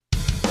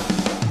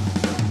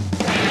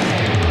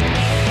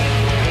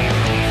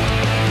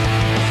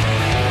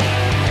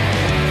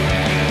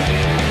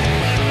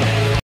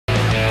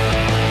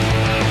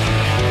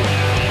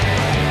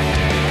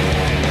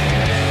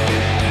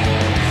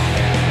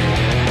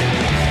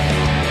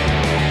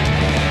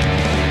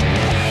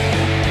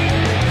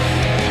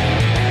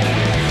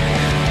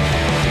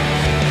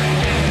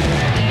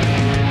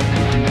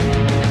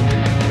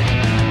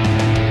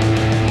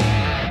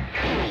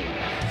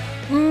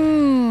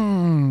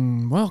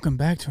Welcome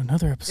back to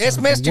another episode. It's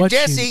Mr.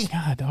 Jesse.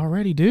 God,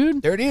 already,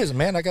 dude. There it is,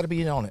 man. I got to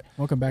be in on it.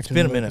 Welcome back to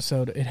been another a minute.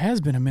 episode. It has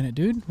been a minute,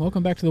 dude.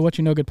 Welcome back to the What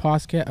You Know Good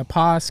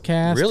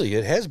podcast. Really,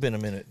 it has been a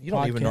minute. You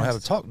don't even know how to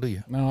talk, do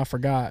you? No, I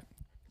forgot.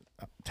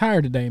 I'm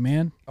tired today,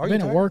 man. Are I've you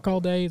been at tired? work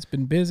all day. It's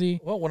been busy.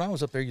 Well, when I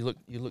was up there, you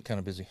look kind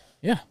of busy.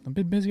 Yeah, I've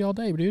been busy all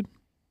day, dude.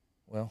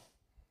 Well,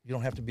 you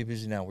don't have to be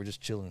busy now. We're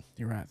just chilling.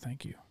 You're right.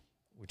 Thank you.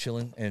 We're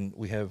chilling, and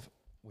we have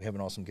an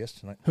awesome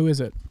guest tonight. Who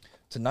is it?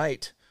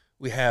 Tonight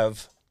we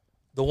have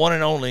the one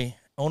and only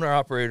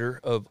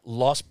owner-operator of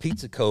Lost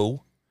Pizza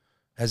Co.,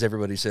 as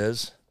everybody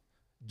says,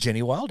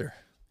 Jenny Wilder.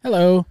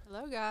 Hello.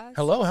 Hello, guys.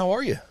 Hello, how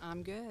are you?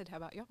 I'm good. How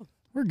about y'all?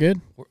 We're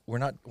good. We're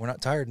not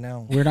tired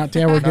now. We're not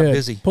there. We're Not good.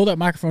 busy. Pull that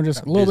microphone just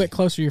Not a little busy. bit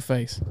closer to your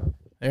face.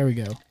 There we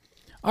go.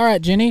 All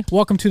right, Jenny.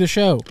 Welcome to the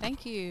show.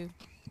 Thank you.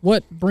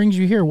 What brings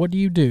you here? What do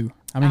you do?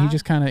 I mean, he I-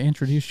 just kind of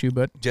introduced you,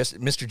 but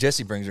Mr.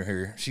 Jesse brings her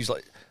here. She's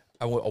like,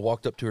 I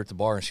walked up to her at the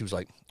bar, and she was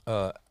like,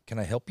 "Can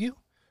I help you?"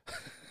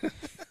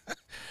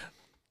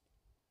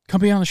 come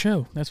be on the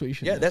show. That's what you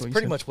should. Yeah, do. that's what you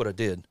pretty said. much what I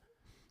did.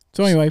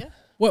 So anyway,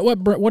 Yeah.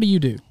 what do you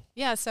do?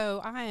 Yeah,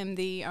 so I am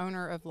the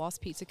owner of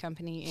Lost Pizza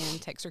Company in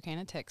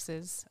Texarkana,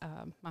 Texas.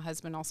 My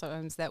husband also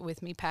owns that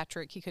with me,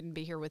 Patrick. He couldn't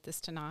be here with us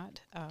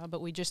tonight,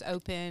 but we just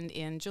opened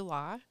in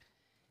July,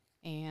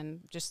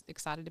 and just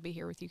excited to be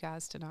here with you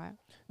guys tonight.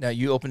 Now,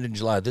 you opened in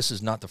July. This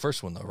is not the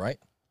first one, though, right?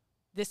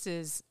 This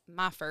is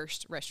my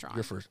first restaurant.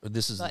 Your first.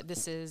 This is But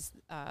this is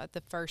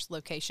the first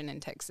location in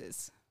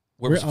Texas.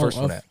 where was the Where- first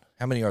one at?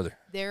 How many are there?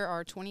 There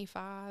are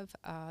 25.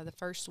 The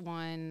first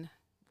one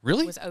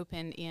Really? was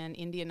opened in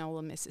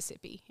Indianola,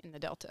 Mississippi, in the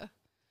Delta.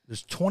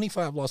 There's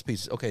 25 Lost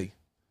Pizzas. Okay,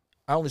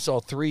 I only saw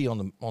 3 on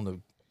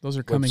the. Those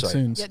are coming Website.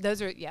 soon.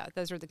 Yeah,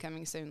 those are the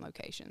coming soon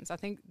locations. I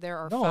think there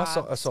are No, I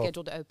 5 saw-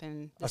 scheduled to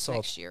open I this saw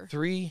next year.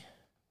 3.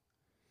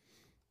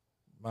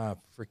 My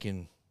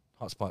freaking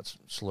hotspot's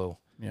slow.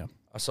 Yeah.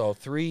 I saw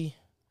 3.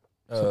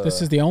 So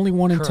this is the only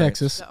one in current.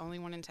 Texas. The only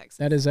one in Texas.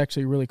 That is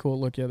actually really cool.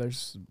 Look, yeah,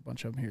 there's a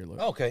bunch of them here. Look.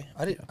 Oh, okay,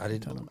 I Yeah, ton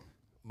didn't. of 'em.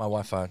 My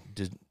Wi-Fi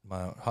did.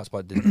 My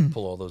hotspot didn't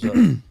pull all those up.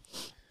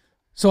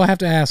 So I have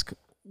to ask,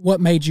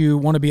 what made you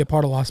want to be a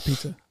part of Lost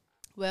Pizza?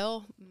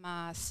 Well,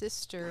 my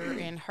sister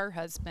and her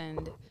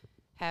husband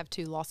have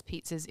 2 Lost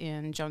Pizzas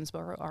in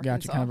Jonesboro, Arkansas.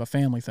 Gotcha, kind of a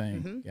family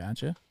thing. Mhm.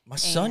 Gotcha. My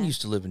son And-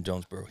 used to live in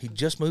Jonesboro. He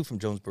just moved from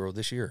Jonesboro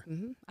this year.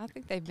 I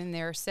think they've been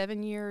there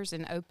 7 years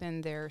and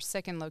opened their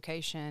second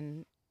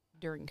location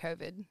during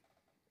COVID.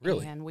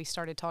 Really? And we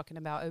started talking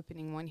about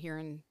opening one here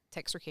in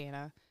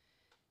Texarkana.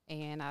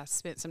 And I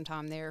spent some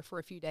time there for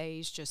a few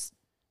days just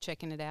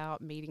checking it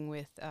out, meeting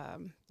with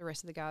the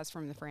rest of the guys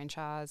from the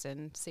franchise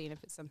and seeing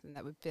if it's something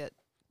that would fit.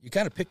 You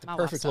kind of picked the My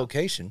perfect lifestyle.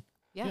 location.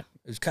 Yeah. It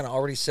was kind of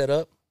already set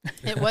up.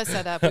 It was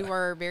set up. We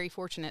were very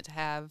fortunate to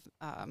have,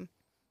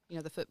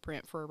 the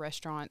footprint for a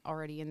restaurant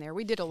already in there.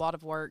 We did a lot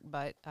of work,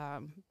 but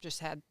just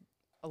had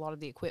a lot of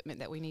the equipment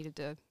that we needed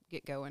to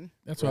get going.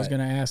 That's what I was Right.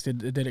 going to ask.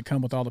 Did it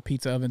come with all the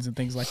pizza ovens and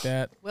things like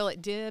that? Well,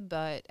 it did,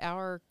 but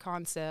our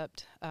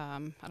concept,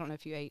 I don't know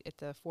if you ate at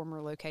the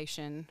former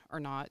location or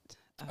not.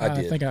 I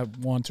did. think I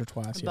once or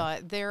twice. Yeah.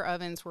 But their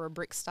ovens were a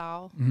brick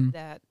style Mhm.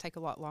 that take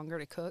a lot longer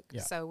to cook.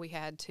 Yeah. So we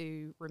had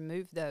to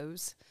remove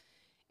those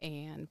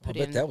and I put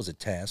bet in. that was a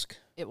task.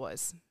 It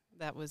was.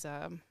 That was,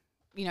 even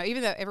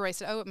though everybody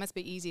said, oh, it must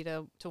be easy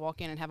to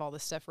walk in and have all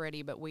this stuff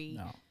ready. But we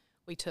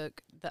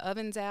took the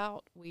ovens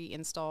out. We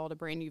installed a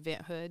brand new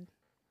vent hood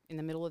in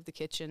the middle of the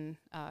kitchen,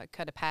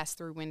 cut a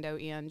pass-through window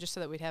in just so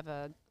that we'd have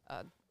a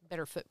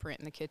better footprint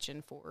in the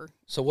kitchen for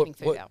So getting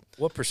food out.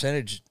 what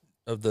percentage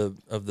of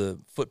the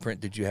footprint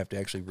did you have to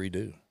actually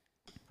redo?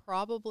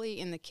 Probably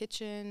in the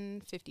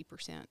kitchen,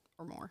 50%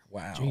 or more.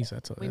 Wow. Jeez,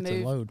 that's a We that's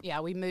moved, a load. Yeah,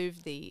 we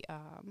moved the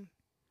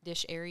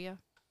dish area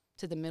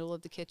to the middle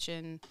of the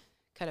kitchen,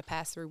 cut a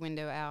pass-through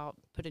window out,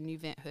 put a new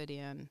vent hood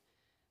in,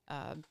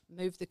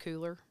 moved the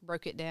cooler,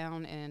 broke it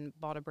down, and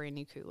bought a brand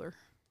new cooler.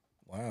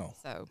 Wow.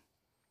 So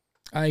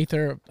I ate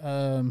there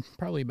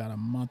probably about a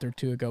month or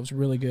 2 ago. It was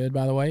really good,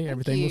 by the way. Thank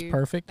Everything was you.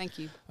 perfect. thank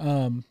you.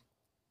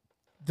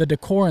 The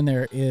decor in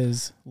there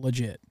is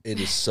legit. It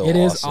is so It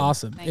is awesome.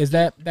 awesome. Thank Is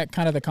you. that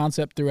kind of the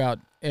concept throughout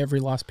every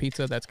Lost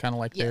Pizza? That's kind of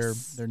like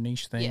Yes. their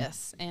niche thing.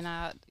 Yes, and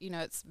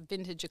it's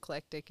vintage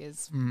eclectic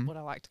is Mhm. what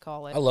I like to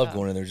call it. I love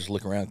going in there just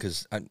looking around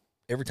because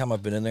every time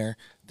I've been in there,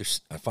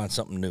 I find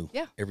something new.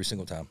 Yeah. Every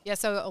single time. Yeah,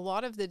 so a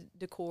lot of the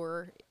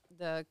decor,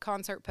 the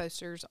concert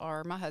posters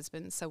are my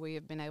husband's, so we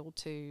have been able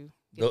to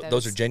get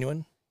Those are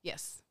genuine.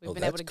 Yes, we've Oh,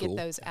 been able that's to cool.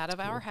 get those out of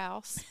our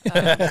house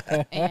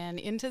and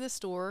into the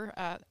store.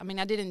 I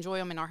did enjoy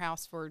them in our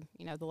house for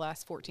the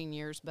last 14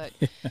 years, but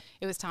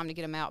it was time to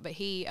get them out. But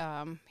he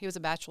was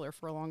a bachelor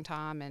for a long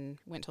time and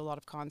went to a lot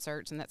of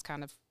concerts, and that's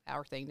kind of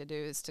our thing to do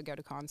is to go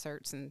to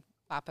concerts and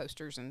buy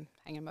posters and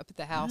hang them up at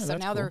the house. So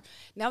that's now cool.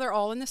 they're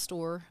all in the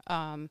store.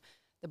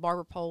 The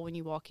barber pole when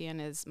you walk in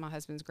is my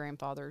husband's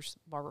grandfather's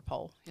barber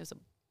pole. He was a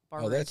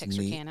barber in that's neat.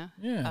 Texarkana.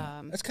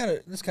 Yeah. That's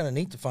kind of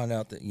neat to find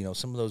out that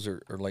some of those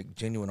are like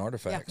genuine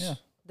artifacts. Yeah.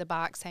 The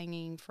bikes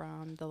hanging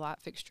from the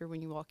light fixture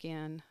when you walk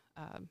in.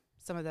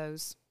 Some of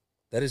those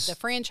That is the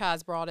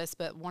franchise brought us,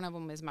 but one of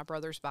them is my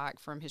brother's bike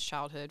from his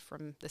childhood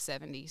from the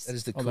 70s. that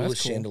is the Oh, that's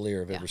coolest cool.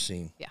 chandelier I've Yeah. ever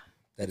seen. Yeah.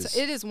 That is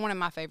It is one of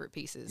my favorite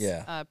pieces.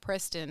 Yeah.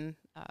 Preston,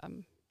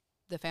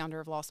 the founder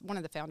of one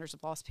of the founders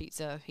of Lost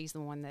Pizza, he's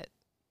the one that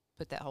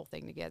put that whole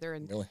thing together.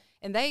 And really.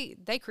 and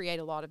they create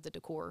a lot of the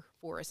decor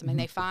for us. I mean,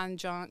 they find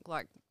junk,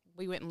 like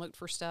we went and looked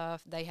for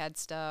stuff. They had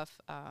stuff,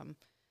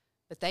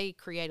 but they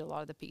create a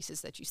lot of the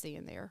pieces that you see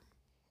in there.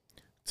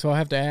 So I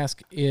have to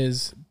ask: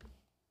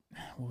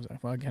 what was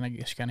that? Well, I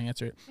guess you kind of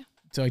answer it. Yeah.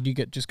 So do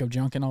you just go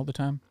junking all the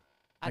time?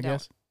 I don't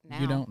guess now.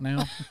 you don't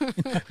now.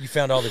 You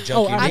found all the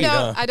junk you I need, I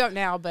huh? don't. I don't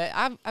now, but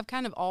I've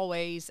kind of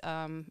always.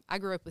 I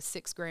grew up with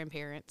 6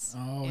 grandparents.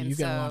 Oh, and you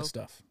got a lot of so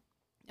stuff.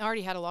 I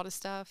already had a lot of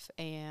stuff,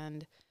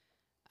 and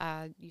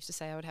I used to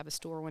say I would have a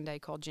store one day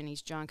called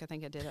Jenny's Junk. I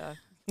think I did a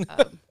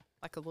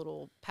like a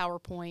little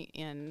PowerPoint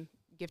in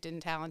Gifted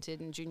and Talented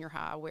in junior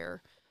high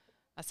where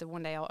I said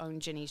one day I'll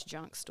own Jenny's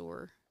Junk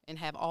store and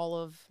have all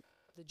of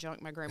the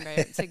junk my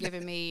grandparents had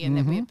given me and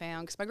that we had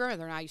found. Because my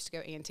grandmother and I used to go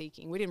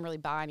antiquing. We didn't really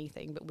buy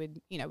anything, but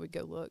we'd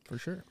go look. For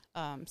sure.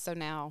 So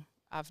now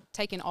I've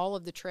taken all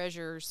of the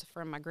treasures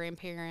from my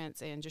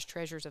grandparents and just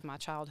treasures of my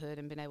childhood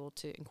and been able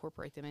to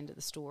incorporate them into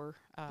the store.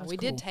 We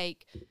did cool.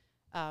 take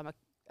a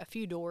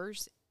few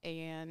doors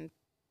and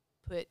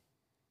put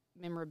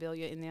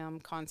memorabilia in them,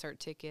 concert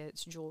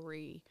tickets,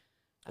 jewelry.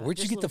 Where'd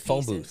you just get the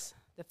little phone pieces.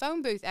 The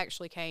phone booth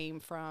actually came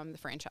from the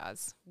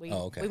franchise. We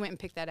okay. we went and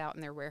picked that out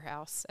in their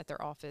warehouse at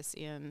their office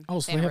in Oh,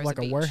 so Santa they have Rosa like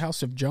a Beach.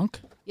 warehouse of junk.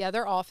 Yeah,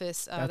 their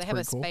office. That's They have a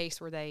pretty cool. space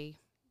where they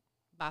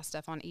buy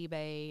stuff on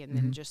eBay and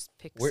then just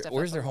pick stuff up.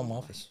 Where's their along home the way.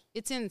 office?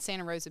 It's in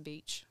Santa Rosa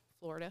Beach,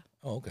 Florida.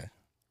 Oh, okay.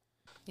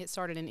 It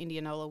started in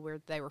Indianola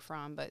where they were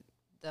from, but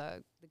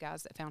the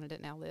guys that founded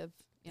it now live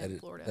in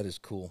Florida. That is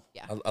cool.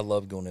 Yeah. I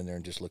love going in there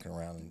and just looking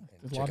around and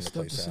There's a lot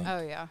checking of the stuff to place out.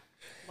 Oh yeah,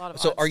 a lot of.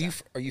 So odd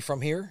stuff. are you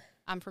from here?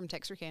 I'm from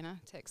Texarkana,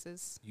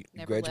 Texas. You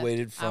Never left.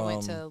 graduated I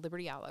went from- to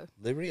Liberty Islo.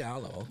 Liberty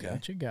Isle.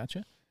 Okay.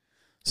 Gotcha.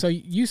 So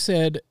you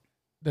said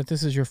that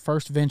this is your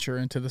first venture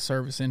into the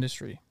service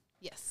industry.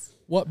 Yes.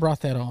 What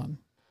brought that on?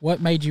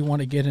 What made you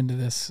want to get into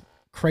this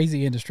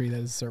crazy industry that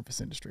is the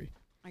service industry?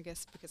 I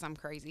guess because I'm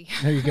crazy.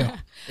 There you go.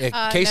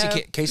 Yeah, Casey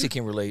no. Casey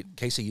can relate.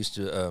 Casey used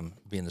to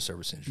be in the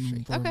service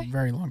industry. For a Okay.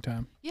 very long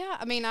time. Yeah,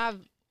 I mean,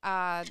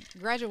 I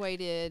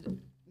graduated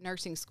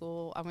nursing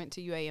school. I went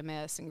to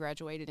UAMS and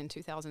graduated in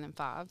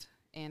 2005,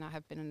 and I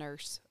have been a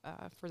nurse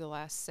for the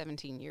last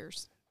 17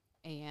 years.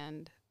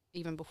 And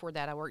even before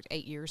that, I worked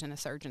 8 years in a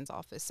surgeon's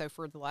office. So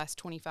for the last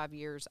 25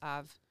 years,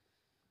 I've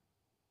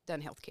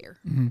done healthcare,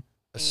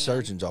 A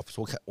surgeon's office.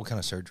 What kind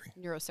of surgery?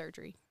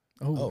 neurosurgery.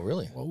 Oh,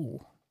 really?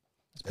 Whoa.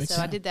 That's big So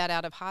I time. did that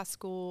out of high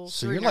school.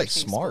 So through you're, like,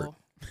 nursing smart. school.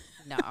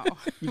 No.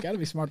 You got to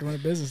be smart to run a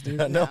business,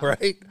 dude. I know, No.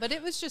 right? But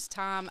it was just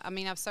time. I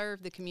mean, I've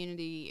served the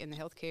community in the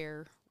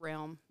healthcare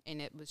realm,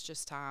 and it was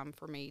just time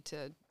for me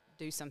to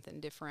do something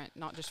different,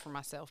 not just for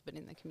myself, but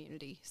in the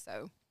community.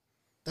 So,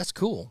 That's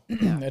cool.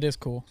 That is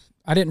cool.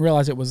 I didn't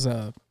realize it was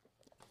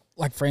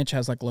like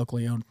franchise, like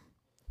locally owned.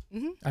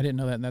 Mhm. I didn't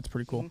know that, and that's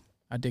pretty cool.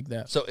 I dig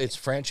that. So it's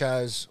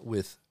franchise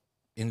with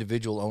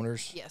individual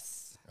owners. yes.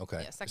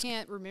 Okay. Yes. I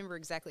can't remember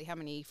exactly how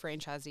many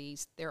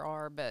franchisees there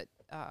are, but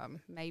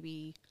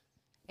maybe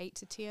 8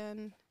 to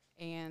 10,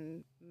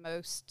 and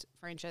most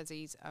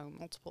franchisees own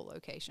multiple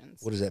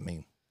locations. What does that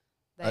mean?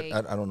 They,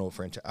 I don't know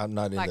franchise. I'm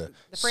not like in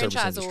the service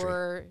industry.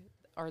 franchisor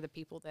are the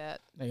people that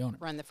They own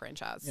it. run the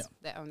franchise, Yeah.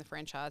 that own the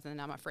franchise, and then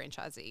I'm a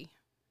franchisee.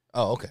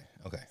 Oh, okay.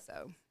 Okay.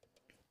 So,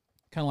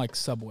 Kind of like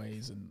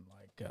Subways and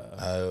like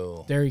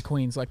Oh. Dairy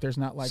Queens. Like there's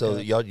not like So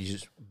a, you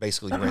just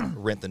basically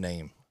rent the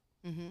name.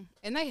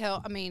 and they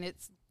help. I mean,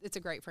 it's a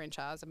great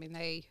franchise. I mean,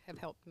 they have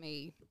helped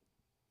me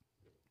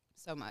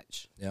so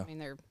much. Yeah. I mean,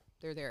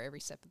 they're there every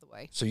step of the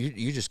way. So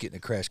you're just getting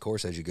a crash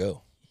course as you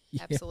go.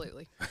 Yeah.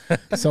 Absolutely.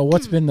 So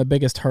what's been the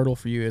biggest hurdle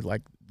for you,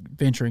 like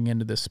venturing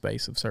into this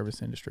space of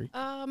service industry?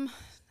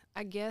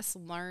 I guess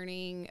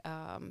learning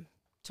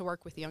to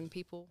work with young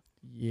people.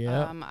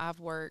 Yeah.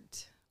 I've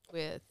worked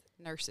with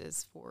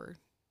nurses for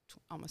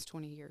almost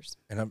 20 years.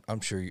 And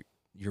I'm sure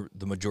you're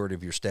the majority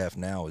of your staff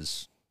now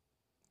is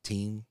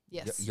teen,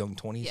 Yes. young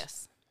 20s.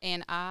 Yes.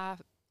 And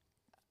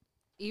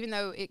even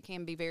though it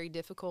can be very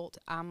difficult,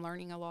 I'm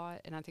learning a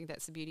lot. And I think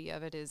that's the beauty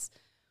of it is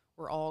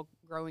we're all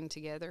growing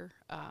together.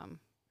 I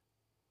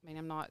mean,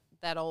 I'm not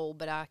that old,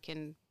 but I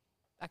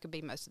could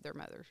be most of their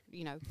mother,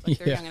 like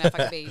they're Yeah. young enough. I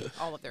could be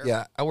all of their.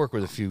 Yeah, I work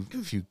with a few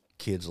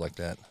kids like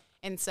that.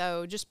 And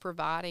so just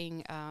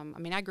providing, I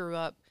mean, I grew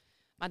up,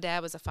 my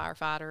dad was a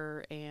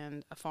firefighter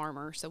and a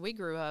farmer. So we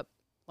grew up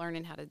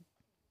learning how to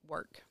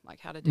work, like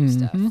how to do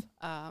stuff.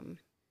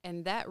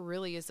 And that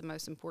really is the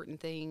most important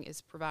thing,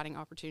 is providing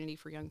opportunity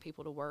for young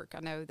people to work. I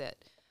know that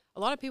a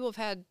lot of people have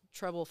had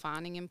trouble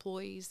finding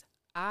employees.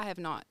 I have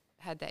not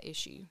had that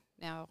issue.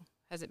 Now,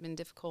 has it been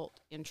difficult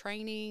in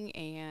training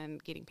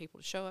and getting people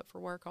to show up for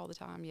work all the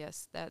time?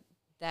 Yes, that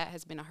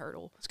has been a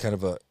hurdle. It's kind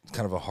of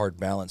a hard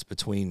balance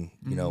between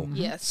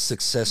Yes.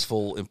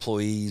 successful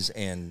employees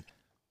and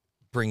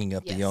bringing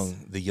up Yes.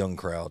 the young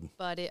crowd.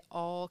 But it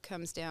all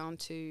comes down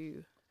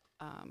to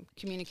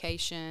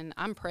communication.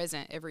 I'm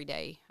present every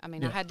day. I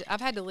mean, Yeah.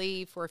 I've had to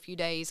leave for a few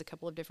days, a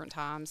couple of different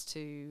times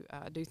to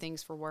do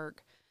things for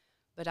work,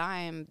 but I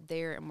am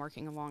there and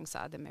working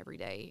alongside them every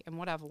day. And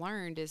what I've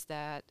learned is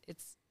that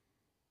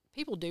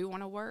people do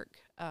want to work.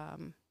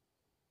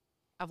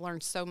 I've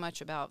learned so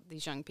much about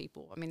these young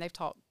people. I mean,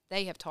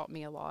 they have taught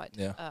me a lot.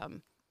 Yeah.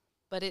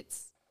 But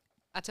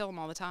I tell them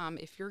all the time,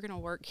 if you're going to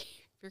work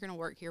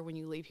here, when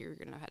you leave here, you're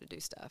going to know how to do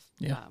stuff.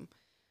 Yeah.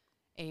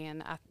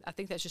 And I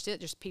think that's just it,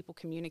 just people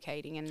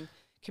communicating. And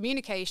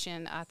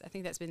communication, I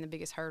think that's been the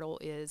biggest hurdle,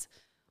 is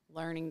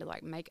learning to,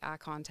 like, make eye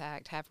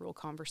contact, have real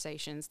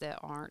conversations that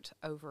aren't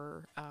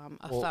over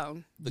a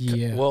phone.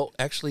 Well,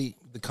 actually,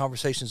 the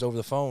conversations over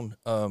the phone,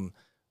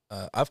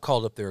 I've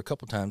called up there a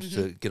couple times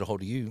to get a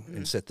hold of you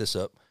and set this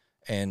up,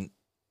 and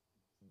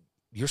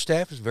your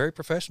staff is very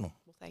professional.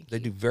 Well, thank They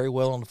you. do very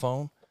well on the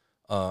phone,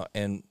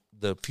 and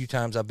the few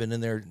times I've been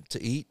in there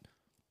to eat,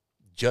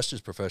 just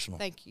as professional.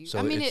 Thank you. So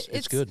I mean,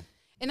 it's good.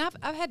 And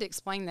I've had to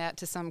explain that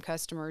to some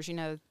customers. You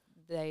know,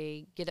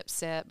 they get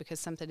upset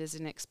because something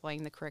isn't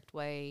explained the correct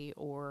way,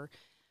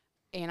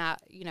 and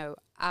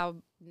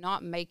I'm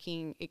not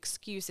making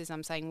excuses.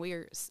 I'm saying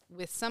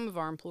with some of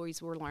our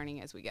employees, we're learning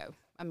as we go.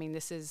 I mean,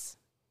 this is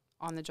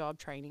on the job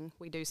training.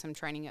 We do some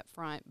training up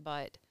front,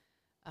 but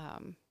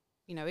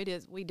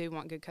we do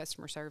want good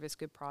customer service,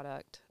 good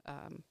product.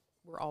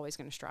 We're always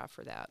going to strive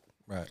for that.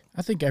 Right.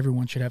 I think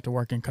everyone should have to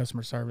work in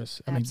customer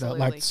service. I mean, Absolutely.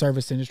 like the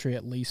service industry,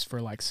 at least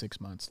for like 6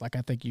 months. Like,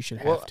 I think you should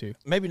have to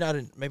Maybe not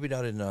in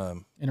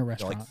in a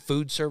restaurant. like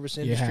food service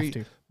You industry, have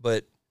to.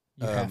 but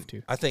You have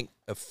to. I think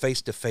a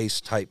face-to-face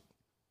type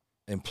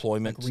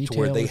employment Like to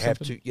where retail they or have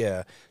something?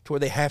 to where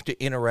they have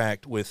to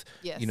interact with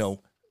Yes.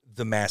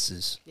 the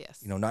masses.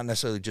 Yes. Not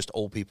necessarily just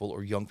old people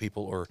or young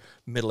people or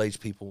middle-aged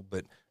people,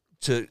 but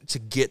to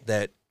get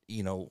that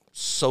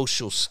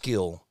social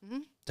skill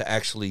to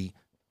actually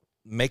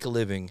make a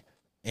living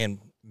and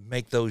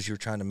make those you're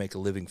trying to make a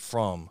living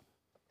from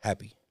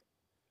happy.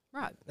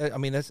 Right. I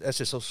mean, that's just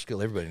a social skill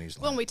everybody needs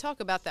to Well, learn. and we talk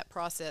about that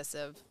process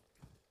of,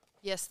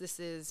 yes, this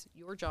is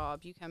your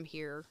job. You come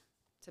here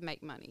to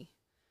make money.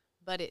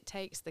 But it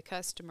takes the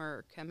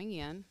customer coming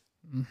in,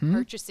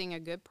 purchasing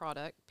a good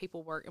product.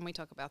 People work, and we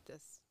talk about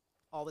this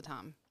all the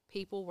time.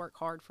 People work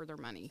hard for their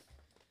money.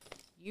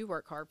 You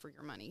work hard for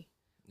your money.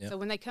 Yeah. So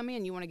when they come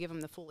in, you want to give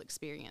them the full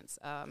experience.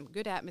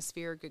 Good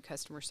atmosphere, good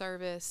customer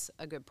service,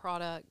 a good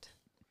product.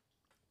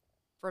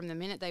 From the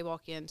minute they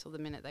walk in till the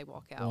minute they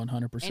walk out.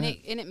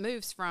 100%. And it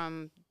moves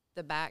from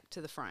the back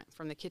to the front,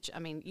 from the kitchen. I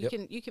mean,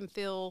 you can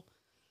feel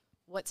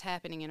what's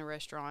happening in a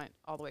restaurant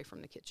all the way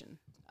from the kitchen.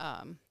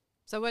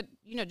 So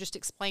just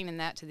explaining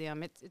that to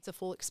them, it's a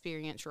full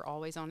experience. You're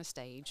always on a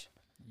stage.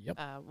 Yep.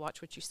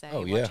 Watch what you say. Oh,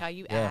 watch yeah. how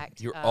you Yeah.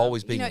 act. You're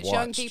always being it's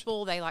young watched.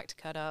 people, they like to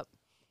cut up.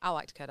 I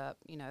like to cut up.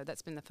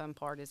 That's been the fun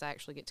part, is I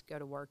actually get to go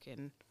to work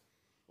and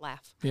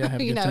laugh. Yeah, have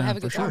a good time, have a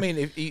for good sure. I time.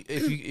 mean,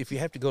 if you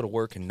have to go to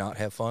work and not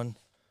have fun,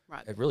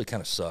 Right. it really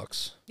kind of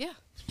sucks. Yeah.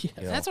 Yeah.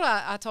 And that's what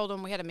I told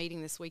them. We had a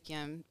meeting this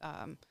weekend.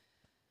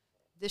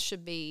 This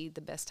should be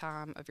the best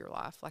time of your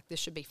life. Like, this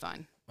should be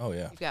fun. Oh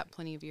yeah. You've got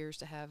plenty of years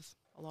to have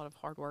a lot of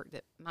hard work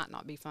that might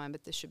not be fun,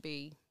 but this should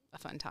be a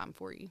fun time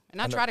for you.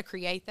 And I try to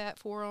create that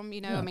for them.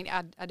 Yeah. I mean,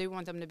 I do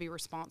want them to be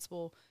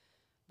responsible,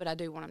 but I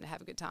do want them to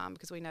have a good time,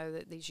 because we know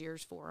that these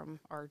years for them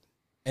are.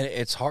 And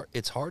it's hard.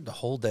 It's hard to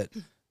hold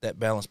that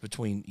balance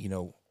between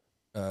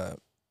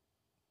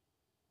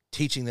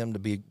teaching them to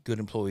be a good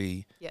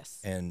employee Yes.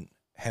 and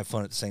have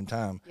fun at the same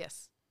time,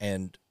 Yes.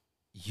 and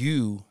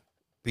you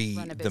be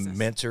Run a the business.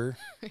 mentor,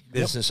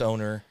 business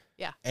owner,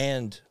 Yeah.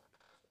 and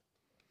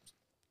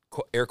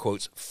air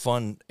quotes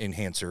fun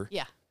enhancer.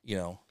 Yeah.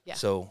 Yeah. Yeah.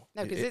 So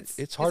No, because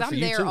it's hard for I'm you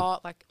there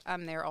too.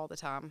 I'm there all the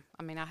time.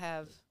 I mean, I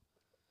have.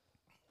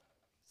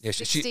 Yeah,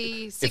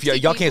 60 if y'all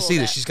can't people see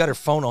this, that- she's got her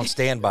phone on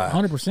standby.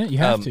 100%. You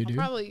have to, I'll dude.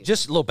 probably.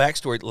 Just a little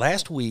backstory.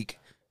 Last week,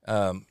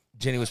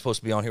 Jenny was supposed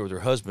to be on here with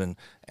her husband,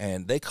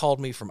 and they called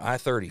me from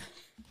I-30.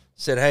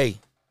 Said, hey,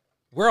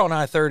 we're on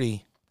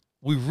I-30.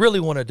 We really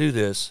want to do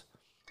this.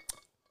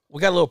 We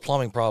got a little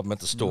plumbing problem at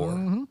the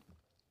store.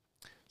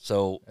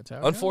 So, That's how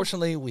it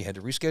unfortunately, we had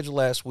to reschedule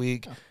last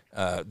week.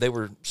 They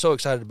were so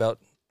excited about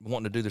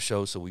wanting to do the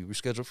show, so we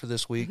rescheduled for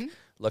this week.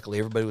 Luckily,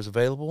 everybody was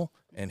available,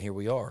 and here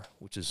we are,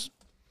 which is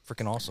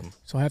freaking awesome.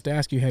 So I have to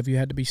ask you, have you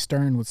had to be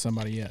stern with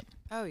somebody yet?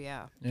 Oh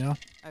yeah. Yeah?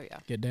 Oh yeah.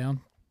 Get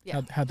down?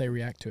 Yeah. How'd they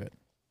react to it?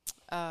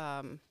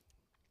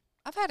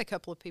 I've had a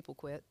couple of people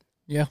quit.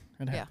 Yeah,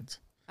 it Yeah. happens.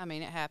 I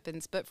mean, it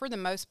happens, but for the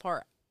most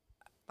part,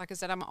 like I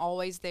said, I'm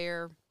always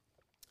there.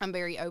 I'm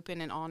very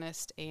open and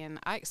honest, and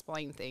I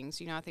explain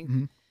things. I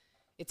think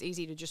it's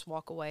easy to just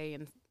walk away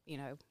and,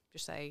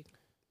 just say,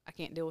 I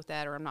can't deal with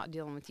that, or I'm not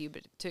dealing with you.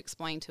 But to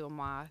explain to them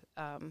why,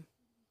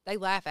 they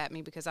laugh at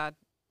me because I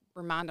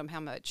remind them how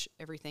much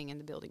everything in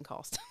the building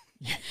costs.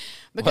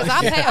 Because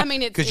Well, I pay. I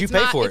mean, 'Cause you it's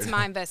pay my, for it's it.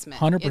 my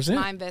investment. 100%. It's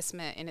my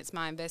investment, and it's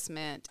my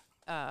investment.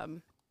 I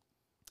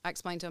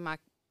explained to them I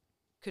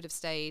could have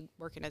stayed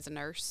working as a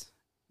nurse,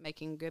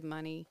 making good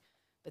money,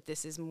 but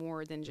this is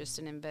more than just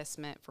an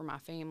investment for my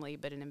family,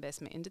 but an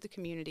investment into the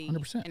community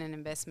 100%. and an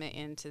investment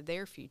into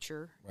their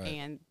future Right.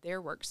 and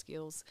their work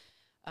skills.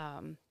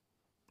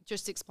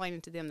 Just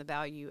explaining to them the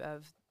value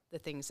of the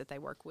things that they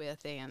work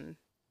with and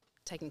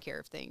taking care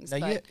of things. Now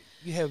But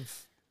you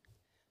have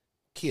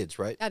kids,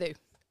 right? I do.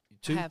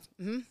 Two. I have,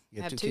 You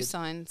I have two kids?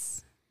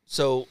 sons.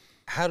 So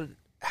how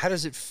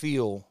does it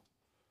feel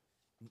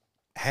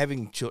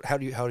having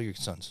children? How are your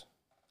sons?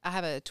 I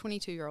have a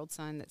 22-year-old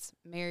son that's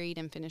married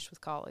and finished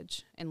with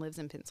college and lives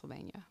in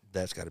Pennsylvania.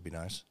 That's got to be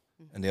nice.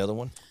 Mm-hmm. And the other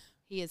one?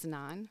 He is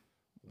 9.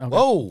 Okay.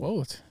 Whoa.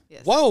 Whoa, it's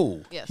Yes.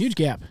 Whoa. Yes. huge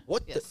gap.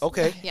 What? Yes.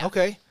 Okay. Yeah.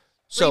 Okay.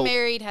 So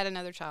Remarried, had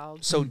another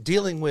child. so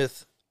dealing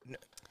with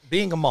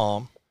being a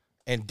mom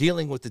and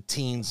dealing with the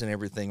teens and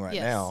everything right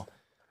Yes. now,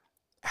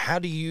 how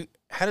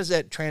does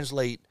that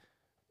translate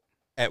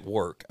at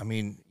work? I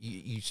mean,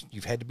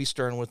 you've had to be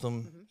stern with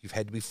them, Mm-hmm. you've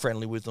had to be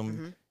friendly with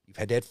them, you've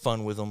had to have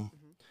fun with them.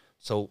 Mm-hmm.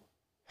 So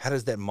how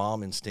does that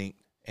mom instinct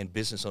and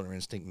business owner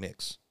instinct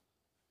mix?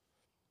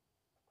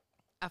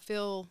 I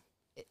feel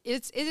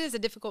it is a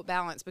difficult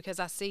balance because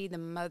I see the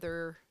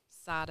mother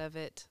side of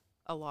it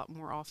a lot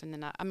more often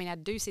than I mean, I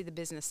do see the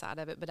business side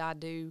of it, but I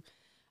do,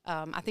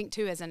 I think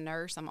too, as a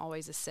nurse, I'm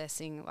always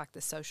assessing like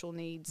the social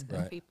needs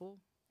Right. of people.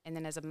 And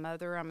then as a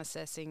mother, I'm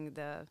assessing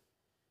the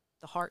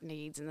heart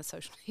needs and the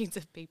social needs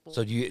of people.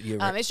 So do you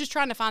ever, It's just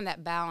trying to find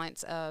that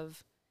balance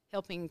of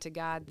helping to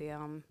guide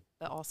them,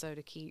 but also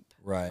to keep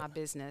Right. my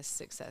business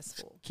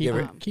successful. Keep,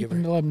 ever- keep you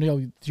them to let them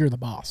know you're the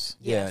boss.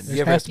 yeah, Yes. do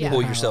you ever Has have to to be pull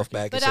a yourself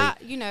hierarchy. back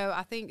and But say,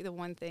 I think the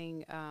one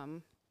thing,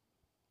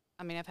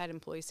 I mean, I've had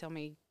employees tell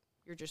me,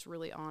 "You're just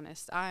really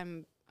honest."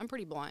 I'm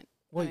pretty blunt.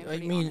 well, I'm I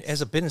pretty mean, honest.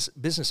 as a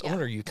business Yeah.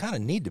 owner, you kind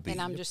of need to be. and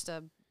I'm just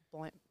a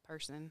blunt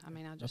person. I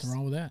mean, I just Nothing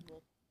wrong with that.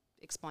 will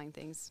explain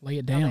things Lay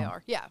it how they down.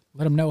 are. Yeah,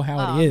 Let them know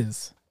how it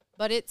is.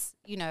 but it's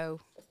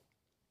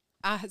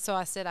so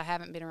I said I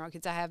haven't been around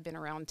kids. I have been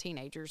around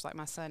teenagers like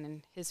my son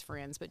and his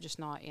friends, but just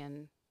not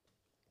in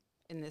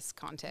this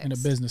context. In a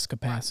business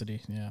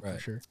capacity. Yeah, for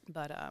Right. sure.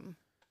 But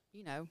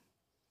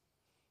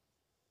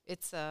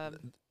it's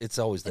it's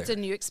always there. it's a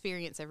new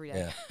experience every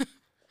day. Yeah.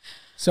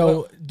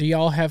 So, do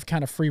y'all have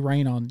kind of free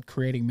reign on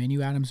creating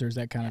menu items, or is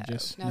that kind of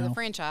just no, the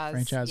franchise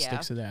franchise yeah,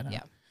 sticks to that? Huh?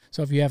 yeah.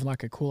 So, if you have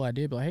like a cool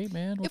idea, be like, hey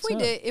man, what's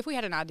up? If we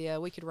had an idea,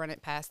 we could run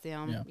it past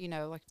them. Yeah. You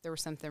know, like if there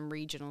was something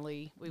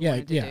regionally we Yeah,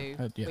 wanted to yeah,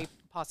 do, yeah. we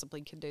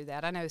possibly could do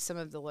that. I know some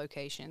of the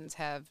locations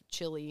have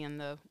chili in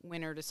the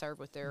winter to serve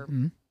with their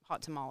Mhm.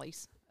 hot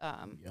tamales.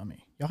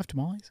 Yummy. Y'all have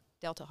tamales?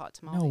 Delta hot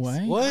tamales. No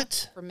way.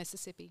 What? From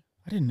Mississippi.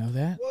 I didn't know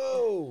that.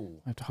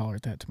 Whoa. I have to holler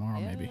at that tomorrow.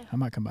 Maybe Yeah. I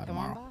might come by Come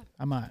on tomorrow. by.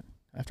 I might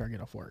after I get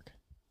off work.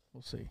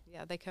 We'll see.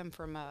 Yeah, they come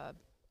from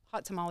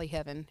Hot Tamale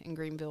Heaven in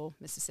Greenville,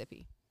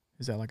 Mississippi.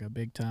 Is that like a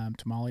big time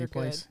tamale They're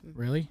place? good. Mhm.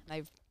 Really?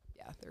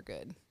 They're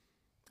good.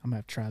 I'm gonna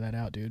have to try that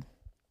out, dude.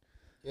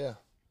 Yeah.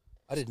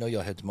 I didn't know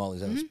y'all had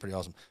tamales. That Mm-hmm. was pretty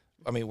awesome.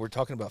 I mean, we're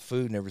talking about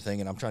food and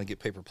everything, and I'm trying to get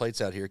paper plates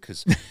out here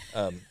because.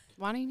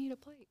 Why do you need a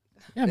plate?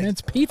 Yeah, man,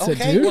 it's pizza,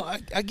 okay, dude. well,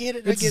 I get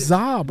it. It's I get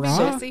za, bro.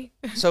 Messy.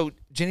 it. So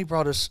Jenny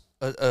brought us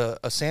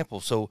a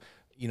sample. So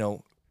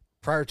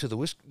prior to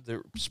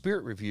the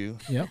spirit review,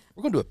 Yep.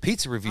 we're going to do a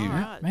pizza review. All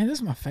right. Man, this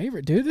is my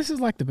favorite, dude. This is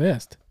like the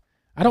best.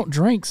 I don't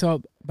drink,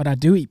 but I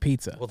do eat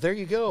pizza. Well, there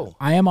you go.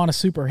 I am on a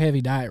super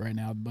heavy diet right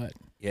now, but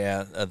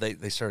Yeah,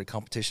 they started a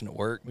competition at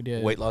work. We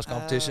did. Weight loss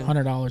competition.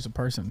 $100 a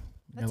person.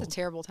 That's You a know,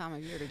 terrible time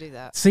of year to do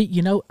that. see,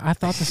 I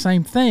thought the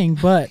same thing,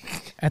 but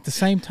at the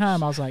same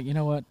time, I was like, you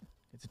know what?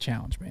 It's a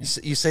challenge, man.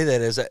 You say that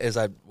as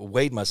I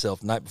weighed myself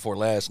the night before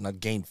last, and I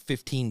gained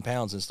 15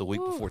 pounds since the week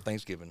before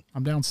Thanksgiving.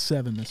 I'm down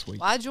 7 this week.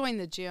 Well, I joined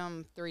the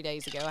gym 3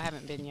 days ago. I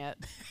haven't been yet.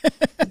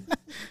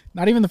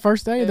 Not even the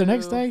first day or the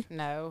next No, day?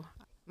 No.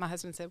 My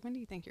husband said, "When do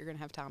you think you're going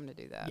to have time to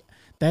do that?"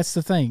 That's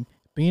the thing.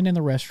 Being in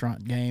the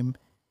restaurant game,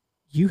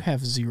 you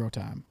have zero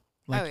time.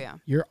 Like, Oh, yeah.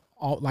 You're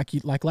all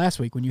like last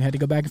week when you had to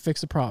go back and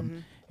fix the problem, Mm-hmm.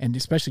 and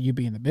especially you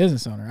being the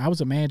business owner. I was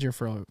a manager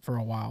for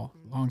a while,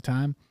 Mm-hmm. long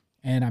time,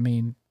 and I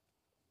mean,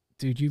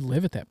 dude, you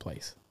live at that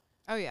place.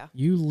 Oh yeah.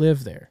 You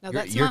live there. No,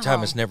 Your, that's your my time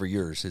home. is never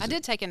yours, is I it?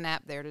 did take a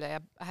nap there today.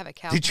 I have a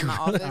couch Did in you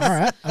my really? office. All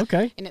right,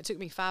 okay. And it took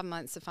me 5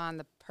 months to find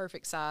the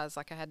perfect size.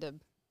 Like I had to.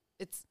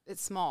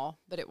 It's small,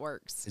 but it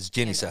works. It's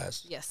Jenny And,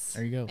 size. Yes.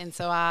 There you go. And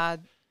so I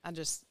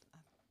just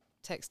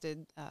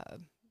texted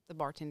the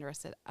bartender. I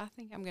said, "I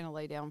think I'm going to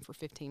lay down for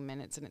 15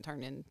 minutes," and it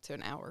turned into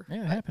an hour.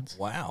 Yeah, it happens.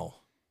 Wow.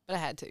 But I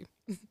had to.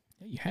 Yeah,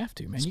 you have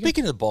to, man.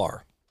 Speaking of the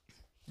bar,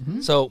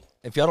 Mhm. so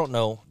if y'all don't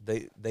know,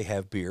 they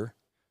have beer.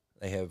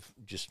 They have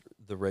just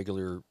the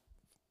regular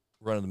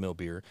run-of-the-mill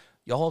beer.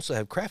 Y'all also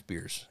have craft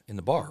beers in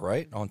the bar,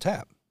 right? On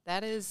tap.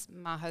 That is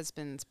my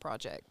husband's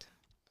project.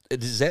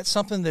 Is that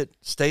something that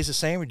stays the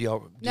same, or do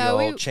y'all No,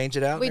 we- change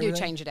it out? We and do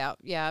everything? change it out.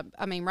 Yeah.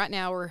 I mean, right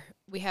now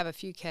we have a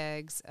few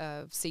kegs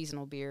of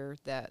seasonal beer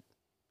that,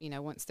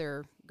 once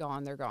they're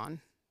gone, they're gone.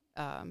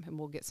 And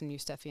we'll get some new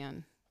stuff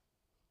in.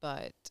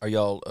 But Are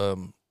y'all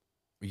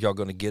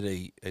going to get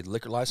a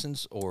liquor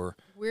license, or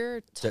we're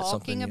that something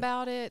talking you-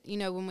 about it.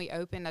 When we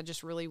opened, I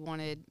just really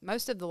wanted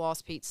most of the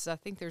Lost Pizzas. I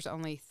think there's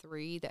only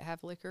 3 that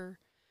have liquor.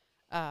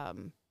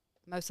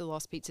 most of the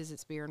Lost Pizzas,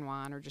 it's beer and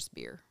wine or just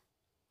beer.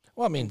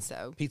 Well, I mean, And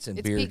so pizza and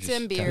it's beer. pizza just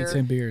and kinda- beer. Pizza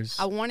and beers.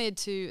 I wanted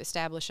to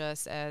establish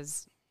us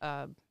as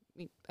a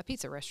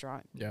pizza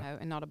restaurant, Yeah. you know,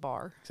 and not a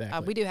bar.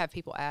 Exactly. We do have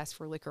people ask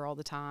for liquor all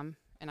the time,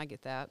 and I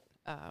get that.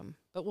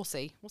 But we'll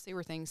see. We'll see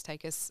where things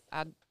take us.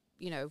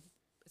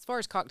 As far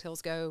as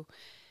cocktails go,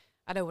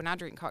 I know when I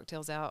drink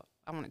cocktails out,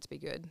 I want it to be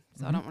good.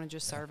 So I don't want to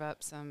just serve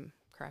up some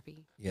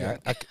crappy. Yeah,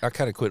 I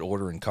kind of quit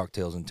ordering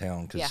cocktails in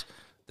town because Yeah.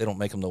 they don't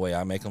make them the way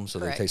I make them, so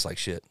Correct. they taste like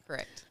shit.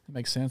 Correct. That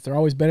makes sense. They're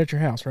always better at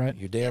your house, right?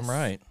 You're damn Yes.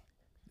 right.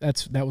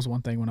 That was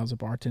one thing when I was a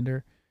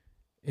bartender,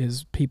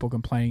 is people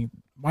complaining,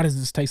 why does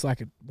this taste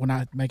like it when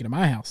I make it at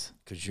my house?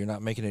 Because you're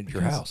not making it at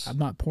your Because house. I'm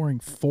not pouring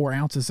 4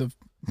 ounces of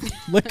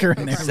liquor in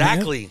there. man.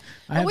 Exactly. I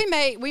But have-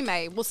 we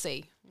may. We'll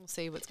see. We'll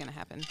see what's going to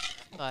happen.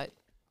 But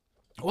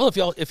Well, if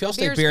y'all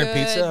stay beer's beer and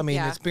pizza, good, I mean,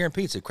 yeah. it's beer and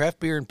pizza. Craft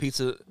beer and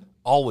pizza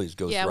always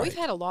goes yeah, right. we've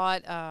had a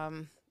lot.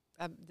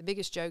 The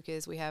biggest joke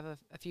is we have a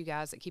few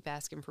guys that keep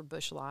asking for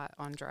Busch Light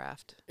on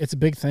draft. It's a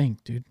big thing,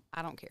 dude.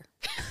 I don't care.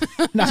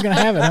 Not gonna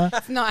have it, huh?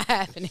 It's not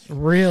happening.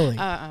 Really?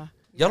 Y'all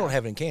don't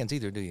have it in cans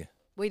either, do you?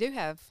 We do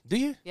have Do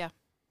you? Yeah.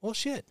 Well,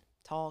 shit.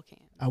 tall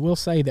cans. I will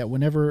say that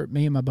whenever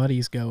me and my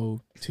buddies go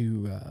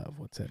to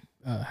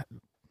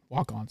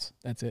walk-ons,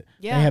 that's it.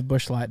 Yeah. They have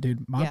Busch Light,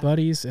 dude. My Yeah.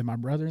 buddies and my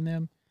brother and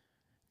them,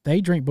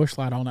 they drink Busch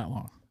Light all night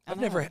long. I I've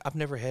know.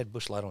 never had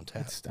Busch Light on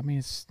tap. It's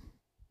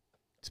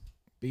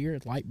beer,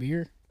 it's light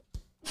beer.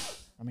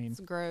 I mean, It's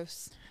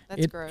gross.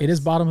 That's gross. it is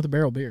bottom of the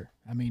barrel beer.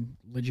 I mean,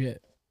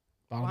 legit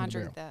bottom Why of the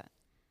barrel. drink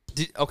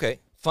that? Okay,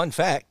 fun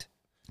fact.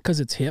 Because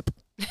it's hip.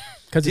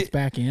 Because it's Did-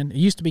 back in. It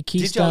used to be y'all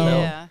Keystone. know-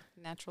 Yeah,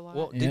 natural light.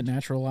 Well, Yeah,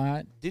 Natural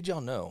Light. Did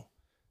y'all know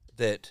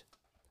that?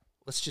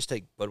 Let's just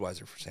take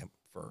Budweiser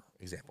for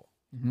example.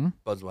 Mm-hmm.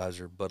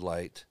 Budweiser, Bud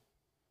Light,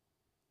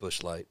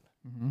 Busch Light,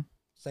 Mm-hmm.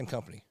 same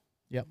company.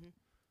 Yep.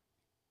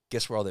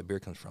 Guess where all that beer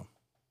comes from?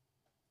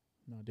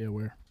 No idea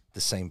where.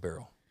 The same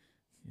barrel.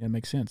 Yeah, it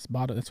makes sense.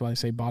 Bottom. That's why they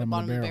say bottom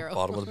of the barrel.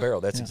 Bottom of the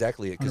barrel. That's Yeah,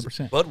 exactly it. Because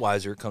 100%.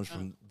 Budweiser comes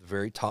from the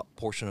very top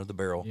portion of the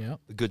barrel, Yeah.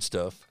 the good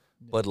stuff.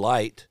 Bud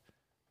Light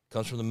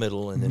comes from the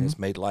middle, and then Mhm. it's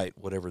made light,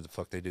 whatever the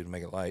fuck they do to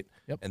make it light.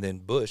 Yep. And then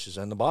Busch is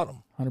on the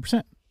bottom.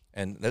 100%.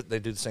 And they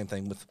do the same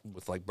thing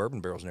with like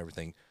bourbon barrels and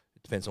everything.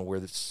 It depends on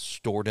where it's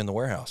stored in the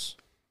warehouse.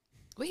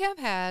 We have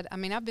had, I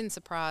mean, I've been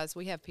surprised.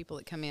 We have people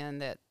that come in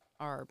that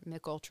are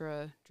Mick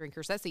Ultra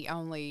drinkers. That's the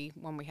only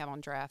one we have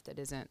on draft that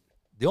isn't.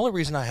 The only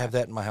reason I have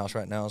that in my house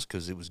right now is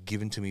because it was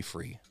given to me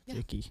free. Yeah.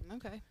 Icky.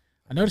 Okay.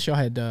 I noticed y'all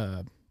had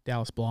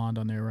Dallas Blonde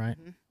on there, right?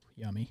 Mhm.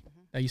 Yummy.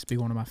 That used to be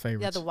one of my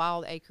favorites. Yeah, the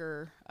Wild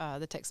Acre,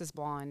 the Texas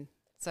Blonde.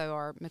 So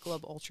our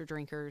Michelob Ultra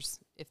drinkers,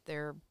 if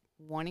they're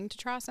wanting to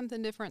try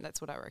something different,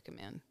 that's what I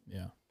recommend.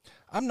 Yeah.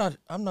 I'm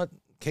not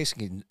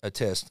casing a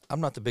test.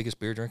 I'm not the biggest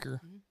beer drinker.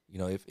 Mhm. You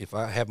know, if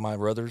I have my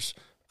ruthers,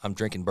 I'm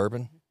drinking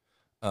bourbon.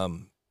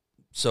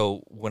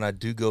 So when I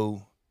do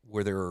go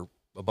where there are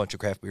a bunch of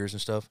craft beers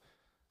and stuff,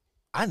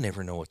 I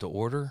never know what to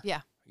order.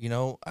 Yeah. You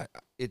know,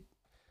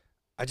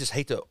 I just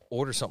hate to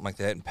order something like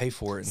that and pay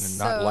for it and then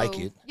not like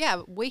it.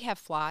 Yeah, we have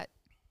flights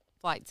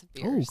of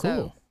beer. Oh, So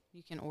cool.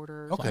 you can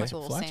order Okay. a Flights,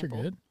 little flights are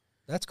sample. good.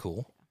 That's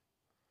cool.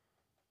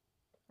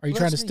 Are you Well,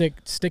 trying to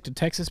that's stick to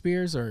Texas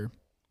beers or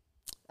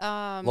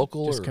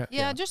Local just or cut-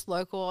 Yeah, just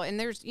local. And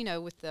there's,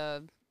 with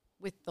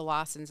the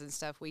license and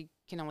stuff, we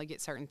can only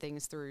get certain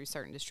things through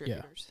certain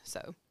distributors.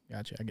 So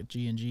Gotcha. I get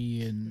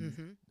G&G and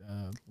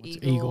mhm. what's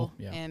Eagle,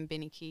 Yeah. and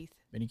Benny Keith.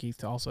 Benny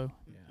Keith also.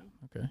 Yeah.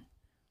 Okay.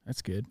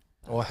 That's good.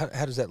 well,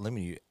 how does that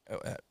limit you?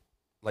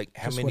 Like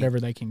how Just many whatever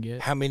they can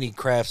get. how many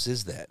crafts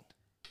is that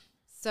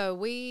So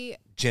we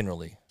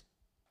generally?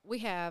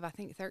 have, I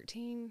think,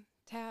 13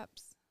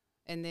 taps,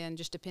 and then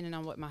just depending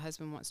on what my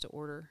husband wants to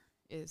order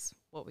is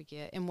what we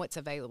get and what's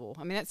available.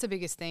 I mean, that's the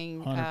biggest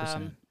thing.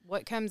 100%.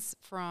 What comes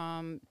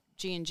from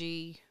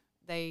G&G,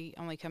 they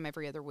only come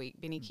every other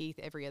week. Benny Keith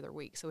every other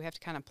week, so we have to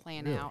kind of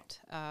plan Really? out.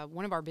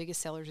 One of our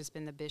biggest sellers has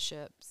been the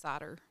Bishop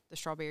cider, the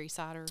strawberry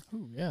cider.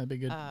 Ooh, yeah, that'd be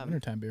good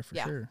wintertime beer for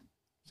yeah. sure.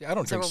 See, I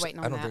don't So drink. we're waiting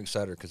on I don't that. drink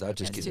cider because I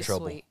just It's get too in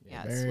trouble. sweet.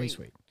 Yeah, it's very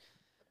sweet. sweet.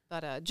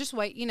 But just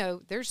wait.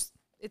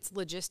 It's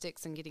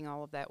logistics and getting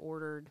all of that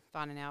ordered,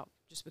 finding out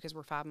just because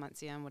we're 5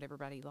 months in what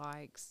everybody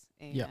likes,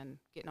 and Yep.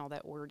 getting all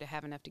that ordered to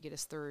have enough to get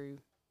us through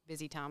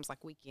busy times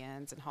like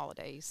weekends and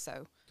holidays.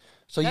 So,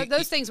 So you,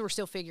 those things we're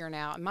still figuring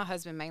out. And my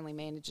husband mainly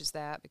manages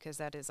that because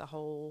that is a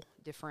whole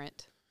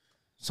different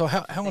so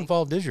how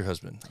involved is your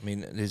husband? I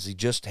mean, is he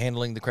just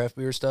handling the craft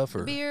beer stuff,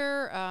 or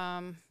beer.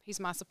 He's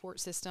my support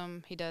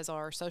system. He does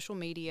our social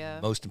media.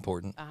 most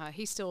important?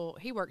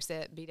 He works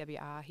at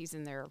BWI. He's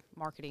in their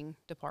marketing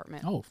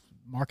department. Oh,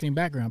 marketing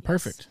background.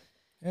 Perfect.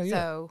 Yeah, yeah.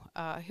 So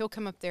he'll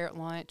come up there at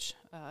lunch.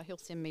 He'll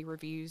send me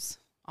reviews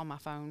on my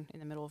phone in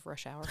the middle of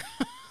rush hour.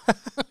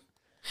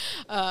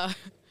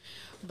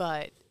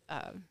 But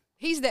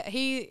he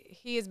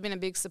has been a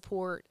big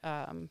support.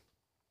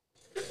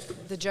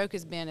 The joke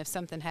has been if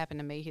something happened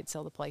to me, he'd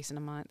sell the place in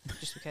a month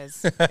just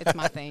because it's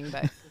my thing.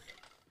 But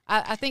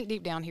I think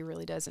deep down he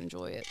really does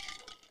enjoy it.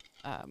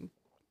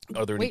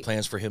 Are there any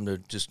plans for him to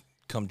just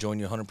come join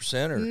you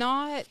 100%, or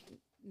Not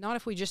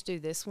if we just do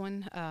this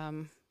one.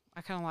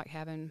 I kind of like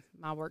having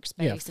my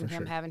workspace for and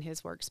him sure. having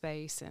his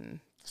workspace, and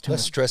It's too Less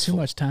much, stressful. Too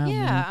much time.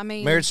 yeah, man. I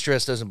mean, Marriage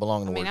stress doesn't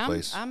belong in I the mean,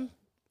 workplace.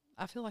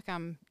 I feel like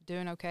I'm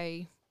doing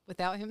okay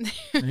without him there,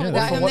 Yeah,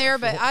 without for him what- there.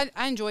 for But what-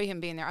 I enjoy him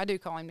being there. I do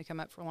call him to come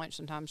up for lunch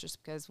sometimes,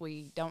 just because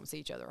we don't see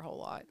each other a whole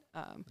lot.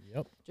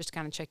 Yep. Just to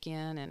kind of check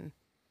in and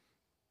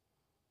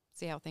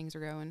see how things are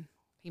going.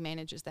 He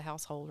manages the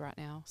household right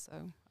now,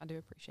 so I do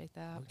appreciate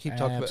that. Keep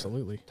talking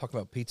Absolutely.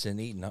 about pizza and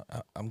eating.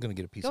 I'm going to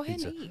get a piece Go of ahead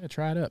pizza. and eat. Yeah,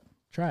 try it up.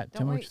 Try it. Tell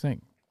Don't me what wait. you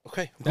think.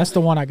 Okay. That's the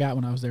one I got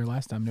when I was there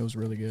last time. And it was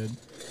really good.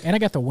 And I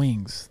got the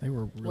wings. They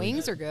were really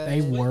Wings are good.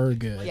 They were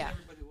good. Yeah.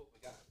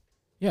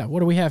 Yeah.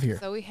 What do we have here?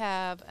 So we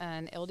have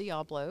an El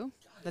Diablo.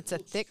 That's a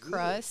thick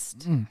crust,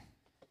 Mm.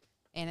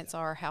 and it's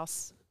our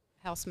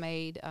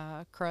house-made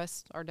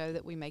crust, our dough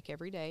that we make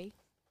every day.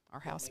 Our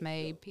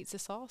house-made pizza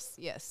sauce.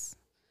 Yes.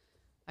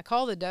 I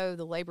call the dough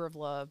the labor of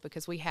love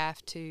because we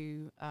have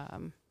to.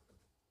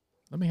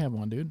 Let me have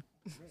one, dude.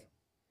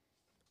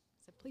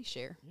 So please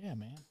share. Yeah,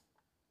 man.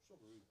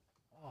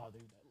 Oh,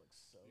 dude, that looks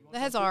so. That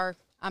has our.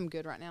 I'm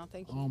good right now.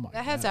 Thank you. Oh, my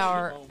that has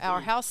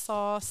our house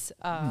sauce,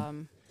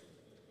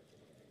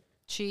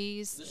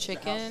 cheese,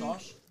 chicken,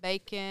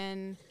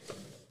 bacon,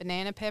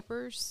 banana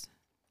peppers,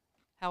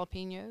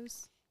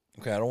 jalapenos,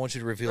 Okay, I don't want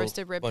you to reveal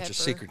roasted a red bunch pepper, of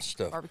secret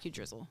stuff. barbecue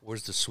drizzle.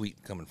 Where's the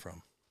sweet coming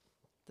from?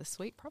 The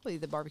sweet, probably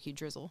the barbecue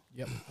drizzle.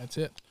 Yep, that's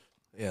it.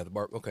 Yeah,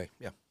 okay,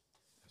 yeah.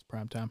 That's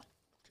prime time.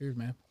 Cheers,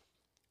 man.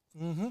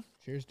 Mm-hmm.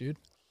 Cheers, dude.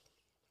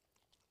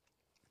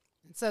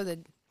 And so I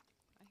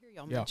hear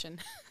y'all Yeah. mention.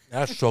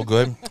 That's so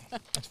good.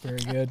 That's very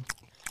good.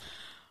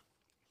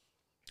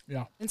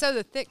 Yeah. And so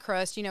the thick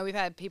crust, we've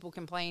had people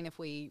complain if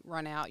we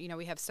run out.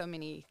 We have so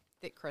many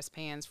thick crust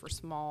pans for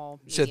small,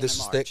 You said medium, this and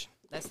is large. thick?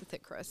 That's the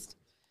thick crust.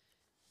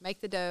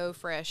 Make the dough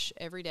fresh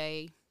every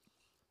day.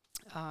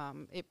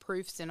 It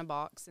proofs in a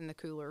box in the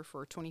cooler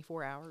for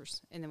 24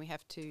 hours, and then we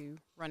have to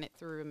run it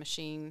through a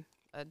machine,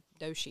 a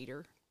dough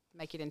sheeter,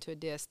 make it into a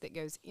disc that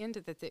goes into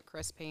the thick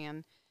crust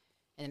pan,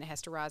 and then it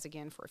has to rise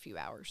again for a few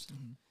hours.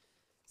 Mm-hmm.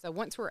 So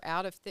once we're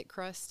out of thick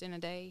crust in a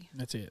day,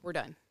 That's it. we're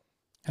done.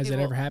 Has it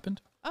people- ever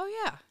happened? Oh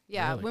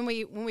yeah.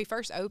 Really? When we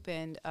first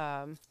opened,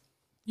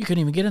 You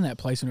couldn't even get in that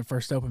place when it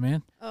first opened,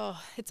 man. oh,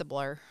 it's a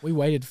blur. We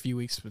waited a few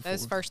weeks before.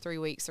 Those first 3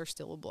 weeks are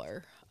still a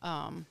blur.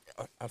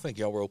 I think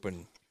y'all were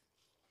open,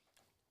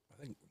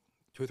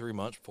 2 or 3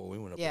 months before we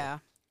went up Yeah.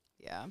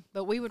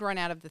 But we would run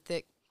out of the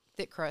thick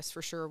crust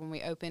for sure when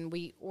we opened.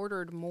 We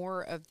ordered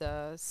more of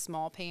the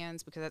small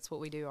pans because that's what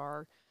we do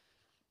our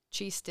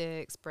cheese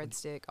sticks,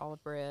 breadstick,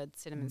 olive bread,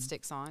 cinnamon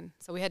sticks on.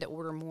 So we had to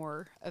order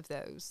more of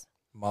those.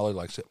 there. Molly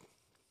likes it.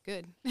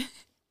 Good.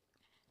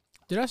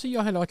 Did I see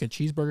y'all had like a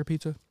cheeseburger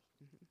pizza?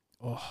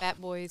 Oh, Fat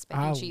Boys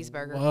bacon I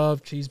cheeseburger.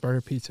 love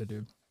cheeseburger pizza,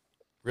 dude.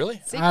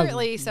 Really?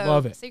 Secretly,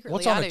 love it. secretly,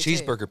 What's on I a do too.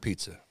 cheeseburger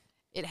pizza?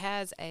 It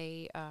has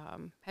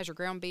has your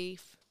ground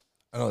beef,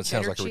 I know it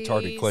sounds cheddar like a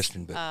retarded cheese,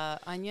 question, but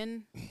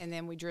onion, and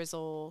then we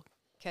drizzle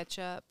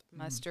ketchup,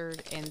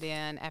 mustard, and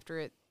then after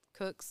it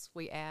cooks,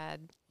 we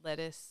add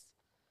lettuce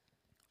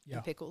Yeah,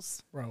 and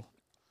pickles. bro.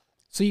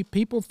 See,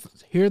 people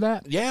hear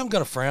that. yeah, I'm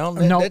gonna frown.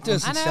 No, That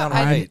doesn't I know, sound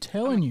I'm right.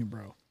 telling you,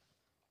 bro.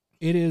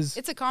 It is.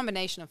 It's a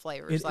combination of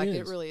flavors. It It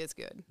is. really is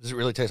good. Does it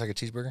really taste like a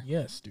cheeseburger?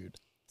 Yes, dude.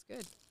 It's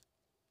good.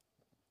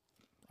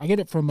 I get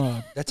it from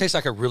That tastes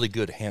like a really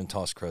good hand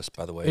tossed crust,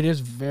 by the way. It is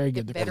very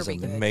good. It The better That is be an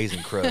good.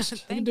 amazing crust. I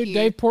can Thank do you.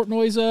 Dave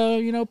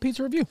Portnoy's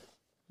pizza review.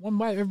 One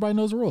bite, everybody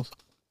knows the rules.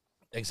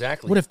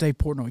 Exactly. What if Dave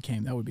Portnoy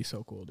came? That would be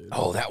so cool, dude.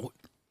 Oh, that.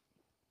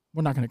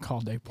 We're not going to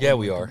call Dave Portnoy. Yeah,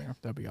 we to are. there.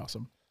 That'd be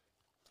awesome.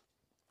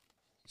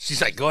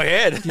 She's like, go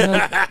ahead. You know,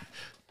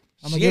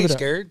 I'm She give ain't it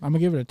scared. I'm gonna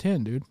give it a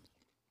 10, dude.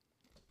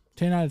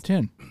 10 out of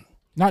 10.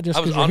 Not just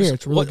I was because you're honest. here.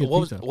 It's really good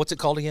pizza. What's it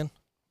called again?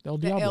 El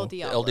The Diablo. El The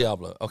Diablo. El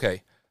Diablo.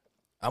 Okay.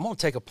 I'm gonna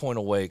take a point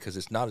away because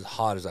it's not as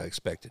hot as I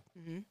expected,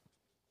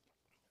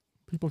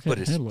 People can't but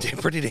it's handle it.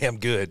 pretty damn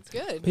good. It's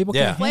good. People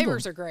Yeah. can't handle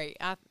Flavors it. are great.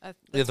 Yeah,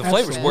 that's the what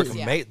flavors it work. says,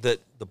 yeah.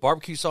 The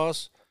barbecue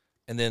sauce,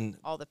 and then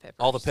All the peppers.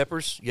 all the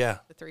peppers. Yeah,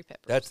 The 3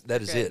 peppers. that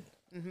They're is good.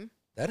 it. Mm-hmm.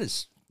 That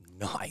is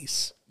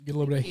nice. Get a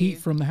little bit of Thank you. heat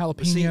from the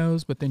see,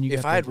 jalapenos, but then you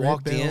If got I had the red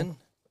walked bell. in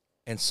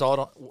and saw it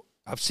on,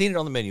 I've seen it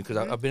on the menu because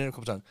Mm-hmm. I've been in a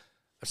couple times.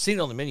 I've seen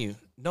it on the menu.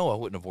 No, I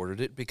wouldn't have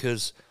ordered it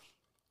because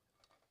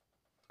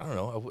I don't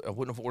know. I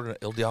wouldn't have ordered an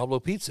El Diablo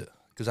pizza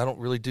because I don't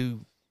really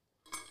do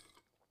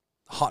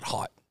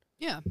hot.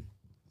 Yeah.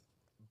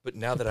 But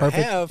now that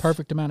perfect, I have,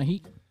 perfect amount of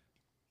heat.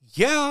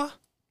 yeah,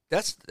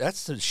 that's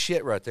the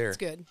shit right there. It's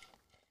good.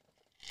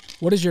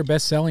 What is your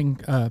best selling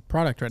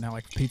product right now,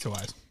 like pizza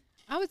wise?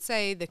 I would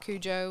say the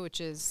Cujo,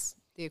 which is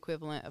the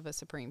equivalent of a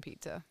Supreme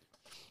pizza.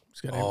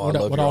 Oh, I what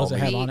love what your all does it all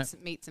have on it?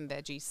 Meats and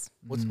veggies.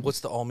 What's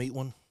the all meat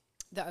one?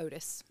 The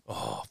Otis.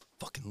 Oh,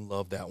 fucking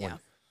love that Yeah. one.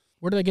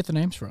 Where do they get the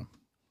names from?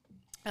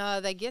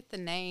 They get the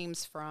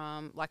names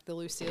from, like the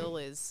Lucille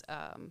is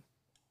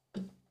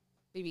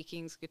BB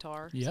King's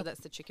guitar. So Yep. that's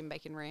the chicken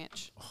bacon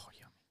ranch. Oh,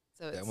 yeah.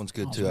 So it's, That one's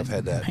good too. I've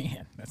had that.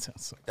 Man, that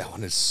sounds so. That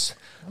one is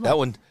that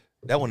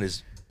one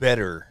is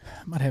better.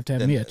 I might have to have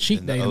Than me a the- cheat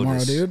than the day tomorrow,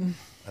 Otis. dude.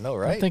 I know, I'm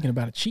right? thinking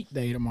about a cheat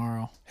day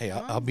tomorrow. Hey,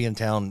 I'll be in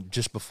town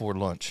just before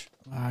lunch.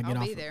 I get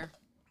I'll off. be there.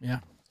 Yeah,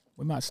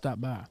 we might stop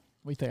by. What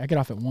do you think? I get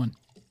off at 1.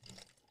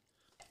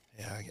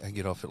 Yeah, I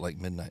get off at like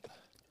midnight.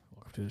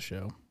 Welcome to the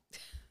show.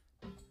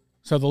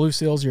 So the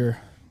Lucille's your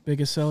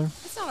biggest seller?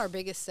 It's not our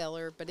biggest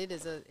seller, but it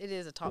is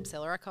a top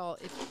seller. I call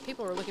if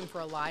people are looking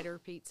for a lighter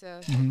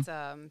pizza, it's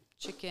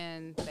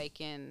chicken,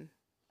 bacon,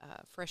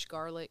 fresh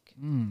garlic,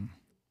 and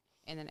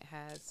then it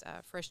has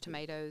fresh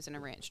tomatoes and a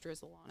ranch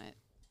drizzle on it.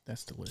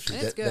 That's delicious.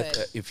 And it's good.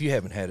 If you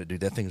haven't had it,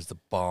 dude, that thing is the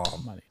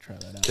bomb. Might try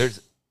that out.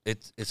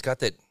 It's got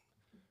that.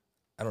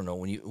 I don't know,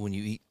 when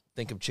you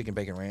think of chicken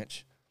bacon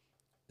ranch,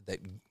 that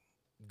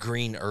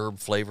green herb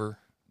flavor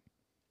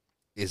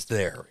is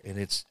there, and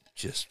it's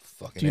just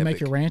fucking. Do you epic.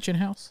 make your ranch in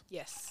house?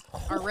 Yes,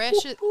 our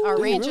ranch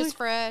is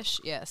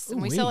fresh. Yes,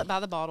 and we sell Ooh-wee. it by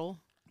the bottle.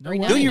 No $3.99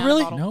 way. Do you a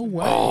really? bottle. No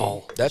way.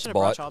 Oh, that's Should have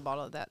brought bought. y'all a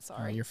bottle of that. Oh,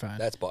 Sorry, you're fine.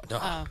 That's bought.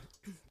 No.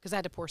 because I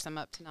had to pour some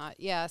up tonight.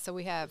 Yeah, so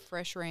we have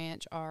fresh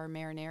ranch, our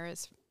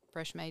marinaras,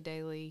 fresh made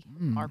daily,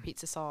 our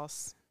pizza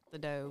sauce, the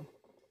dough.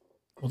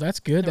 Well, that's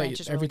good The that ranch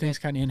is really everything's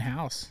good. kind of in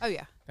house. Oh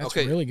yeah, That's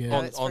Okay, really good.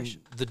 On, it's on fresh.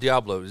 the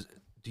Diablos,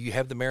 do you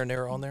have the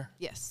marinara on there?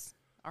 yes,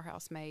 our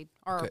house made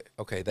our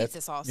Okay, that's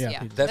pizza sauce. yeah, Yeah,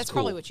 pizza. that's, cool,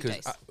 probably what you 'cause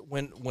taste.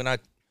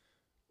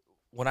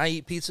 when I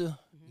eat pizza,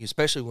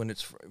 especially when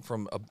it's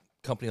from a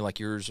company like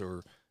yours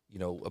or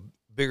a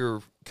bigger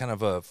kind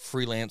of a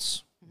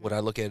freelance, what I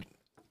look at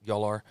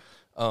y'all are,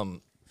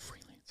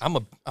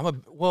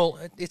 Freelance. well,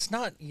 it's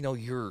not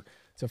your.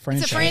 It's a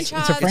franchise. It's a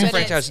franchise. It's a but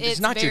franchise. It's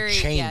not your very-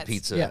 chain yeah, it's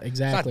pizza. Yeah,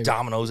 exactly. It's not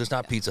Domino's. It's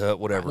not Pizza Hut.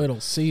 Whatever. Little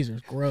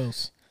Caesars,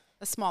 gross.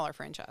 a smaller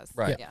franchise.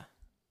 Right. Yeah.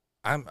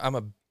 I'm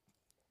a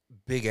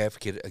big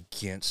advocate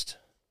against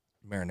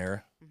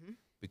marinara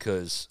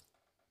because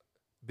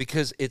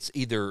it's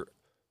either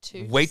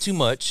way too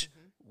much,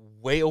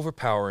 way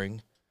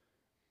overpowering.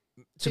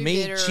 To Too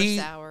me, bitter or cheese.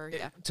 sour,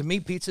 yeah. To me,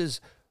 pizza's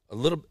a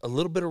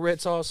little bit of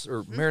red sauce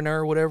or marinara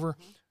or whatever,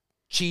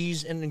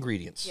 cheese and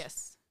ingredients.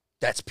 Yes.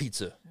 That's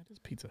pizza. That is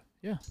pizza.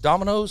 Yeah.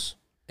 Domino's,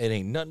 it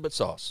ain't nothing but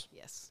sauce.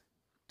 Yes.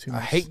 Too I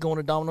much. hate going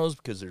to Domino's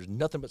because there's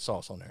nothing but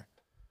sauce on there.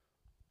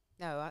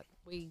 No,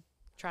 we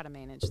try to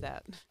manage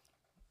that.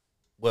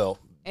 Well,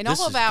 And this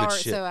all is of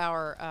good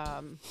our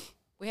shit.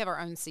 we have our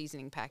own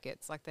seasoning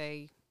packets. Like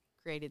they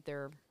created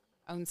their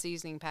own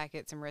seasoning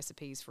packets and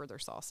recipes for their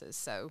sauces.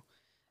 So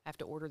I have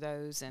to order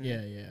those and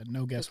Yeah.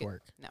 No cook it.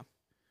 guesswork. No.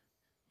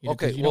 You know,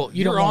 'cause Okay, you well, don't-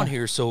 you you're don't on wanna-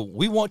 here, so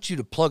we want you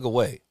to plug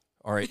away.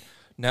 All right.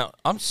 Now,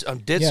 I'm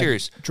dead Yeah,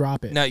 serious.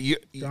 Drop it. Now,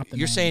 Drop the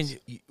you're saying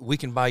names. we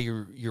can buy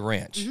your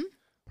ranch.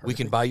 We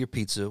can buy your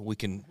pizza. We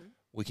can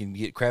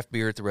get craft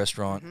beer at the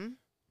restaurant.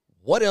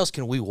 What else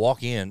can we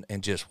walk in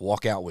and just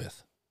walk out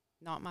with?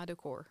 Not my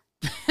decor.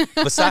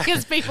 Besides,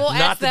 Because people not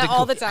ask the that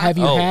all decor. the time. Have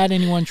you Oh. had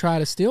anyone try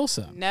to steal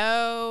some?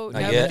 No,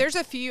 Not no. yet? But there's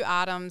a few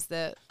items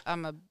that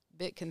I'm a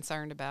bit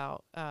concerned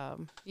about.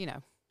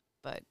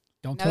 But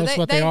Don't no, tell us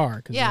what they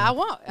are. 'Cause Yeah,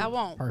 they're- I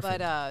won't. Perfect.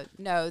 But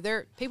no,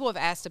 people have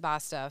asked to buy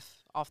stuff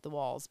off the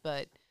walls,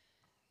 but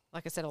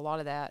like I said, a lot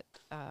of that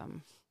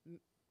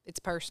it's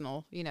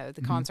personal.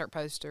 The concert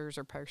posters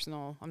are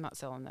personal. I'm not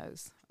selling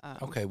those.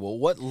 Okay, well,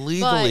 what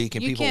legally but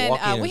can you people can, walk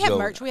in and we have go,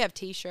 merch. We have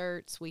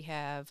T-shirts. We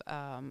have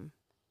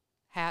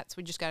hats.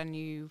 We just got a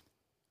new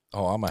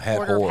oh, I'm a hat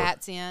order of whore.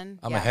 hats in.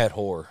 I'm yeah. a hat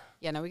whore.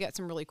 Yeah, no, we got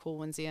some really cool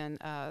ones in.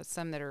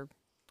 Some that are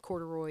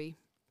corduroy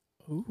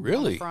Ooh.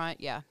 Really? front.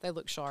 Yeah, they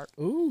look sharp.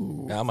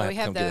 Ooh. Now I So might we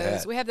have have to come get a those.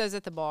 hat. We have those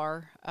at the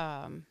bar.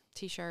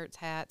 T-shirts,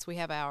 hats. We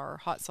have our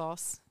hot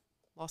sauce,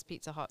 Lost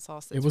Pizza hot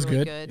sauce. That's was really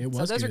good. good. It was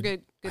so those are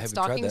good. good haven't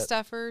tried stocking that.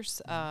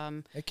 stuffers.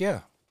 Heck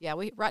yeah. Yeah,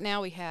 right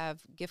now we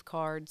have gift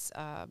cards.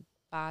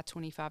 Buy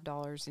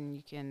 $25 and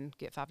you can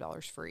get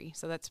 $5 free.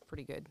 So that's a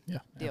pretty good Yeah,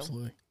 deal.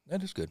 absolutely.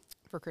 That is good.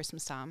 for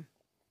Christmas time.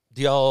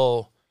 Do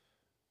y'all?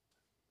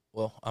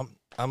 Well,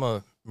 I'm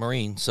a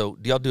Marine, so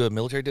do y'all do a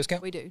military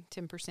discount? We do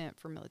 10%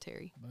 for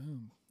military.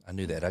 Boom. I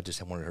knew that. I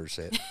just wanted her to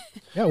say it.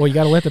 Yeah, well, you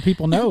got to let the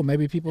people know.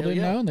 Maybe people Hell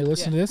didn't yeah. know, and they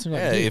listen to this and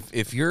they're Yeah, like,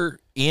 if you're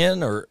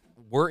in or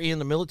we're in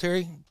the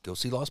military, go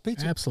see Lost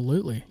Pizza.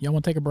 absolutely. Y'all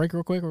want to take a break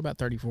real quick? We're about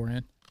 34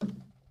 in.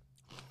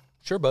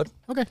 Sure, bud.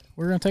 Okay,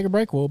 we're going to take a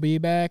break. We'll be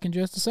back in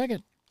just a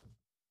second.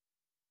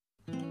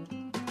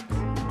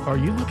 Are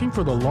you looking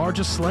for the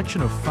largest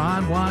selection of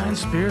fine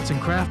wines, spirits,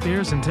 and craft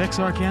beers in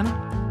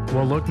Texarkana?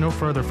 Well, look no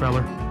further,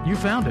 feller. You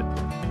found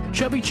it.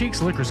 Chubby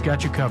Cheeks Liquor's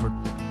got you covered.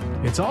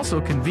 It's also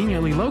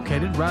conveniently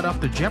located right off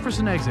the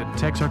Jefferson exit in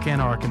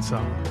Texarkana,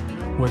 Arkansas.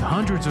 With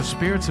hundreds of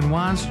spirits and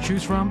wines to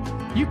choose from,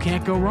 you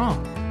can't go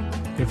wrong.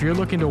 If you're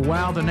looking to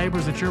wow the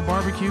neighbors at your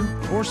barbecue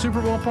or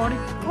Super Bowl party,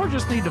 or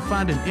just need to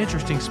find an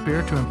interesting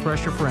spirit to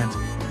impress your friends,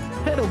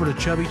 head over to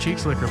Chubby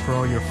Cheeks Liquor for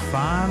all your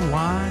fine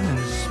wine and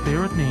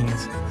spirit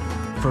needs.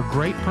 For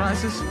great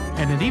prices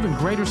and an even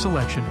greater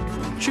selection,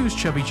 choose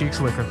Chubby Cheeks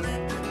Liquor.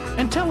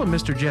 And tell them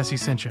Mr. Jesse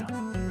sent you.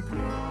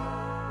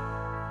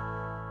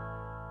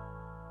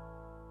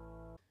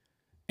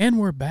 And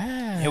we're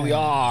back. Here we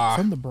are.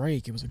 From the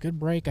break. It was a good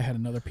break. I had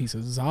another piece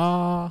of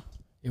za.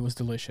 It was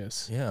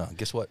delicious. Yeah.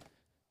 Guess what?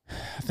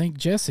 I think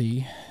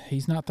Jesse,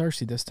 he's not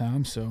thirsty this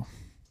time, so.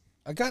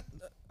 I'm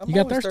You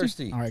got always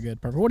thirsty? All right,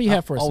 good. Perfect. What do you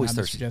have for us always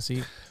tonight, thirsty. Mr.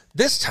 Jesse?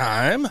 This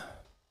time,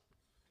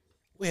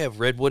 we have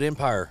Redwood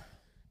Empire.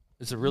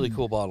 It's a really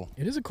cool bottle.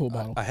 It is a cool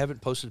bottle. I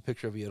haven't posted a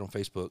picture of it yet on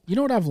Facebook. You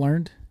know what I've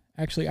learned?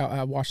 Actually,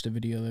 I watched a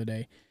video the other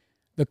day.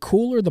 The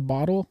cooler the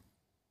bottle,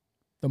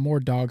 the more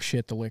dog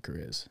shit the liquor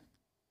is.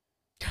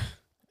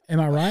 Am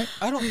I right?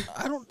 I don't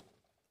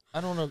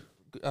know.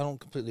 I don't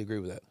completely agree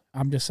with that.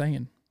 I'm just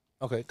saying.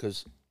 Okay,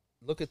 because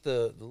look at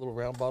the little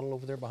round bottle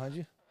over there behind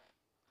you.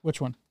 Which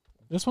one?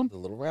 This one? The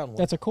little round one.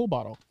 That's a cool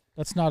bottle.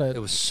 That's not It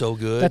a. was so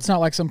good. That's not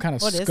like some kind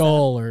of What is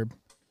skull or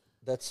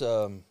That's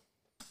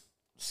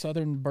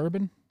Southern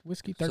bourbon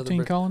whiskey. Southern 13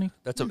 bourbon. Colony.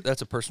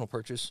 that's a personal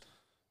purchase.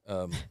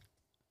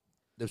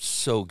 They're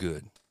so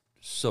good,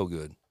 so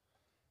good.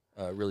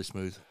 Really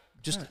smooth.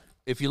 Just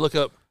if you look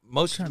up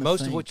most Trying to of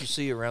think. what you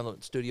see around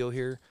the studio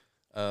here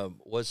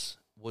was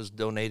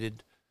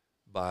donated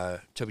by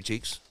Chubby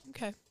Cheeks.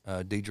 Okay.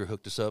 Deidre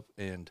hooked us up,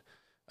 and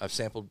I've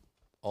sampled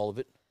all of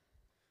it.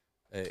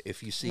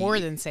 If you see More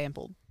than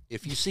sampled.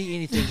 if you see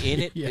anything in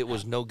it, Yeah. it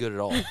was no good at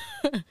all.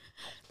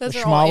 Those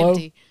The are all Schmalo?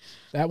 empty.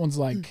 That one's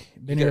like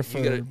been You here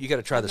for. got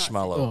to try the I've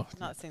not Schmalo. Oh. I've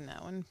not seen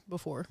that one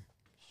before.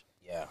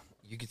 Yeah,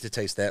 you get to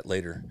taste that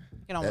later.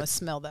 You can almost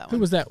smell that Who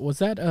one. was that? Was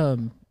that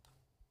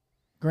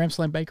Graham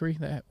Slam Bakery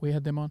that we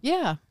had them on?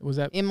 Yeah. Was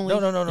that? Emily.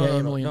 Yeah,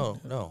 Emily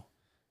and- No.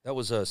 That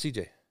was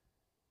CJ.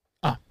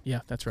 Ah,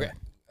 yeah, that's right.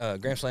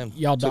 Grand Slam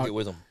Y'all took dog- it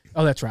with them.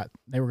 Oh, that's right.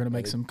 They were gonna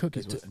make they- some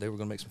cookies with. They were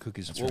going to make some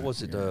cookies. That's What right.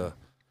 was it? Yeah.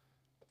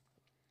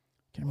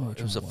 Can't remember which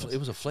It was one it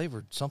was a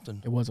flavored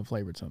something. It was a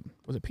flavored something.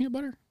 Was it peanut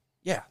butter?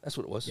 Yeah, that's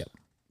what it was. Yep.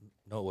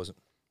 No, it wasn't.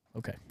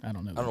 Okay, I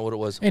don't know. I don't know what it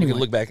was. Anyway. We can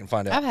look back and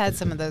find out. I've had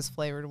some of those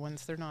flavored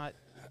ones. They're not.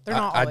 They're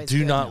not. I always do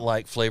good. not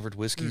like flavored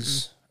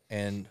whiskeys,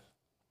 and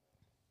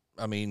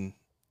I mean,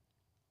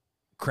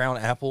 Crown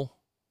Apple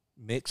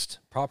mixed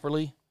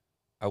properly,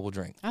 I will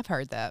drink. I've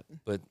heard that,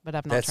 But I've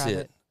not that's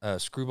tried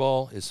it.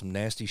 Screwball is some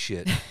nasty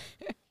shit.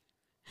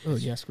 Oh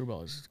yeah,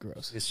 Screwball is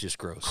gross. It's just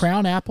gross.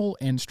 Crown Apple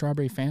and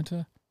Strawberry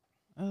Fanta.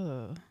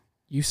 Oh.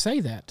 You say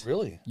that.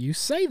 Really? You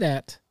say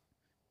that.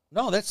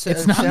 No, that's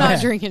It's it not I'm that.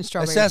 not drinking That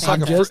strawberry. sounds like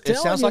I'm a just it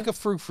telling sounds you. like a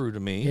frou-frou to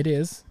me. It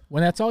is.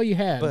 When that's all you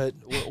had. But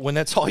when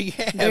that's all you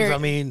have, Very- I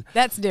mean,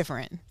 That's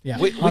different. yeah,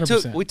 we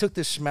 100%. took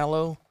this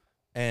Schmallow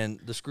and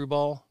the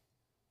Screwball,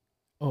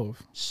 Oh,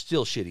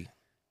 still shitty.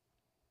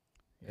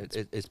 it's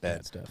It's bad.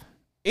 bad stuff.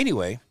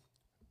 Anyway,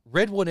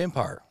 Redwood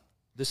Empire.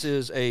 This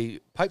is a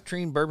pipe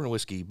dream bourbon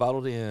whiskey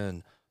bottled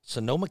in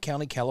Sonoma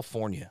County,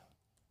 California.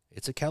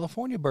 It's a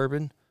California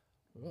bourbon,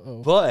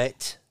 Uh-oh.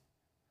 but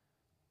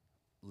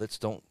let's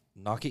don't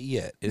knock it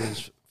yet. It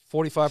is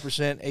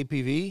 45%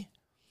 APV.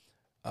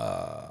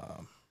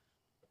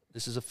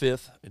 This is a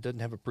fifth. It doesn't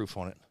have a proof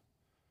on it.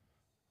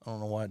 I don't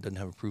know why it doesn't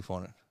have a proof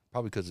on it.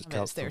 Probably because it's I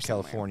bet it's there from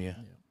somewhere. California.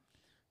 Yeah.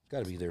 It's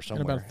got to be there Got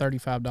somewhere. about a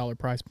 $35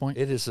 price point.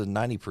 It is a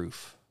 90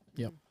 proof.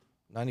 Yep.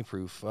 90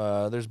 proof.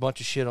 There's a bunch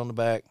of shit on the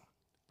back.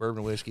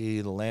 Bourbon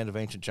whiskey, the land of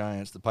ancient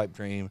giants, the pipe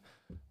dream,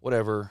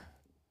 whatever.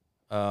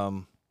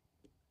 I'm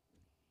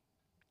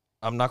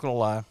not going to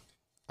lie.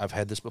 I've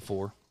had this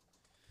before.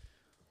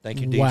 Thank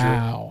you, Deidre.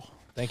 Wow.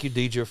 Thank you,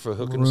 Deidre, for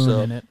hooking us up.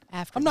 Ruining it.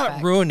 After I'm the not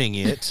fact. ruining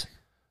it.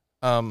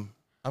 I'm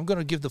going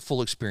to give the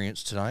full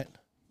experience tonight.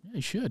 Yeah,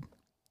 you should.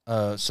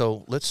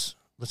 So let's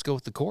go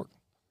with the cork.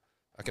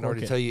 I can Cork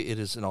already it. tell you it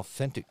is an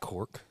authentic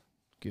cork.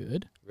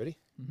 Good. Ready?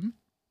 Mm-hmm.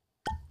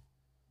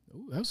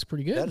 Oh, that was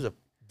pretty good. That is a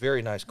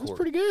very nice That was cork.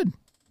 pretty good.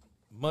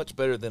 Much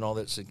better than all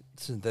that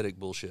synthetic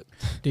bullshit.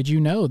 Did you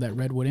know that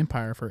Redwood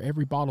Empire, for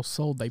every bottle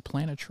sold, they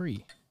plant a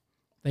tree?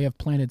 They have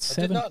planted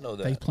I did not know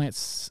that. They've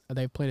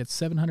planted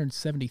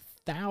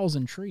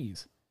 770,000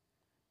 trees.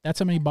 That's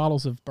how many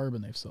bottles of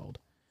bourbon they've sold.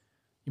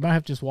 You might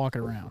have to just walk it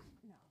around.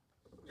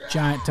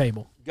 Giant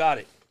table. Got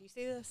it. You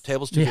see this?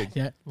 Table's too Yeah, big.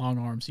 yeah. Long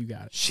arms. You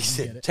got it. She You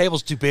said, get it.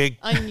 table's too big.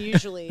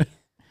 Unusually.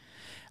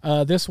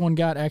 This one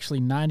got actually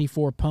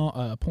 94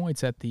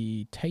 points at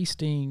the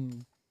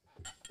tasting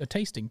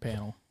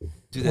panel.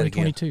 Do that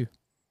again. 2022.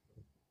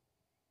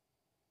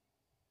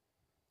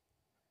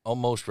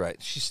 Almost right.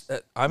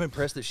 I'm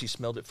impressed that she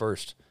smelled it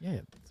first. Yeah,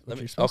 that's Let what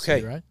me- you're supposed to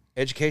okay. do, right?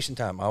 Education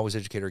time. I always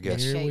educate our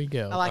guests. Here we Shape.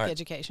 go. I like All right.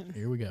 education.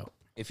 Here we go.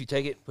 If you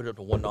take it, put it up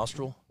to one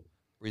nostril,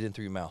 breathe in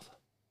through your mouth.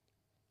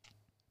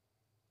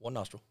 One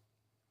nostril.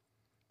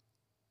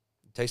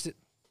 Taste it.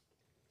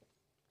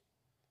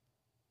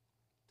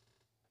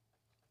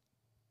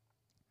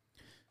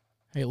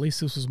 Hey, at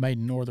least this was made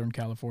in Northern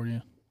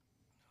California.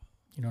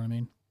 You know what I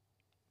mean?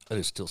 It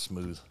is still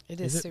smooth. It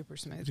Is is it? super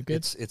smooth. Is it good?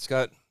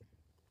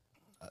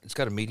 It's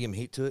got a medium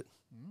heat to it.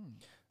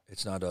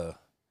 It's not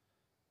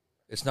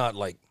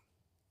like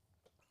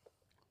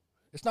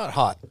it's not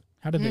hot.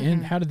 How did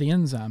how did the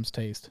enzymes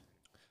taste?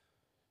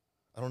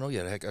 I don't know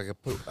yet. I got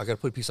to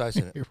put a piece of ice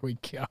in it. Here we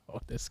go.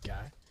 This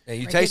guy. And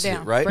you Break tasted it,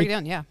 down. right? Break it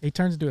down, yeah. He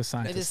turns into a It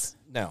scientist. is.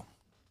 Now,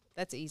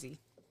 That's easy.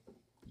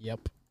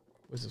 Yep.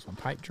 What's this one?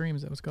 Pipe Dream?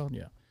 Is that what it's called?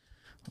 Yeah.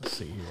 Let's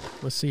see here.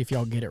 Let's see if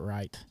y'all get it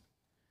right.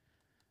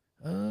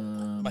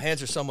 my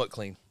hands are somewhat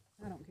clean.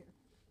 I don't care.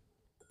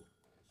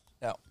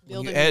 Now,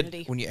 Build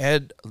immunity. when you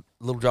add a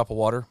little drop of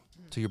water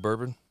to your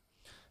bourbon,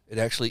 it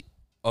actually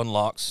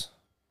unlocks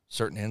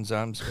certain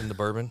enzymes in the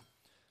bourbon.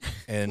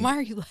 And Why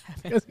are you laughing?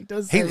 Because he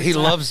does. he it every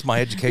time. loves my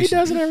He education.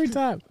 does it every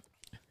time.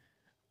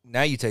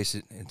 Now you taste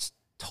it, and it's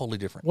totally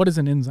different. What is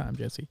an enzyme,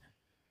 Jesse?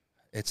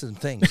 It's some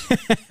things.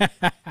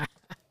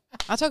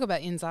 I'll talk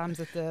about enzymes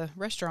at the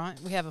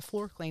restaurant. We have a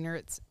floor cleaner.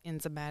 It's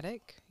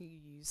enzymatic. You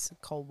use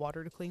cold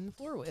water to clean the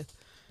floor with.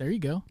 There you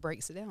go.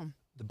 Breaks it down.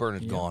 The burn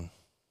is Yeah. gone.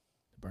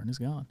 The burn is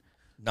gone.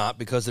 Not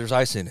because there's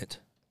ice in it.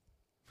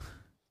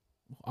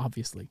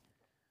 Obviously.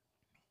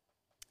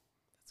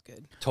 That's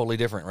good. Totally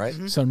different, right?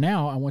 So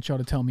now I want y'all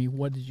to tell me,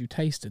 what did you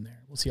taste in there?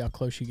 We'll see how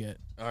close you get.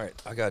 All right,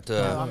 I got.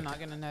 No, I'm not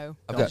going to know.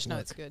 I've I got- just know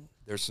it's good.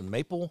 There's some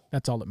maple.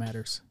 That's all that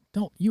matters.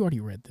 Don't. You already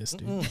read this,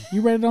 dude.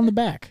 You read it on the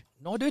back.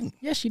 No, I didn't.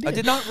 Yes, you did. I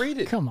did not read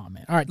it. Come on,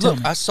 man. All right, tell Look,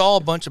 me. I saw a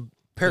bunch of This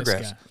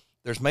paragraphs. guy.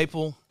 There's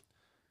maple,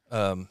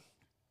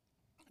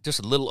 just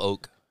a little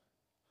oak.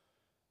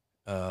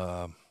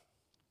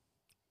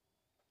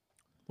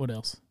 What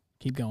else?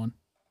 Keep going.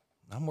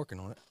 I'm working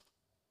on it.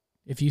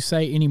 If you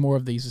say any more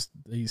of these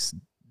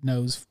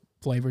nose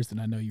flavors, then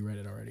I know you read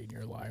it already and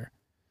you're a liar.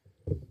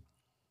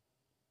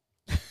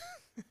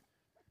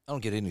 I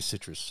don't get any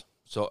citrus,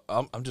 so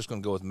I'm just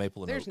going to go with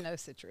maple and There's oak. no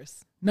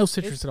citrus. No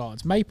citrus at all.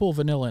 It's maple,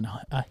 vanilla, and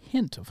a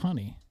hint of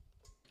honey.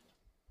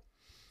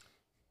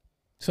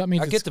 So that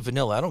means I get the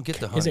vanilla. I don't get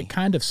the honey. Is it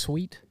kind of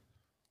sweet?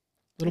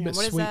 A little bit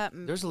What is sweet. that?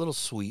 There's a little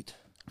sweet.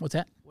 What's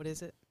that? What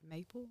is it?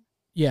 Maple?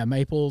 Yeah,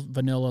 maple,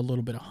 vanilla, a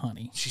little bit of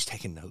honey. She's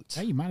taking notes.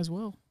 Hey, you might as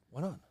well.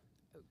 Why not?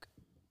 Oak.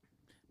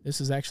 This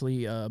is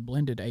actually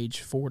blended age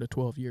 4 to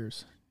 12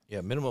 years.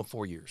 Yeah, minimum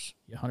 4 years.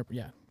 Yeah, 100.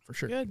 Yeah, for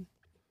sure. Good.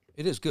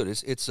 It is good.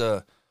 It's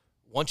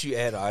once you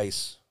add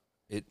ice,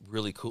 it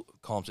really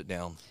calms it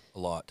down a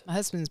lot. My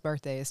husband's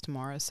birthday is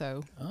tomorrow,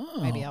 so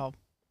Oh, maybe I'll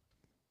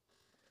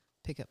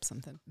pick up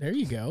something. there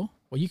you go.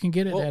 Well, you can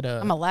get it Well, at a.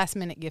 I'm a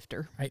last-minute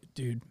gifter. Hey,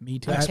 dude, me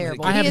too. I'm Last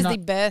terrible. minute I have He is not, the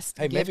best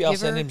Hey, gift maybe I'll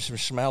giver. send him some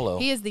schmallow.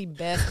 He is the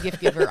best gift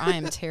giver. I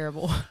am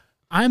terrible.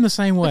 I'm the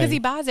same way. Because he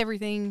buys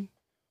everything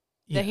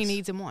that he Yes.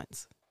 needs and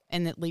wants,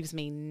 and it leaves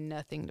me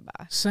nothing to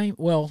buy. Same.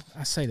 Well,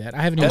 I say that.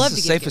 I haven't That's love the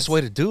to give safest gifts.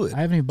 way to do it. I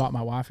haven't even bought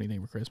my wife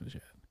anything for Christmas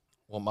yet.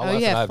 Well, my Oh, wife you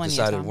and have I have plenty of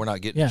decided time. we're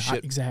not getting Yeah,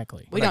 shit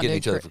exactly. We're not getting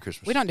each other Chri- for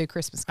Christmas. We don't do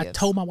Christmas I gifts.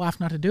 told my wife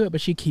not to do it,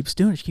 but she keeps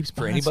doing it. She keeps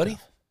for buying anybody.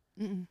 stuff.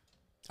 Mm-mm.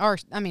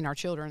 Our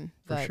children.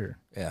 For But sure.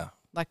 Yeah.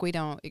 like we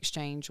don't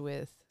exchange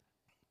with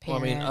Well, I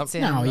mean, parents.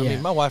 No, I and yeah.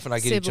 mean, my wife and I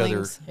get each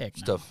other siblings. Heck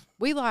no. stuff.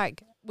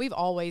 we've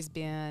always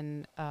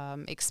been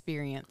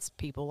experienced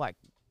people, like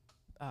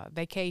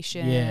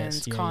vacations,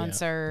 Yes, yeah, yeah.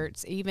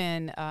 concerts.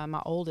 Even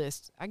my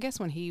oldest, I guess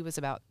when he was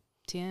about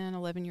 10,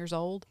 11 years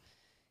old,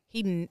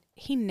 he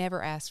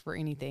never asked for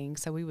anything.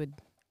 So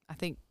I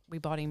think we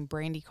bought him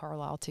Brandy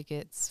Carlisle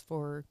tickets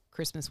for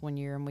Christmas one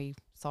year, and we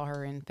saw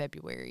her in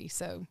February.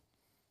 So,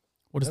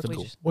 What is That's the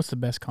cool. What's the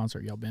best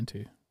concert y'all been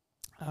to?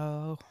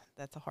 oh,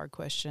 that's a hard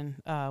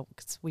question.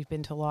 'Cause we've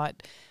been to a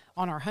lot.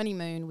 On our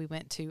honeymoon, we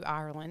went to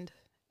Ireland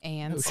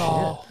and Oh,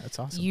 saw shit. That's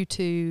awesome.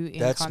 U2 in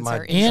That's my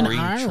concert In dream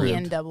Ireland? trip.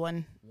 in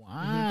Dublin.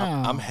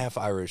 Wow. I'm half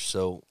Irish,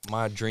 so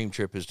my dream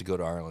trip is to go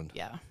to Ireland.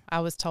 Yeah, I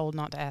was told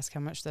not to ask how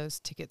much those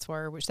tickets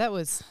were, which that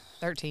was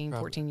 13,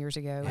 Probably. 14 years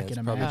ago. Yeah, I it's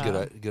can probably a imagine.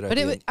 good But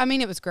idea.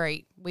 it was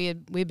great.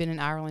 We'd been in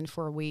Ireland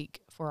for a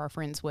week for our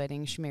friend's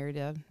wedding. She married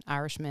an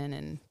Irishman,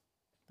 and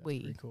That's we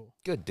pretty cool.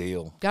 Good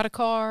deal. got a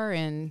car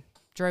and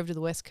drove to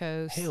the West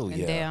Coast Hell and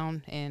yeah.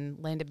 down and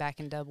landed back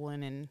in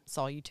Dublin and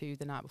saw U2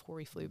 the night before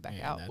we flew back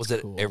Man, out. that's Was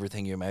it cool.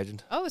 everything you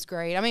imagined? Oh, it was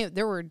great. I mean,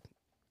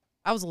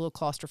 I was a little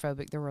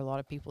claustrophobic. There were a lot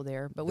of people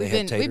there, but They we've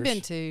had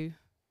been taters? to,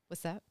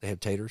 what's that? They have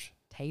taters.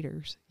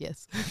 Taters.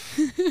 Yes.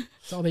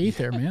 That's all they eat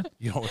there, man.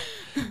 You know,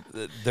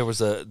 there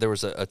was a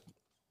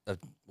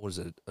what is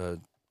it? A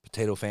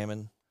potato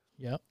famine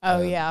Yep. Oh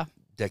Uh, yeah.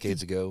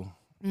 decades ago.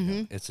 Mm-hmm.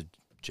 Yeah, it's a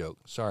joke.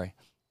 Sorry,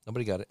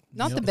 nobody got it.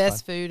 Not Yep. the It's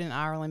best food in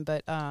Ireland,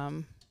 but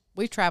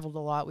we've traveled a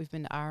lot. We've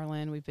been to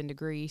Ireland. We've been to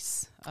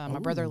Greece. My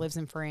brother Ooh. lives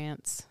in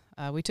France.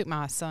 We took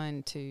my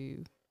son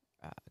to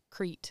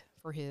Crete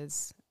for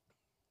his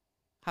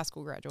high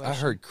school graduation. I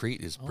heard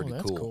Crete is Oh, pretty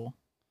that's cool.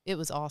 It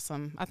was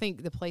awesome. I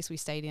think the place we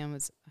stayed in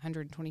was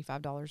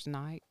 $125 a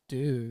night,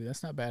 Dude,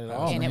 that's not bad at Oh,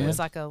 all. and man. it was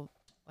like a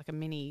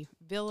mini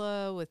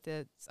villa with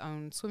its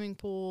own swimming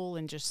pool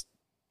and just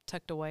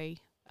tucked away.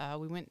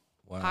 We went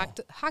Wow.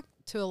 hiked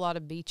to a lot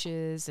of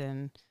beaches,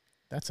 and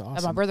That's my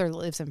awesome. brother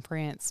lives in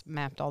France.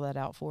 Mapped all that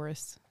out for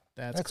us.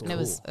 That's That's cool. And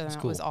That's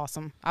it was cool.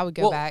 awesome. I would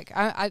go Well- back.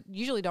 I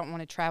usually don't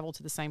want to travel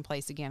to the same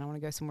place again. I want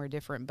to go somewhere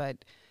different,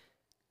 but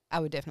I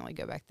would definitely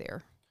go back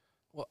there.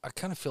 Well, I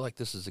kind of feel like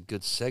this is a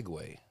good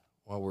segue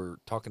while we're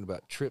talking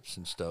about trips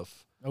and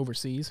stuff.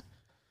 Overseas,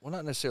 Well,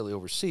 not necessarily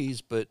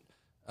overseas, but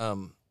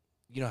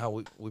you know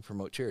how we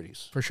promote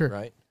charities, for sure.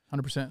 right?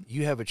 100%.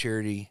 You have a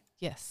charity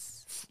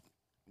Yes.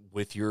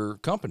 with your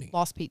company.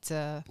 Lost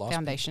Pizza Lost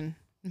Foundation.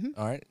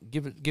 All right,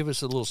 give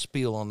us a little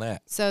spiel on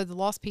that. So the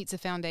Lost Pizza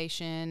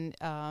Foundation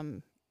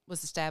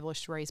was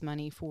established to raise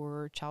money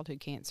for childhood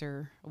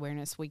cancer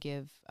awareness. We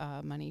give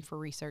money for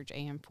research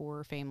and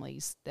for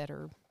families that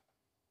are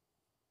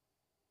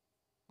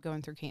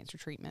going through cancer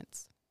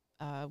treatments.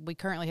 We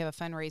currently have a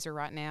fundraiser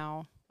right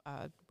now.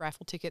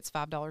 Raffle tickets,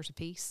 $5 a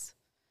piece.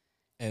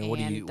 And what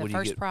do you the what do you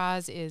first get?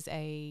 prize is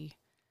a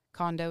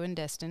condo in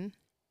Destin,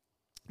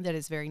 that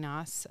is very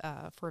nice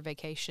for a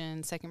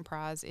vacation. Second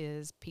prize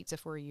is pizza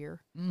for a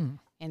year.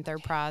 And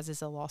third prize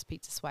is a Lost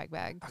Pizza swag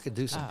bag. I could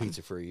do some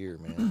pizza for a year,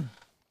 man.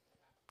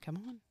 Come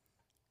on.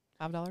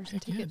 $5 a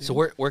ticket. So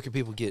where can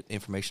people get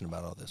information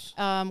about all this?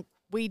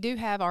 We do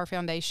have our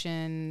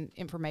foundation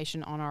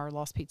information on our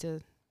Lost Pizza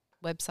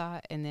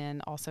website, and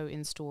then also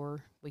in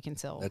store we can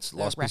sell. That's the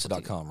raffle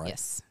lostpizza.com, right?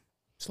 Yes.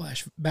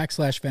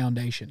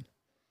 /foundation.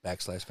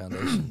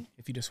 /foundation.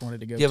 If you just wanted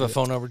to go. Do you have to a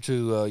phone number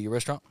to your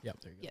restaurant? Yep,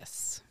 there you go.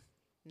 Yes.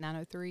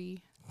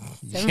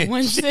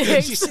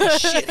 903-716.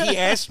 Shit, he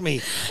asked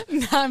me.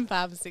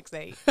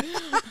 9568.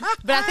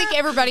 But I think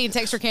everybody in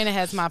Texarkana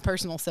has my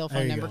personal cell There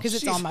phone you number go. because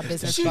it's on my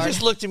business She card.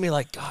 just looked at me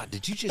like, God,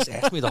 did you just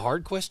ask me the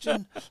hard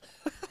question?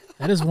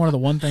 That is one of the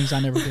one things I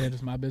never did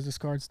is my business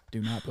cards.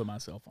 Do not put my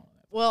cell phone on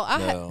that. Well,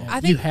 No. I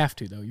You think have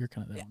to though. You're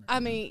kind of that one. I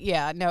mean,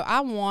 yeah, no,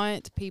 I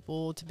want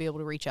people to be able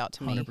to reach out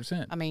to me.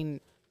 100%. I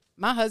mean,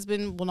 my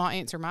husband will not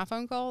answer my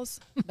phone calls,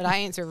 but I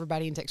answer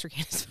everybody in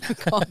Texarkana's phone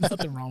calls.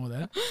 Nothing wrong with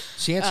that.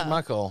 She answered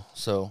my call,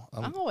 so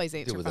I always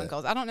answer with phone that.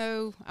 calls. I don't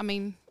know. I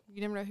mean,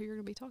 you never know who you're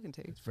going to be talking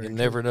to. you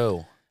never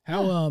know.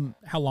 How long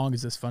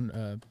is this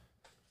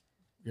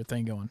your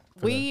thing going?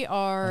 for We the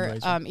are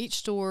fundraiser? each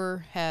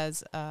store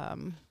has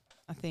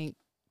I think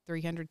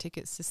 300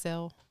 tickets to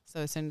sell. So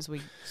as soon as we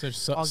So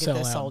just all get sell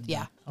those out sold, and-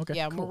 yeah, Okay.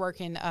 yeah, cool. we're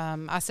working.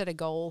 I set a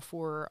goal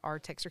for our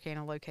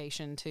Texarkana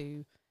location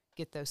to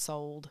get those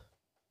sold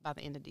by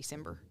the end of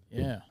December.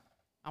 Yeah.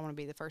 I want to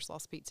be the first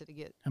Lost Pizza to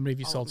get. How many have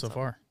you all of sold them so sold.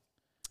 far?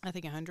 I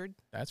think 100.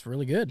 That's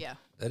really good. Yeah,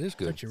 That is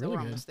good. But you're so really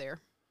we're good. almost there.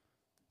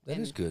 That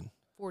is and- good.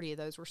 40 of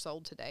those were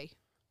sold today.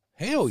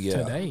 Hell yeah.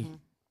 Today. Mhm.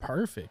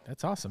 Perfect.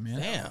 That's awesome, man.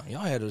 Damn,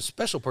 y'all had a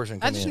special person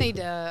come I just in. need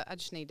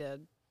to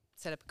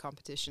set up a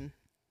competition.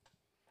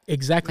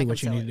 Exactly Make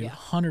what you them need sell to it, do.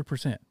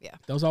 yeah. 100%. Yeah.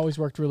 Those always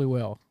worked really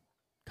well.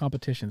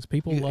 Competitions.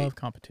 People You- love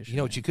competition. You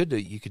know what man. you could do?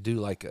 You could do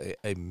like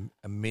a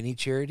mini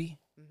charity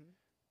Mhm.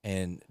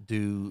 and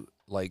do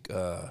like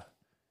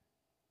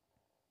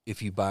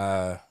if you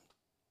buy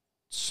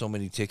so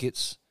many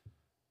tickets,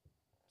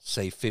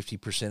 say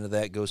 50% of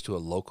that goes to a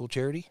local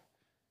charity,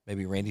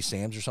 maybe Randy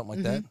Sam's or something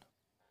like that.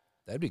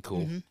 That'd be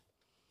cool. Mhm.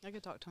 I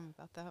could talk to him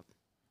about that.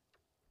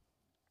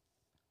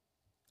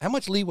 How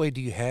much leeway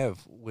do you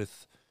have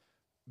with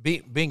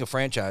being a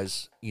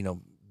franchise? You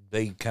know,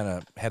 they kind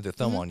of have their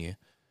thumb on you,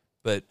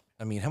 but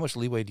I mean, how much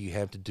leeway do you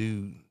have to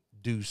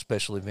do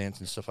special events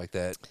and stuff like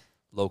that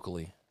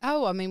locally?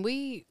 Oh, I mean,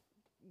 we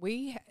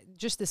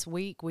just this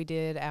week we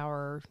did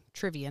our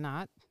trivia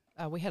night.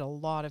 We had a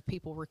lot of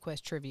people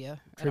request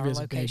trivia at Trivia's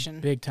our a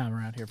location. big time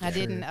around here. For I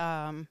sure.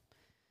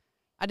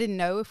 didn't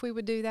know if we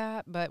would do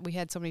that, but we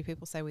had so many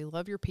people say we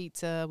love your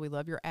pizza, we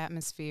love your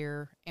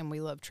atmosphere, and we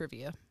love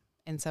trivia.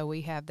 And so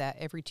we have that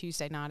every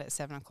Tuesday night at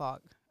 7:00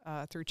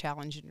 through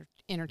Challenge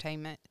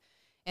Entertainment.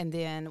 And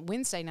then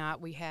Wednesday night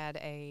we had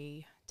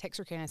a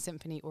Texarkana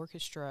Symphony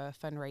Orchestra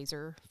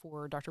fundraiser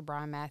for Dr.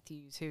 Brian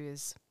Matthews, who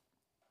is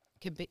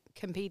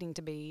competing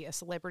to be a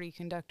celebrity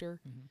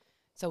conductor. Mm-hmm.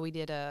 So we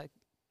did a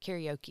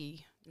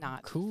karaoke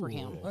night for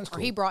him. Cool. That's Or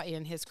he cool. brought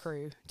in his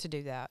crew to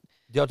do that.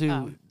 Do y'all do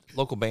Um,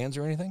 local bands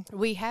or anything?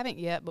 We haven't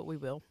yet, but we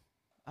will.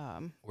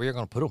 Where you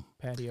going to put them?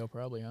 Patio,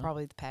 probably, huh?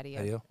 Probably the patio.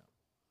 Patio?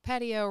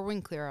 Patio, or we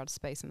can clear out a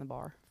space in the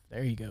bar.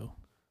 There you go.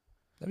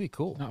 That'd be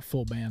cool. Not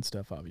full band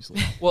stuff,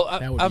 obviously. Well,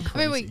 That would be I crazy.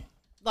 mean,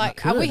 we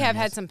could, we I have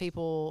had guess. some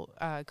people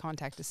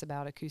contact us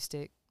about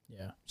acoustic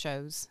Yeah.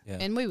 shows, Yeah.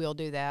 and we will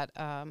do that.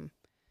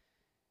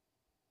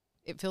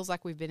 It feels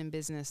like we've been in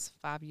business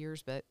 5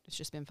 years, but it's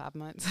just been 5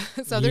 months.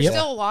 So there's Yep.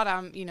 still a lot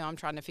I'm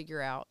trying to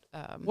figure out.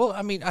 well,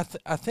 I mean, I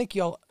think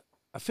y'all.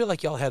 I feel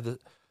like y'all have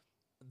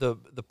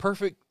the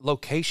perfect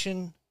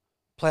location,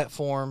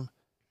 platform,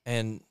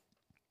 and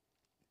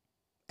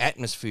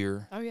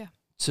atmosphere Oh yeah.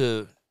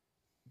 to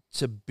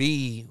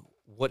be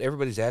what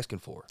everybody's asking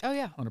for. Oh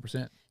yeah.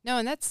 100%. No,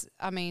 and that's,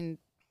 I mean,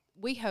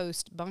 we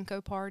host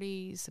bunco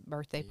parties,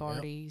 birthday Yep.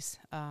 parties.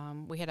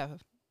 We had a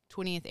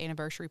 20th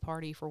anniversary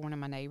party for one of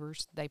my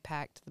neighbors. They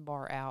packed the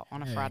bar out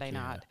on a Heck Friday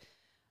yeah.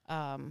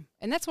 night.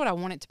 And that's what I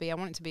want it to be. I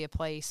want it to be a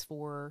place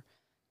for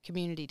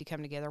community to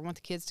come together. I want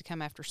the kids to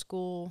come after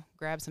school,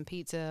 grab some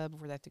pizza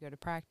before they have to go to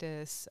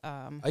practice.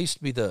 I used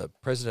to be the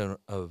president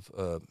of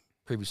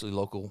previously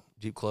local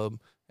Jeep Club,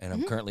 and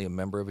I'm currently a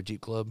member of a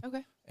Jeep Club.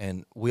 Okay.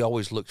 And we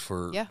always looked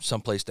for Yeah.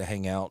 some place to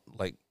hang out,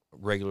 like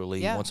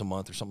regularly, Yeah. once a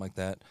month or something like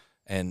that.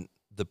 And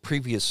the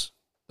previous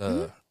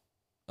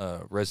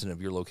resident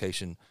of your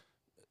location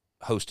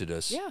hosted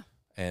us, Yeah.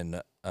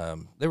 and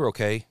they were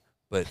okay.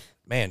 But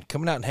man,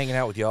 coming out and hanging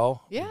out with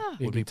y'all, Yeah.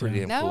 would be Good pretty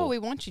time. damn No, cool. we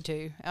want you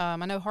to. I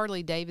know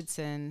Harley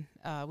Davidson,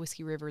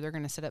 Whiskey River, they're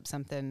going to set up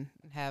something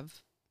and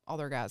have all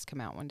their guys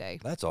come out one day.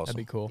 That's awesome.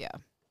 That'd be cool. Yeah.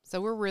 So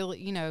we're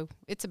really,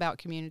 it's about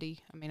community.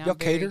 I mean, Y'all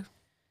cater?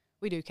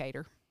 We do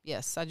cater.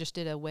 Yes. I just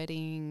did a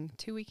wedding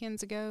 2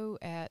 weekends ago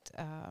at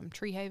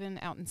Tree Haven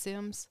out in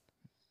Sims.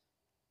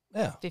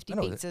 Yeah, 50 I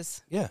know that.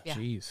 pizzas. Yeah, Yeah.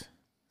 Jeez.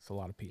 It's a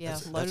lot of people. Yeah.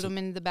 That's- Loaded that's a- them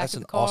in the back that's of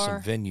an the car.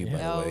 awesome venue, Yeah.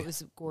 by Oh, the way. it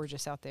was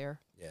gorgeous out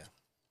there. Yeah.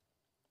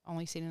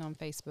 Only seen it on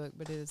Facebook,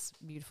 but it is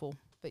beautiful.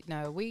 But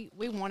no, we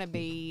want to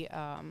be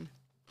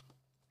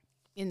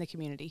in the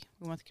community.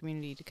 We want the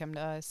community to come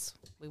to us.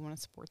 We want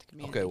to support the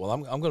community. Okay, well,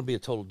 I'm going to be a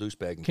total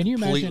douchebag and Can you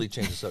completely imagine-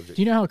 change the subject.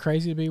 Do you know how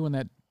crazy it'd be when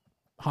that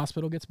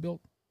hospital gets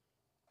built?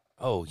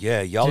 Oh,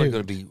 yeah, y'all are Dude.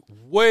 going to be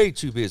way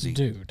too busy.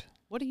 Dude,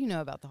 What do you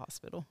know about the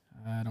hospital?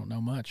 I don't know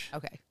much.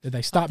 Okay. Did they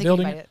I'm stop thinking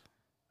building about it?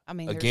 I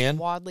mean, Again?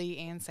 there's Wadley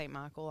and St.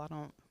 Michael. I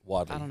don't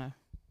Wadley. know.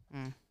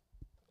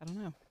 I don't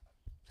know.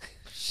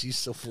 She's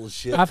so full of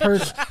shit. I've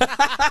heard.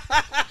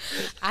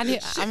 I'm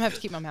gonna have to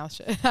keep my mouth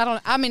shut.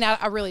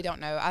 I really don't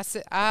know. I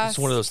It's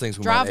one of those things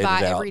we drive might by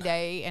edit out. every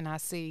day and I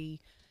see,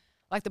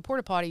 like, the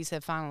porta potties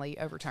have finally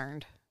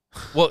overturned.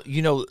 Well,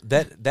 you know,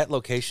 that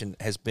location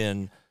has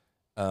been,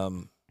 I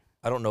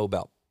don't know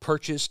about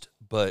purchased,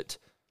 but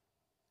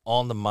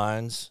on the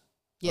minds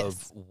Yes.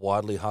 of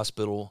Wadley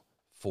Hospital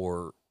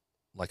for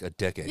like a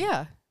decade.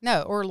 Yeah.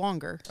 No, or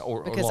longer.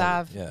 Or Because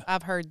longer,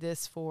 I've heard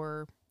this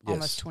for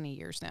almost Yes. 20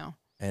 years now.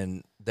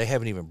 And they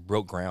haven't even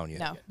broke ground yet.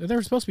 No. They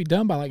were supposed to be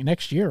done by like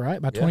next year,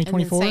 right? By Yeah. And then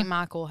 2024. St.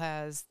 Michael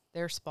has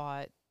their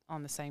spot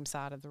on the same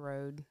side of the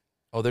road.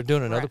 Oh, they're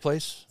doing another Correct.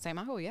 place? St.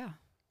 Michael, yeah.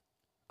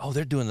 Oh,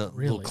 they're doing the little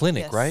Really?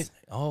 clinic, Yes. right?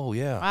 Oh,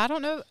 yeah. I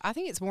don't know. I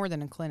think it's more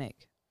than a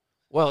clinic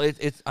Well,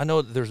 I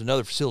know that there's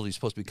another facility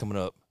supposed to be coming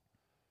up,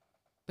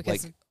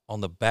 because like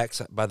on the back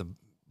side by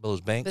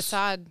those banks.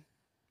 beside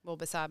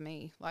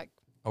me, like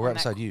Oh, right on that-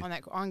 beside you. on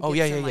that on Oh,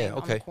 yeah, Gibson yeah, Lane, on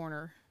okay. the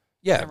corner.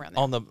 Yeah, around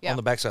there. on the Yeah.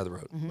 back side of the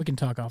road. We can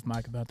talk off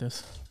mic about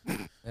this.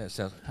 Yeah, it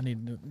sounds, I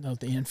need to know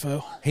the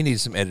info. he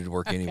needs some edited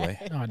work anyway.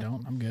 No, I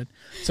don't. I'm good.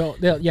 So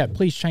yeah,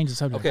 please change the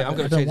subject. Okay, I'm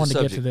gonna I've been change the wanting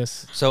to get to subject.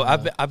 this. So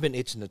I've been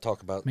itching to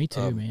talk about. Me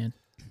too, man.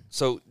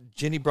 So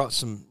Jenny brought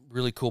some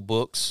really cool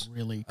books.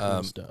 Really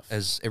cool stuff.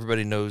 As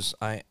everybody knows,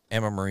 I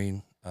am a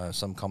Marine.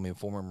 Some call me a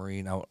former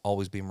Marine. I'll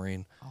always be a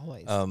Marine.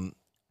 Always.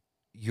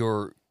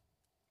 Your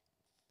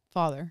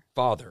Father,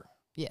 father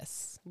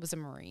yes, was a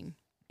Marine.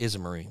 is a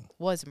Marine.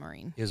 Was a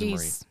Marine. Is a He's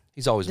Marine.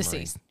 He's always a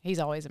deceased. He's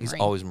always a He's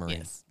Marine. always a Marine.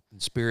 Yes. Marine. In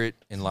spirit,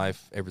 in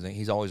life, everything.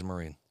 He's always a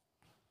Marine.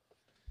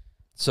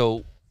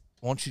 So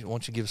why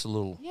don't you give us a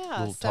little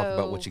talk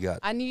about what you got?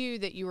 I knew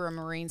that you were a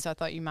Marine, so I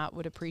thought you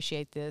would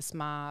appreciate this.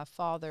 My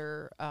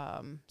father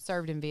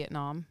served in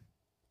Vietnam,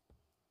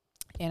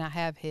 and I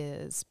have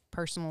his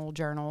personal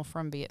journal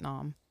from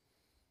Vietnam.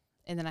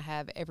 And then I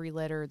have every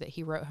letter that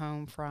he wrote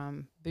home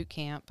from boot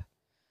camp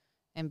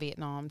in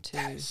Vietnam to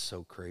That is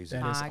so crazy.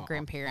 That is my aw-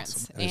 grandparents.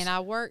 awesome. That is- And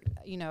I worked,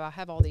 I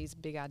have all these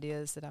big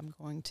ideas that I'm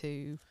going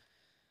to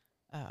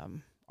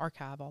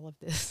archive all of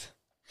this.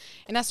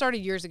 And I started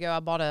years ago. I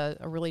bought a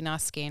really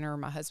nice scanner.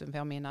 My husband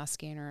found me a nice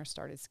scanner. I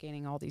started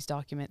scanning all these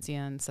documents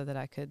in so that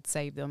I could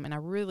save them. And I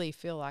really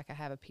feel like I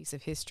have a piece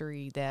of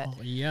history that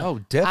Oh yeah. Oh,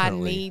 I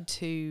definitely. need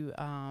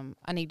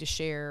to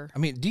share. I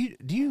mean, do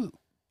you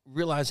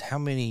realize how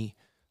many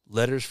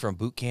letters from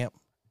boot camp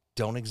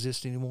don't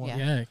exist anymore? Yeah.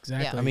 yeah,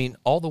 exactly. I mean,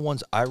 all the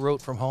ones I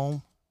wrote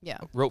from Yeah,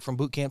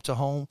 boot camp to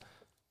home,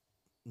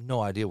 no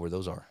idea where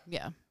those are.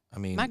 yeah. I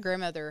mean, My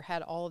grandmother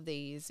had all of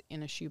these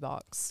in a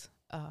shoebox,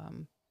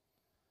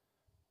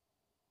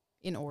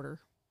 in order.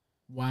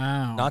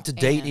 wow. not to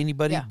date And-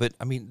 anybody, yeah. but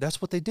I mean,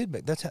 that's what they did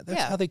back. That's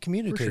Yeah, how they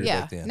communicated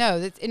Yeah, back then. no,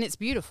 and it's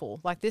beautiful.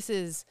 Like, this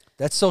is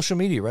That's social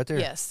media right there.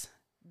 yes,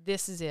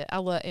 this is it. I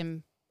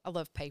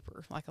love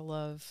paper. Like,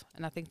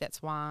 and I think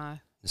that's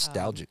why.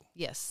 Nostalgic.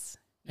 Yes,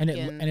 and you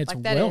can- it's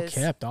like, that well is-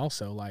 kept.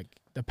 Also, like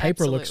the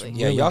paper looks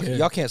Absolutely. really Yeah, good.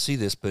 y'all can't see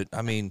this, but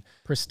I mean,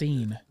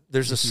 pristine.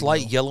 there's a if you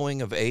slight will.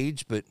 yellowing of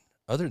age, but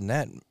other than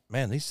that,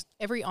 man, these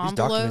every documents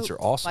envelope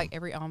are awesome. Like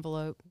every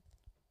envelope,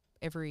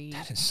 every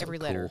That is so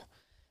letter. cool.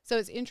 So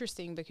it's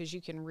interesting because you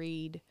can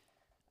read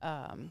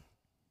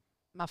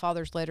my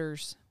father's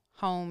letters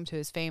home to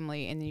his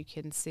family, and you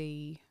can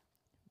see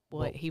what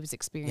Well, he was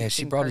experiencing. Yeah,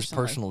 she brought his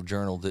personally. personal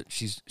journal that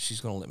she's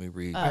going to let me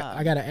read.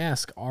 I got to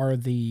ask: are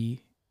the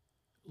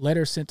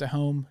letters sent to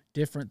home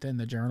different than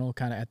the journal?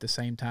 Kind of at the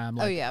same time?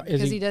 Oh Like, yeah, is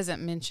because he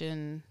doesn't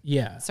mention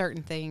Yeah,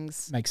 certain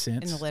things makes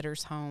sense. in the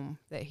letters home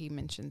that he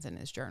mentions in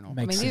his journal.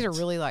 Makes I mean, these are sense.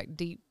 really like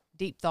deep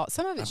thoughts.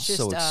 Some of I'm it's just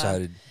so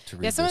excited to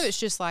read yeah, some this. of it's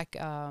just like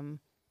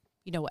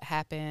what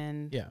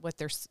happened. Yeah. What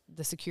there's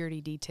the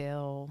security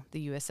detail,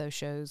 the USO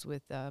shows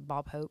with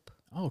Bob Hope.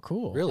 Oh,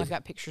 cool. Really? I've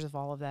got pictures of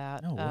all of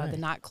that. No way. The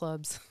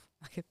nightclubs.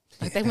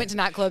 Like they went to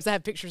nightclubs. I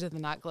have pictures of the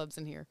nightclubs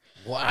in here.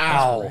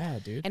 Wow. That's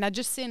rad, dude. And I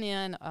just sent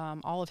in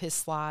all of his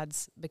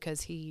slides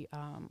because he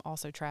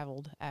also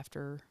traveled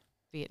after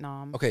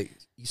Vietnam. Okay,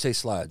 you say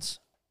slides.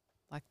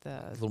 Like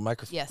the Little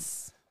microphone.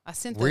 yes, I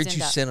sent. Where'd those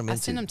you into, send 'em I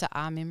into? sent them to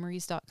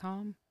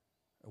imemories.com.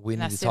 We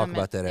And I need to sent talk 'em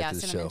about that I after the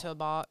sent show. them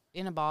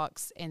into a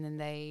box, and then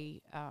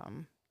they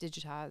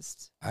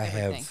digitized. I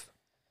everything.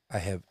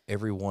 have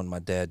every one my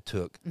dad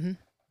took Mhm.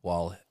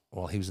 while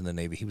he was in the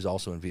Navy. He was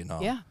also in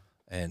Vietnam. Yeah.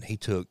 And he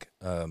took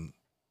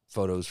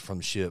photos from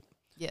the ship,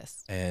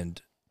 Yes.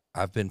 and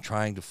I've been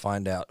trying to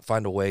find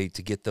a way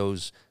to get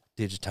those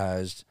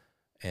digitized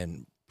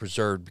and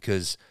preserved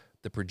because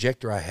the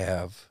projector I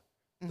have,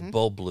 the Mhm.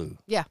 bulb blew.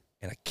 Yeah.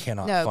 And I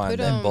cannot No, find put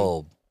that 'em-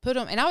 bulb. Put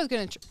them, and I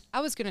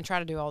was gonna try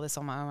to do all this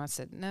on my own. I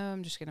said no,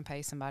 I'm just gonna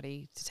pay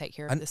somebody to take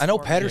care of this. I know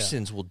for me.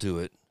 Patterson's will do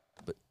it,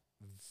 but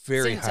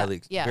very Send it to-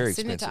 highly, yeah, very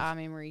send expensive.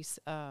 it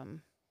to iMemories.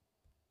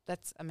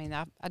 that's, I mean,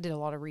 I did a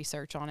lot of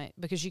research on it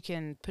because you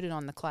can put it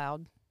on the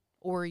cloud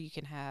or you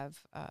can have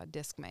a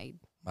disc made.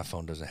 My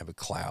phone doesn't have a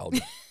cloud.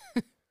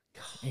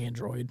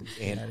 Android.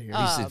 And Outta here.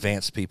 these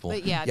advanced people.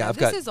 But yeah, yeah, no,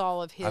 this is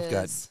all of his. I've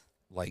got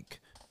like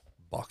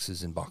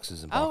boxes and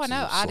boxes and oh, I boxes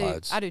know. of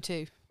slides. I do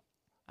too.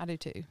 I do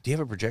too. Do you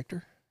have a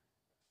projector?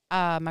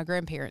 My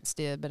grandparents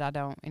did, but I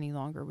don't any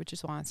longer, which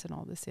is why I sent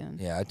all this in.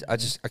 Yeah,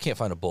 I can't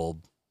find a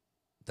bulb.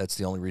 That's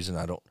the only reason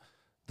I don't.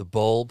 The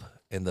bulb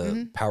and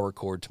the power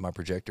cord to my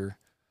projector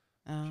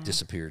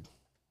disappeared.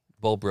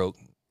 Bulb broke,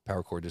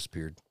 power cord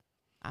disappeared.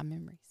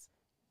 Memories.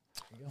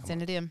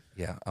 Send it in.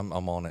 Yeah, I'm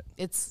on it.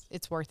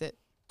 It's worth it.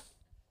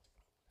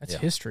 That's Yeah,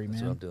 history,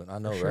 That's man. what I'm doing. I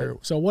know, For sure.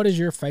 right? So, what is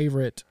your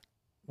favorite?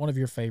 One of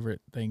your favorite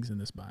things in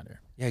this binder?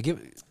 Yeah, give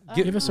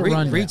us a read,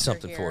 rundown. read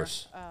something for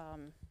us.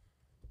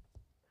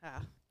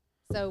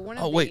 So one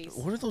of Oh wait, these,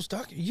 what are those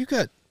documents? You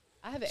got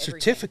I have everything.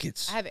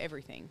 certificates. I have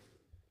everything.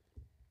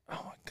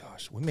 Oh my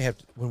gosh, we may have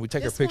to, when we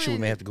take This our picture, we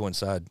one- may have to go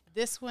inside.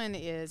 This one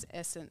is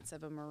Essence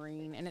of a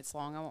Marine, and it's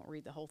long. I won't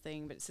read the whole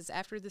thing, but it says,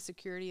 after the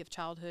security of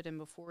childhood and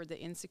before the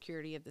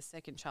insecurity of the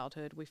second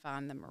childhood, we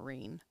find the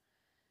Marine.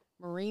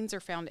 Marines are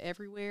found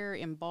everywhere,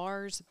 in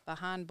bars,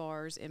 behind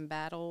bars, in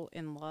battle,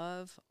 in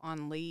love,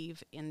 on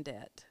leave, in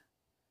debt.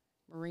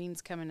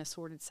 Marines come in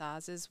assorted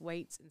sizes,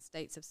 weights, and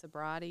states of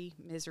sobriety,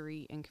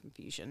 misery, and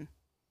confusion.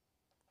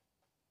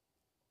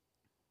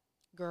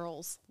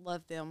 Girls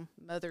love them.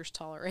 Mothers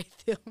tolerate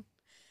them.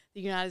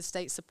 The United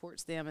States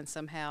supports them, and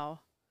somehow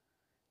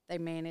they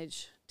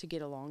manage to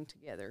get along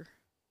together.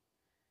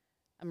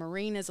 A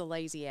Marine is a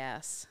lazy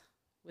ass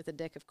with a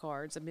deck of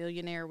cards, a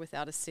millionaire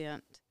without a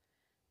cent,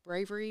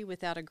 bravery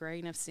without a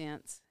grain of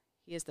sense.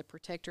 He is the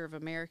protector of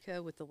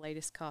America with the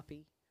latest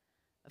copy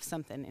of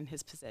something in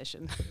his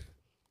possession.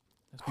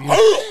 That's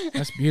beautiful.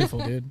 That's beautiful,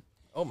 dude.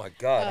 Oh my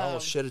God, I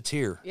almost shed a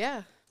tear.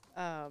 Yeah.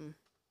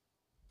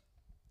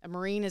 A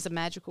Marine is a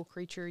magical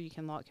creature. You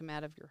can lock him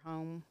out of your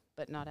home,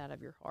 but not out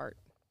of your heart.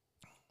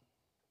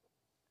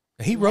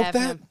 He You wrote have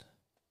that? him-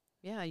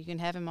 Yeah, you can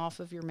have him off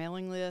of your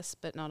mailing list,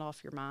 but not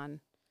off your mind.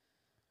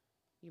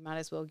 You might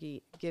as well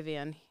give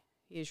in.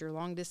 He is your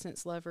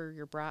long-distance lover,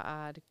 your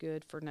bright-eyed,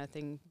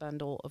 good-for-nothing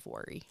bundle of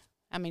worry.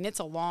 I mean, it's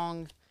a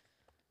long,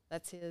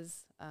 that's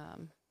his,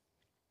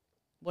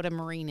 what a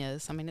Marine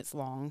is. I mean, it's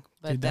long,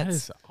 but Dude, that that's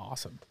is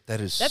awesome.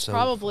 That's that's so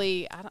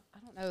probably, I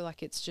don't know,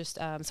 like it's just,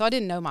 so I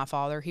didn't know my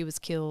father. He was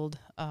killed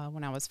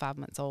when I was 5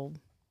 months old.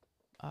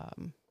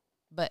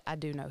 But I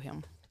do know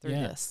him through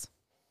Yeah. this.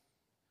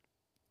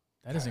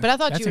 That is. But I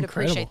thought that's you would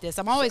incredible. appreciate this.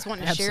 I'm always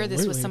wanting to share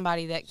this with Absolutely.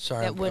 somebody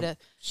Sorry, that would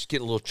just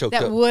getting a little choked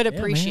that up. would man.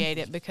 appreciate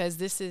it, because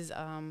this is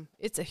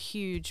it's a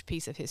huge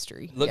piece of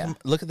history. Look, yeah.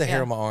 look at the hair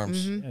Yeah. on my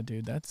arms. Mhm. Yeah,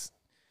 dude, that's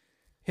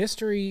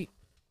history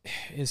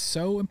is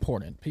so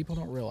important. People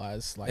don't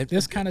realize like It-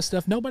 this kind of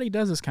stuff. Nobody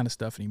does this kind of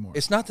stuff anymore.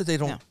 It's not that they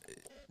don't. No.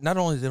 Not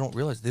only they don't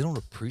realize, they don't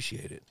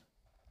appreciate it.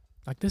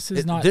 Like this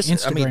is not this.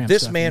 Instagram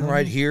This stuff, man you know?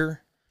 right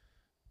here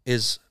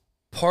is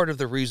part of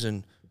the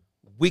reason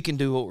we can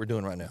do what we're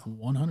doing right now.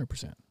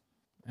 100%,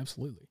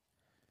 absolutely.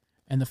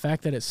 And the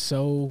fact that it's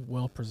so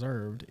well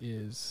preserved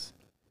is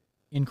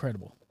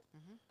incredible.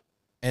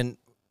 And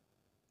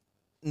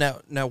now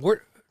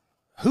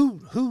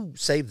who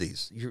saved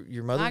these?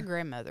 Your mother, My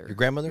grandmother. your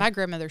grandmother, My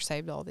grandmother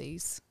saved all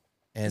these.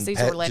 and these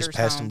were just letters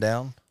passed home. them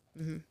down.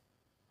 hmm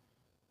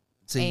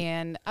See,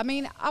 And I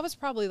mean, I was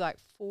probably like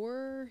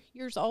 4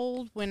 years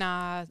old when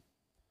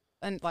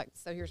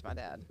so here's my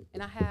dad.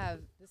 And I have,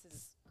 this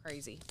is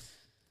crazy.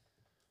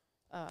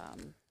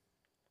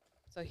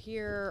 So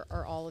here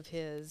are all of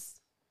his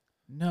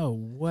No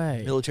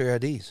way. military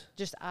IDs.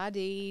 just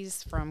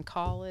IDs from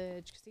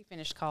college, because he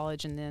finished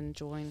college and then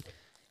joined.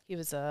 He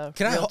was a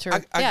Can realtor.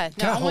 I? yeah,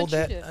 Can I want hold you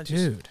that? to- I just-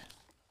 Dude.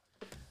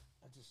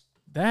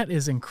 That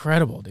is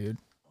incredible, dude.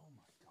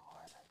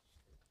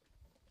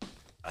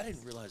 I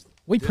didn't realize.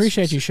 We this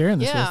appreciate was- you sharing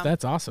this with Yeah. us.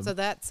 That's awesome. So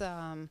that's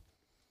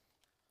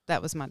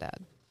that was my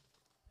dad.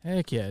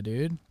 Heck yeah,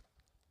 dude.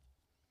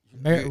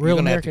 You're Real gonna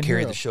American have to carry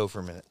hero. the show for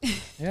a minute.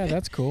 Yeah,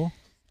 that's cool.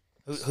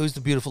 Who's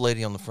the beautiful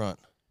lady on the front?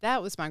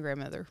 That was my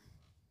grandmother,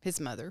 his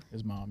mother.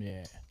 His mom,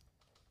 yeah.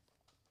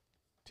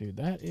 Dude,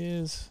 that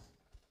is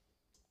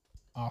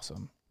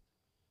awesome.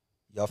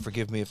 Y'all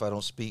forgive me if I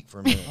don't speak for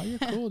a minute. Oh, you're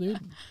cool, dude.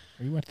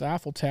 You went to the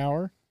Eiffel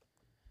Tower.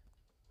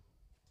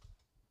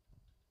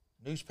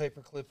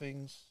 Newspaper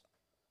clippings.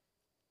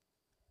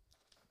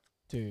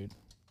 Dude.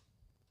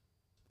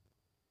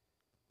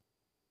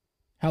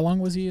 How long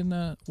was he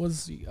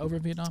over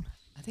in Vietnam?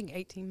 I think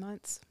 18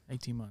 months,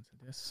 18 months.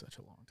 That's such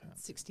a long time.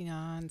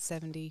 69,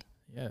 70,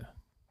 Yeah.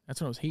 That's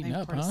when it was heating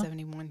maybe up, part of huh?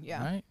 71.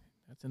 Yeah. Right?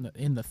 That's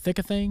in the thick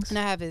of things. And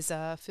I have his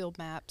field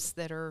maps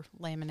that are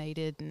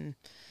laminated, and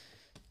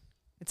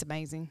it's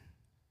amazing.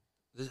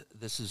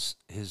 This is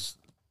his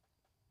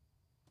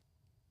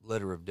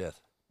letter of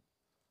death.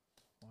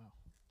 Wow.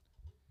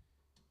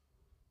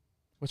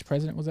 Which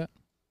president was that?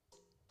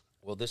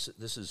 Well, this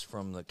is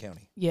from the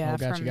county. Yeah, Oh,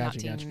 gotcha, from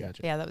gotcha, 19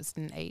 gotcha. Yeah, that was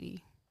in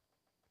 80.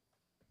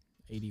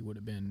 80 would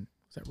have been,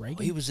 was that Oh,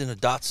 Reagan? he was in a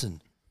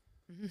Datsun.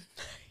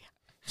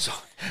 So,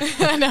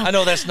 I know. I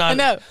know that's not. I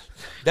know.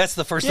 That's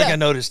the first thing Yeah. I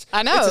noticed.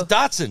 I know. It's a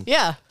Datsun.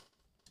 Yeah.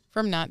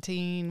 From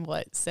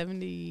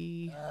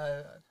 70.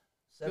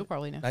 You'll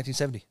probably know.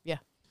 1970. Yeah.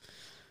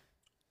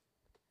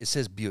 It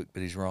says Buick,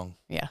 but he's wrong.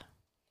 Yeah.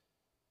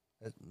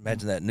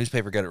 Imagine that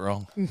newspaper got it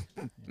wrong.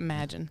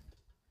 Imagine.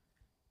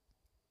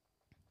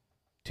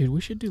 Dude,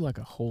 we should do like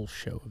a whole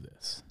show of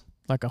this,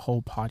 like a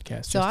whole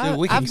podcast. So just I- Dude,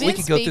 we I've could been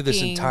go through this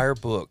speaking- entire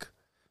book,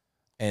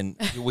 and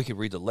we could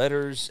read the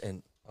letters.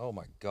 And oh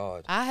my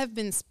God, I have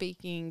been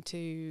speaking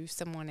to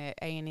someone at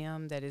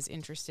A&M that is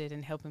interested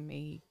in helping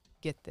me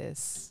get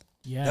this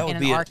yeah, that would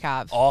in be an an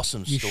archive.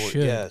 awesome you story.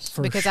 should Yes.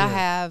 for because sure. I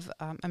have,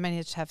 I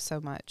managed to have so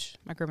much.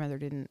 My grandmother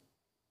didn't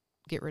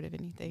get rid of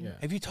anything. Yeah.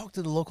 Have you talked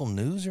to the local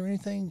news or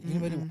anything?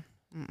 Anybody? Mm-mm.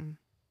 Mm-mm.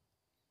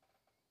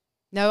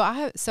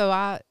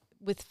 No,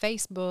 with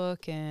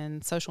Facebook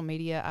and social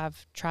media,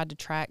 I've tried to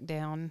track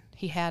down.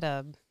 He had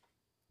a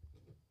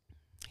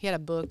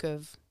book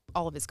of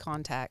all of his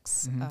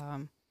contacts,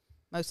 Mhm.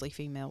 mostly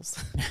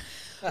females.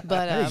 But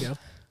There you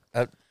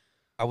go.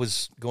 I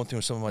was going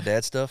through some of my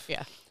dad's stuff.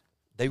 Yeah.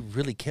 They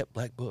really kept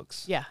black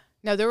books. yeah,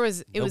 no, it No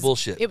was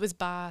bullshit. It was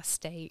by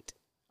state.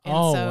 And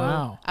Oh, so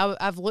wow.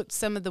 I've looked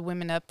some of the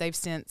women up. They've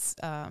since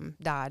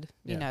died,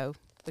 you Yeah. know,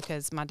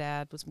 because my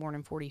dad was born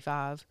in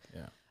 45.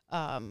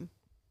 Yeah.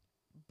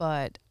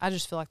 But I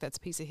just feel like that's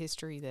a piece of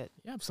history that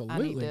Yeah,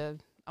 absolutely.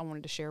 I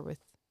wanted to share with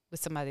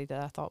somebody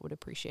that I thought would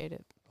appreciate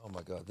it. Oh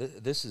my God,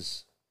 this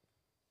is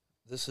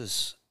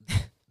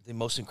the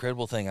most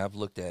incredible thing I've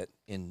looked at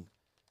in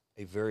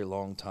a very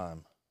long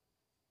time.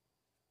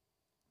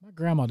 My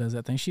grandma does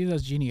that thing. She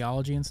does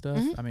genealogy and stuff.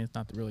 Mhm. I mean, it's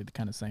not really the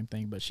kind of same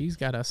thing, but she's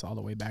got us all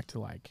the way back to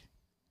like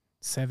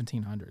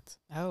 1700s.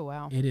 Oh,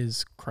 wow. It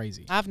is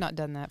crazy. I've not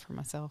done that for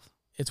myself.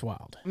 It's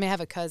wild. I mean, I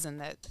have a cousin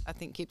that I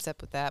think keeps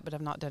up with that, but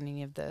I've not done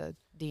any of the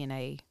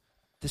DNA.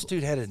 This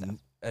dude had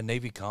a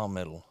Navy Com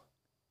medal.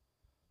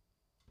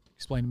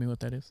 Explain to me what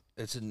that is.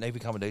 It's a Navy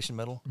Commendation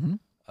Medal.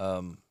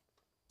 Mm-hmm.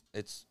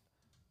 It's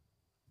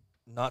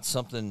not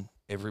something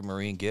every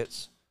Marine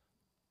gets,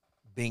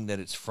 being that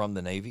it's from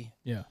the Navy,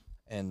 Yeah.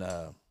 and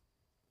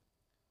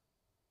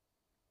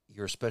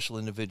you're a special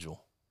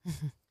individual.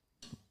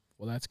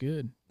 Well, that's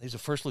good. He's a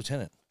first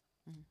lieutenant.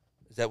 Mhm.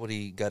 Is that what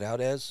he got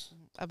out as?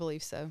 I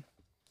believe so.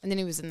 And then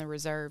he was in the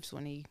reserves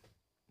when he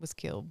was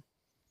killed.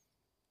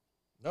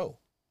 No.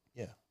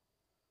 Yeah.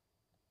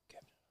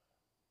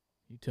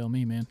 You tell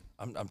me, man.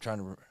 I'm trying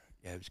to.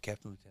 Yeah, he was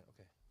captain lieutenant.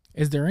 Okay.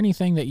 Is there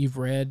anything that you've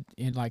read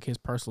in like his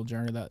personal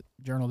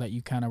journal that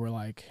you kind of were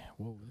like,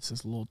 whoa, this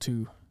is a little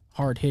too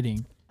hard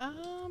hitting?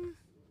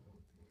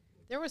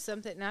 There was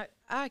something, and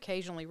I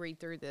occasionally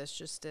read through this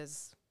just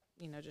as,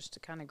 you know, just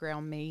to kind of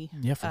ground me.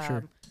 Yeah, for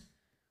sure.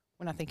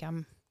 When I think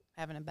I'm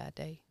having a bad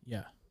day,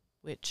 Yeah.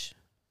 which,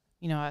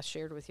 you know, I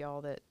shared with y'all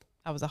that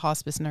I was a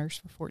hospice nurse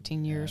for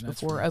 14 Yeah, years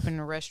that's before rough. opening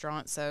a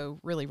restaurant. So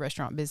really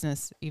restaurant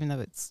business, even though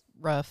it's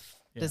rough,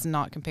 does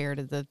not compare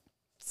to the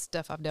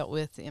stuff I've dealt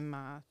with in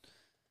my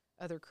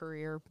other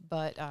career.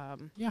 But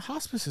Yeah,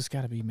 hospice has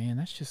got to be, man.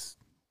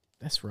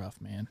 That's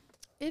rough, man.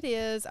 it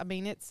is. I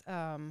mean, it's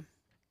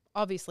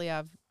obviously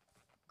I've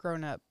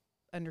grown up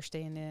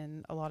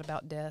understanding a lot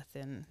about death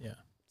and Yeah.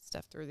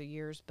 stuff through the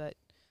years, but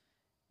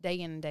day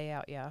in and day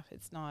out, yeah,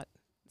 it's not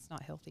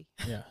healthy.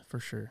 Yeah,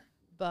 for sure.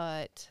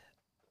 But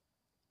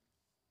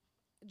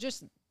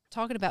just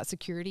talking about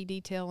security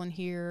detail in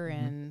here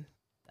Mhm.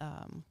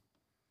 and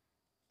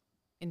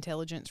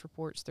intelligence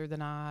reports through the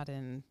night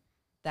and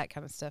that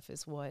kind of stuff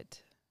is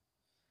what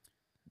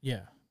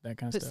Yeah, that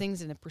kind of puts stuff.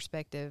 things in a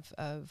perspective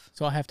of.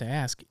 So I have to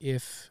ask,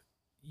 if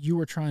you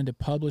were trying to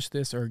publish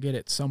this or get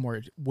it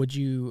somewhere, would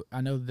you? I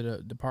know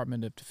the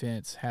Department of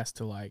Defense has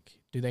to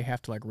do they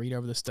have to read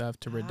over the stuff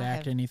to I redact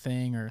have-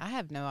 anything, or I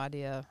have no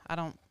idea. I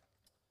don't.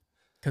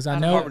 because I I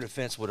don't know Department of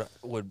Defense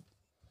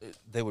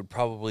would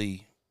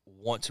probably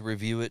want to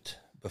review it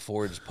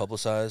before it is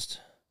publicized.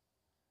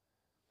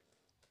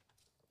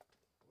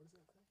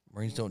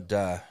 Marines don't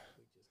die.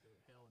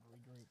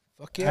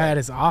 Fuck yeah. that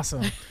is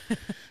awesome,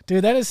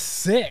 dude. That is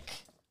sick.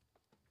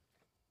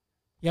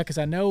 Yeah, because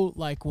I know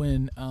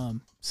when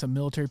some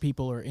military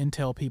people or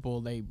intel people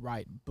they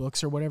write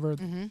books or whatever,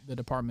 Mhm. the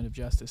Department of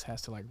Justice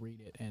has to read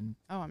it and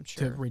Oh, I'm to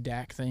sure.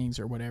 redact things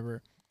or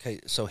whatever. Okay,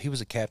 so he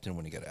was a captain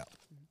when he got out.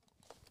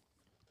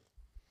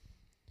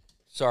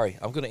 Sorry,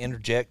 I'm going to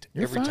interject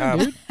You're every fine, time.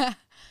 dude.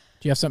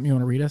 Do you have something you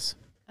want to read us?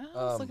 I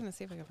was Um, looking to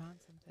see if I could find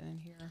something in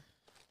here.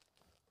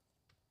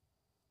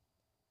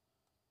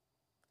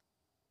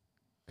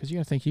 Because you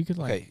got to think you could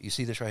Okay, you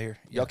see this right here?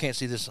 Y'all Yeah. can't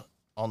see this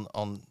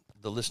on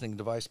the listening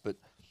device, but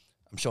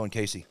I'm showing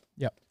Casey.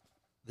 Yep.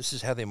 This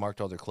is how they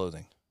marked all their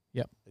clothing.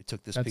 Yep. They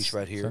took this that's, piece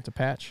right so here. that's a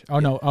patch. Oh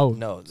no! Oh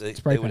No, they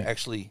spray would paint.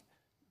 actually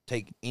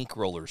take ink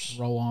rollers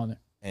roll on it.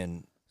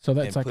 and So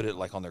that's put it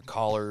on their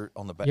collar,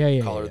 on the back Yeah,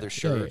 yeah, collar yeah, of their yeah.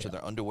 shirts Yeah, or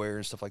their underwear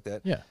and stuff like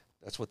that. Yeah.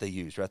 That's what they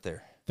used right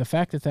there. The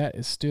fact that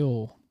is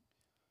still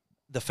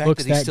The fact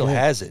looks that he that still good,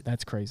 has it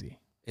that's crazy.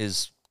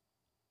 is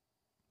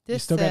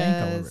This still got ink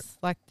all over it. says,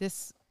 like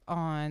this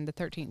on the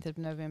 13th of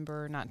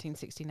November,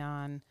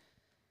 1969.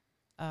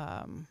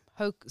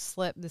 Hoke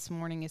slept this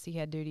morning as he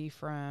had duty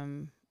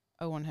from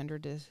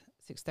 0100 to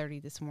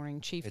 6:30 this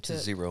morning. Chief It's took a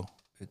zero.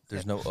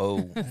 There's no O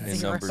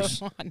in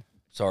numbers.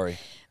 Sorry.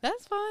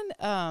 That's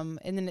fine.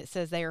 And then it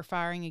says they are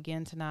firing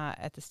again tonight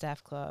at the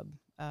staff club.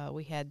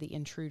 We had the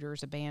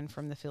Intruders, a band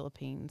from the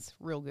Philippines.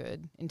 Real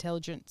good.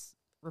 Intelligence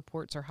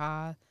reports are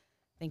high.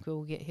 I think we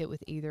will get hit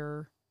with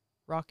either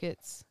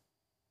rockets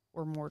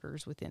or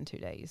mortars within 2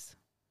 days.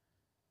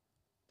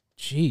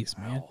 Jeez,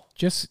 man.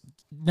 Just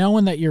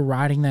knowing that you're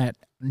writing that,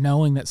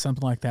 knowing that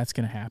something like that's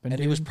going to happen. And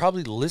dude. he was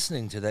probably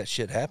listening to that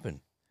shit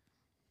happen.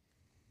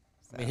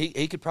 I mean,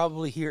 he could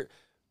probably hear,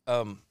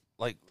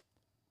 like,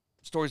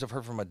 stories I've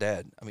heard from my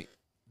dad. I mean,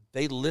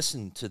 they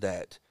listen to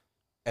that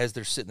as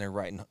they're sitting there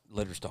writing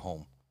letters to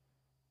home.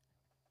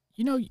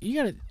 You know,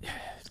 you got to,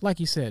 like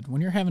you said,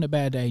 when you're having a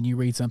bad day and you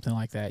read something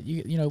like that,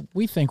 you know,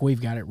 we think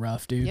we've got it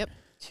rough, dude. Yep.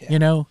 Yeah. You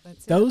know,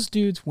 That's it. those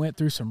dudes went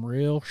through some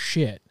real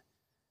shit.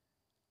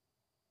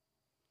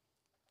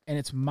 And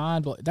it's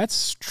mind-blowing.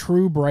 That's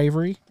true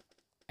bravery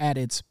at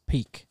its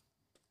peak.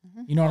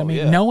 Mm-hmm. You know what I Oh, mean?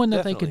 yeah, Knowing that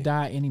definitely. they could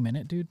die any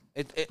minute, dude.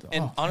 And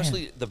Oh,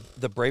 honestly,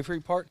 the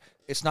bravery part,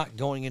 it's not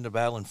going into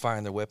battle and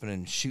firing their weapon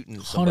and shooting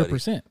at somebody.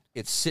 100%.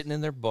 It's sitting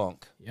in their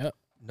bunk, Yep.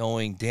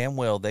 knowing damn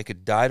well they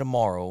could die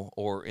tomorrow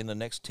or in the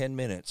next 10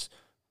 minutes,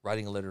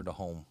 writing a letter to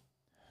home.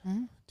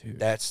 Mm-hmm. Dude.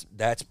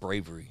 That's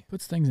bravery.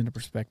 Puts things into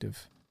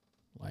perspective.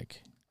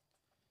 Like,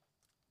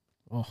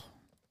 oh,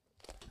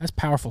 that's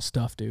powerful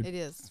stuff, dude. It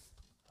is.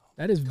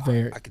 That is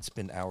very, I could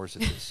spend hours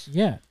at this.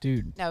 yeah,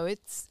 dude. No,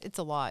 it's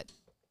a lot.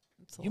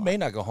 It's a You lot. may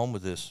not go home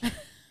with this.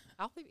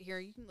 I'll leave it here.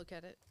 You can look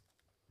at it.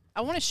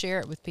 I want to share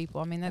it with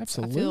people. I mean, that's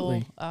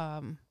Absolutely. I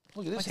feel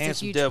Look at this like it's a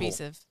handsome huge devil. piece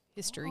of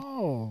history.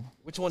 Oh,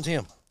 Which one's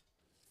him?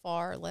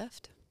 Far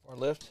left. Far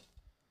left?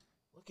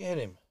 Look at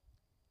him.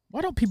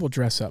 why don't people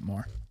dress up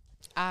more?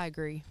 I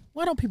agree.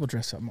 Why don't people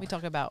dress up more? We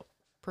talk about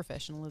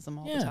professionalism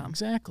all the Yeah, time.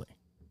 exactly.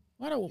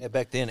 Why don't Yeah,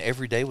 back then,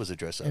 every day was a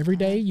dress up. every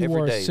day you Every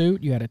wore day. a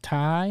suit, you had a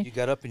tie? You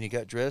got up and you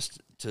got dressed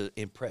to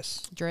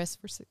impress. Dress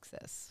for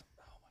success.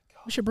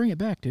 We should bring it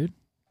back, dude.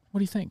 What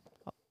do you think?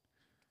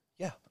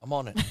 Yeah, I'm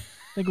on it.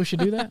 Think we should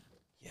do that?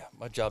 Yeah,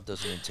 my job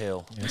doesn't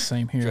entail Yeah,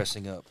 same here.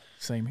 dressing up.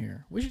 Same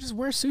here. We should just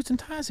wear suits and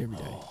ties every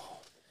day.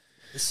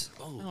 This, I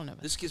don't know.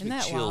 this gives Isn't me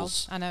that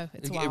chills. wild? I know.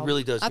 It's It wild.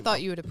 really does. I give thought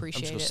me- you would I'm just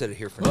appreciate gonna it. set it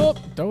here for Oh,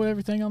 now. throw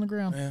everything on the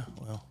ground. Yeah,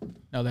 well,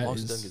 No, that as long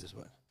as it doesn't is get this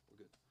way. We're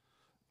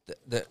good.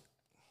 That,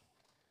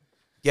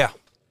 yeah,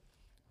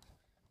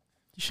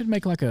 you should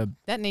make like a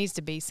That needs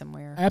to be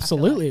somewhere. I feel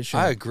absolutely like. it should.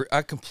 I agree.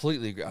 I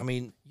completely agree. I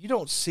mean, you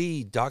don't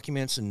see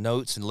documents and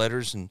notes and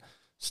letters and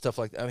stuff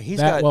like that. I mean, he's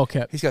That got well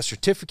kept. He's got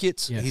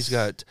certificates. Yes. He's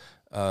got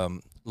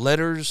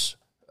letters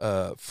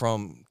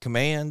from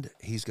command.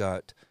 He's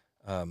got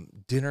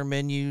dinner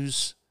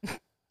menus.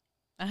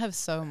 I have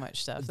so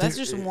much stuff. That's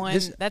There- just one.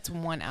 this- That's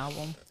one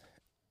album.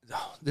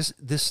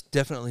 This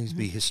definitely needs to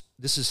be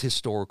this is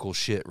historical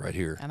shit right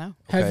here. I know.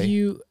 Have Okay.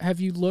 you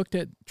looked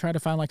at try to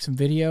find like some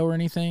video or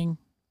anything,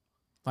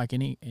 like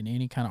any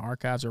kind of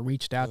archives, or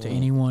reached out to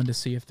anyone to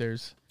see if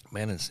there's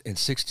Man, in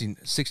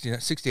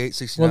 68,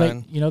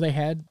 69, well they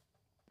had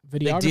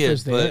videographers did,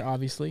 there but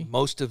obviously.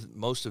 most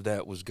of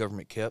that was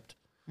government kept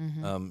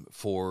Mm-hmm.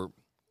 for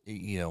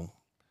you know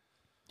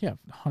Yeah,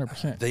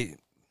 100%. they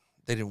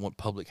didn't want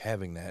public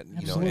having that, you know,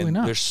 Absolutely and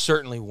not. there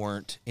certainly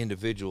weren't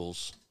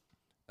individuals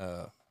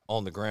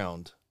on the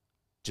ground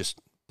just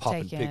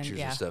popping Taking, pictures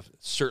yeah. and stuff.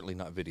 Certainly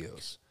not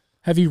videos.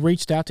 Have you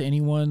reached out to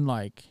anyone?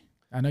 Like,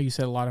 I know you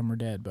said a lot of them are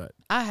dead, but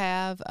I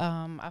have.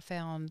 I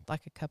found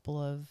like a couple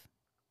of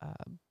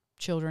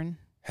children.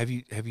 Have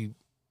you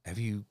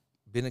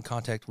been in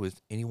contact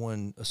with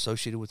anyone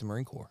associated with the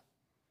Marine Corps?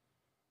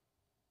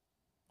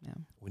 No.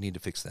 We need to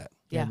fix that.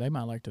 yeah, Yeah. they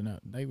might like to know.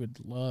 They would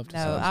love to.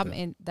 No, see I'm stuff.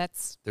 in.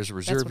 That's There's a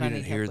reserve what I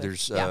unit need here. help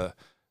with.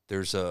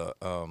 There's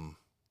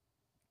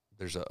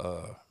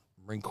a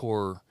Marine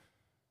Corps.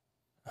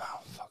 Oh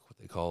fuck, what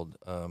they called?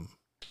 I don't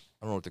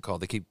know what they're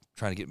called. They keep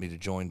trying to get me to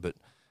join, but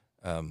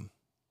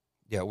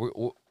yeah,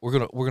 we're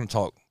gonna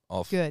talk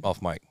off Good.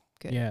 mic.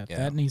 good. Yeah, Yeah.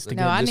 that needs to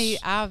No, go. No,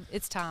 this-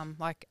 it's time.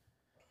 Like,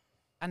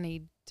 I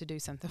need to do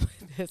something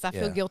with this. I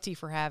feel Yeah. guilty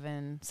for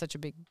having such a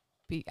big.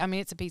 I mean,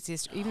 it's a piece of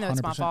history. Even though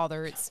it's my 100%.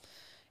 father, it's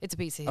a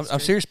piece of history. I'm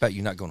serious about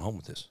you not going home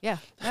with this. Yeah.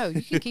 No,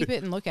 you can keep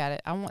it and look at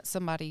it. I want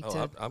somebody Oh,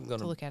 to. I'm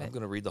gonna look at I'm it.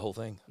 gonna read the whole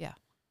thing.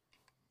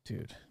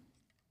 Dude.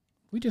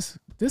 This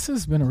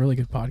has been a really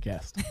good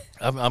podcast.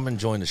 I'm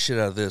enjoying the shit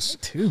out of this.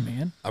 Too,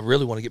 man. I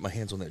really want to get my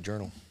hands on that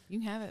journal. You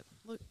can have it.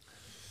 Look.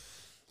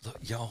 Look,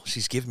 y'all,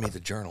 she's giving me the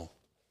journal.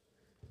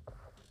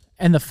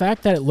 And the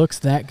fact that it looks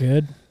that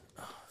good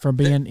from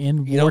being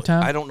in You know,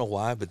 wartime. I don't know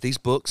why, but these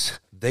books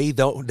they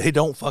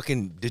don't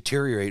fucking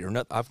deteriorate or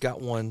nothing. I've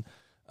got one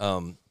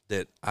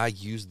that I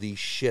use the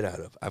shit out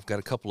of. I've got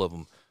a couple of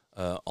them.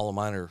 All of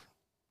mine are.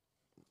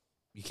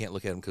 You can't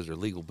look at them because they're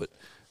legal, but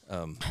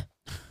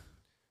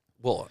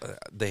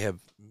they have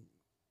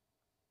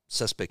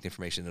suspect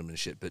information in them and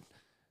shit. But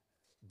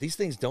these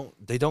things don't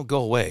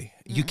go away.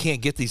 You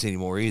can't get these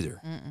anymore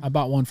either. I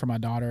bought one for my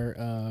daughter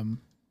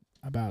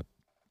about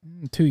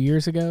 2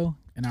 years ago,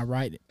 and I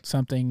write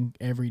something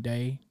every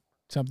day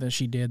something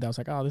she did that was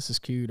like, oh, this is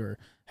cute, or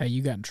hey,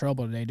 you got in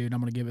trouble today, dude. I'm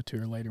gonna give it to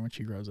her later when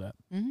she grows up.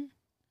 Mm-hmm.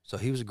 So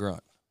he was a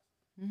grunt.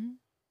 Mm-hmm.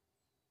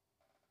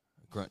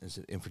 Grunt is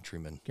an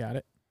infantryman. Got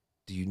it?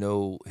 Do you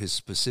know his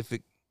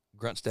specific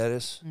grunt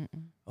status?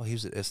 Mm-mm. Oh, he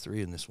was at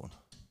S3 in this one.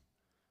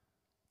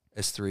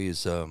 S3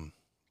 is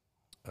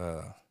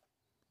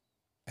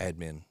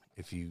admin.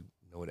 If you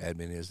know what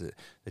admin is, that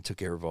they took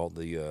care of all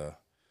the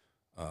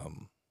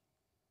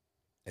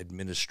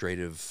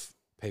administrative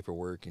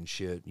paperwork and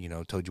shit. You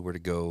know, told you where to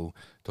go,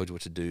 told you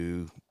what to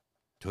do,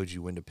 told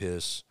you when to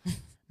piss.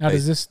 Now, Hey.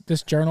 does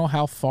this journal,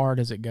 how far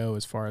does it go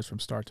as far as from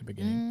start to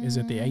beginning? Is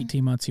it the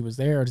 18 months he was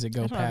there, or does it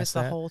go I don't know if it's past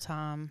the that? whole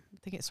time. I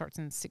think it starts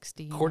in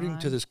 60. According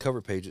to this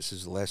cover page, it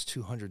says the last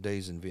 200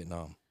 days in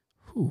Vietnam.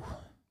 Whew.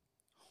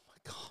 Oh my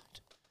God.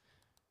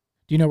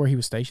 Do you know where he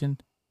was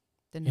stationed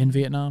in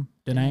Vietnam?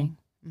 Da Nang?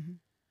 Mm-hmm.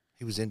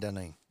 He was in Da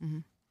Nang. Mm-hmm.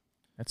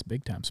 That's a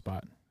big time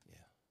spot.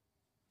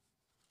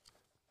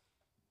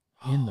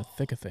 Yeah. In the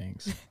thick of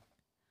things.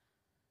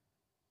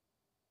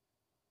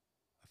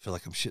 I feel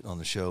like I'm shitting on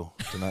the show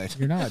tonight.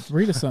 You're not.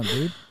 Read us something,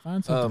 dude.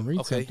 Find something. Read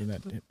okay. something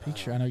that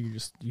picture. I know you're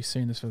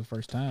seeing this for the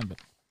first time, but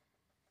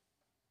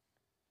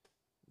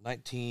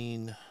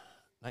 19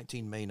 May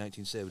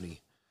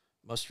 1970,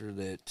 mustered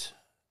at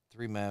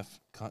 3 MAF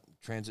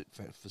transit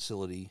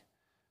facility.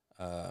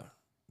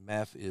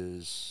 MAF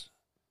is,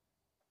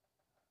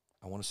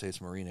 I want to say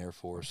it's Marine Air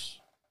Force.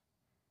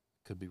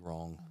 Could be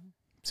wrong.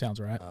 sounds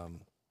right.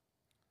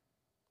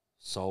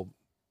 Saw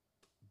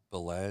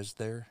Balaz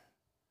there.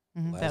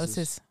 Mm-hmm. That was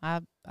Lazarus?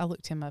 his. I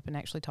looked him up and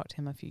actually talked to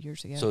him a few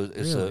years ago. So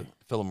it's Really?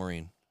 a fellow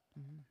Marine.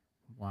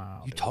 Mm-hmm.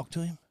 Wow. You talked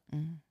to him?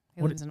 Mm-hmm.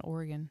 He What lives in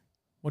Oregon.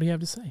 What do you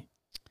have to say?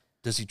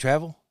 Does he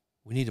travel?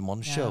 We need him on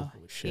the show. No.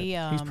 Holy shit. He,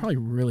 He's probably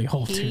really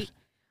old, dude.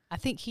 I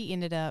think he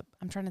ended up.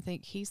 I'm trying to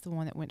think. He's the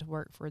one that went to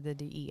work for the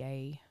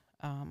DEA.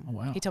 Oh,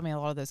 wow. He told me a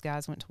lot of those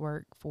guys went to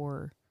work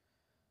for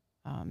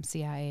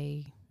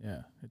CIA,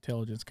 Yeah.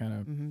 Intelligence kind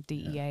of.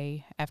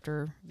 DEA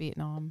after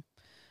Vietnam.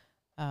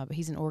 But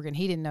he's in Oregon.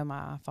 He didn't know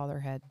my father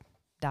had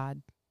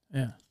died.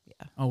 Yeah.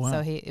 Yeah. Oh, wow. So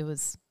it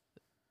was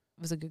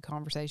a good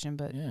conversation,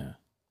 but Yeah.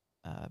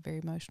 very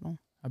emotional.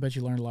 I bet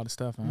you learned a lot of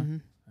stuff, huh? Mm-hmm.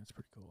 That's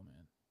pretty cool,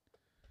 man.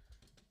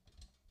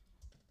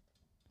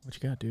 What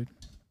you got, dude?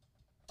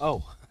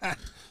 Oh,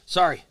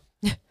 sorry.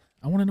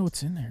 I want to know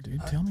what's in there,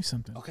 dude. Tell me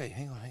something. Okay,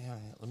 hang on.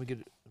 Let me get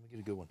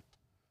a good one.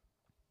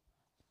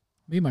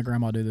 Me and my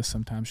grandma do this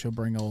sometimes. She'll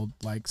bring old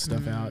like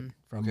stuff out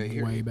from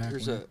Okay, way back.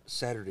 here's when. a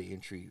Saturday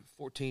entry,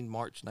 14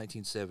 March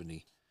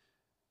 1970.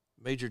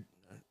 Major,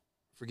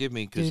 forgive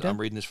me because Duda?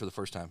 I'm reading this for the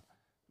first time.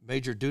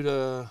 Major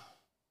Duda.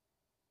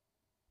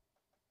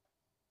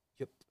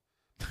 Yep.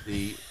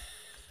 The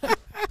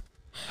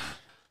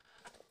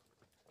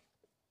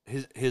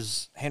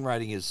his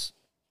handwriting is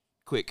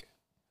quick.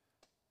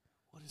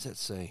 What does that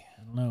say?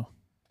 I don't know.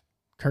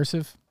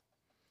 Cursive.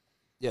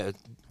 Yeah,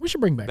 We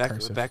should bring back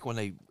cursive. back when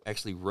they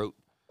actually wrote.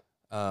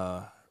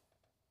 I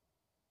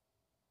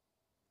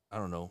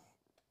don't know.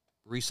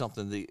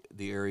 Something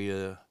the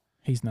area.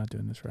 He's not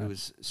doing this right. It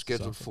was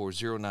scheduled Something.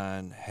 for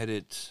 09. Had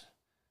it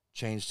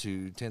changed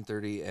to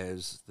 10:30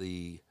 as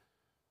the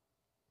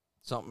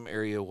something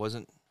area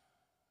wasn't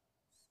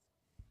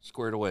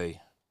squared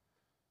away.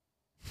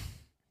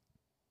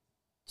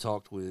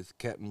 Talked with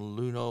Captain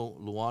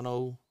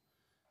Luano.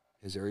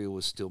 His area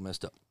was still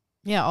messed up.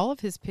 Yeah, all of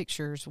his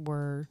pictures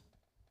were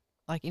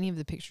like any of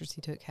the pictures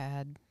he took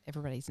had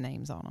everybody's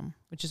names on them,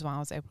 which is why I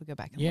was able to go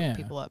back and Yeah. look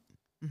people up.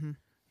 Mm-hmm.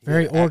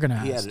 Very He had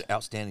organized. an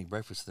outstanding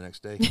breakfast the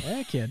next day.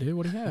 Heck yeah, dude.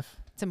 What do you have?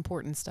 It's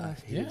important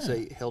stuff. He didn't Yeah.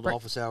 say held Right.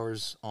 office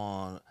hours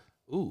on.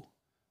 Ooh,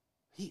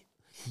 he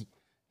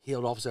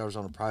held office hours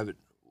on a private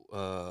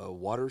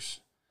waters.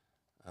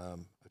 A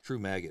true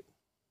maggot.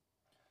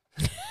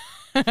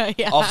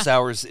 Yeah. Office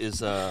hours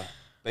is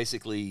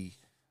basically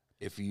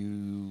if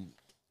you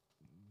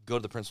go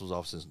to the principal's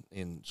office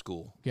in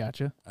school.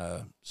 Gotcha.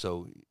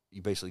 So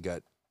you basically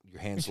got your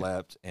hand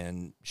slapped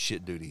and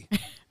shit duty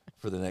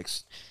for the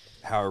next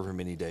however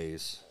many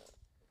days.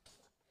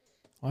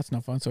 Well, that's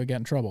no fun. So he got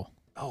in trouble.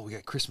 Oh, we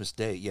got Christmas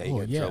Day. Yeah, you Oh,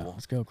 got in yeah. trouble.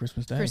 Let's go.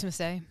 Christmas Day. Christmas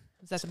Day.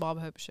 Is that the Bob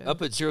Hope show?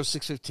 Up at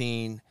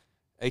 0615,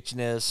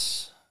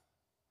 H&S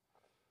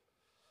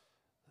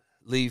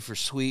leave for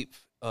sweep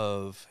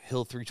of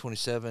Hill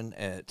 327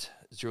 at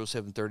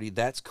 0730.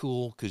 That's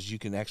cool because you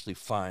can actually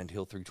find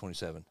Hill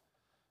 327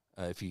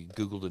 if you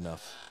Googled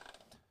enough.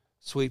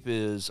 Sweep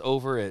is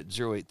over at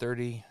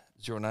 0830.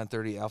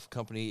 0930 Alpha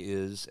Company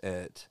is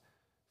at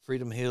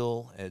Freedom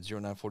Hill at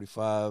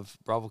 0945.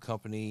 Bravo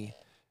Company,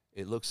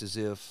 it looks as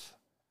if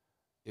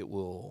it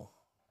will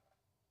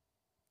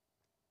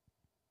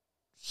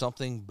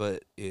something,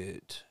 but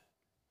it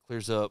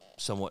clears up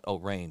somewhat. Oh,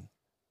 rain,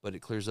 but it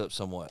clears up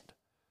somewhat.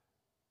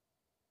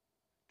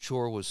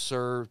 Chow was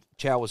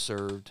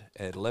served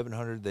at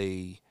 1100.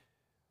 They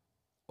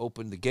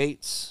opened the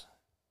gates,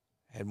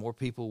 had more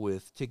people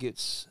with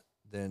tickets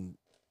than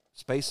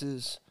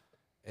spaces.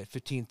 At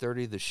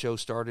 15:30, the show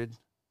started.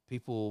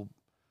 People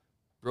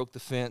broke the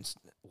fence.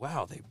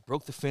 Wow, they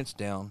broke the fence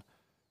down.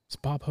 It's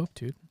Bob Hope,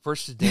 dude.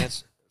 First to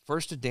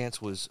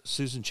dance was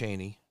Susan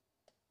Chaney.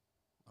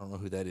 I don't know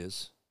who that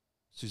is.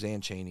 Suzanne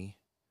Chaney.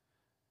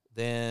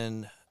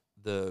 Then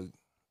the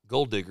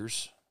Gold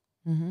Diggers.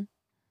 Mm-hmm.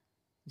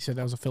 You said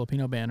that was a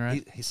Filipino band,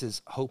 right? He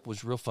says Hope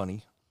was real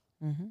funny.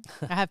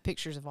 Mm-hmm. I have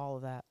pictures of all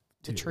of that.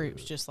 The Dude.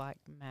 troops, just like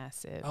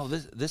massive. Oh,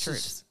 this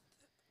troops. is.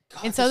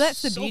 God, And so this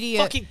that's the is beauty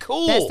so of- fucking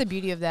cool. That's the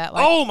beauty of that.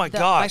 Like Oh my Like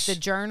gosh. the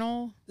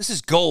journal, This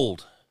is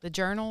gold.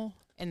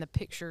 and the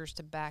pictures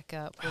to back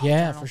up. With Yeah,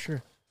 the journal. for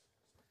sure.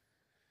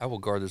 I will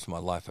guard this with my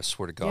life. I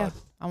swear to God. Yeah,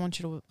 I want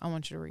you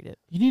to read it.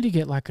 You need to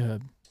get like a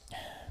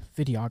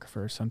videographer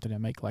or something to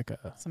make like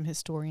a. Some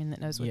historian that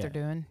knows what Yeah. they're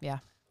doing. Yeah.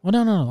 Well,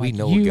 no. We Like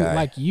know a you, guy.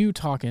 like you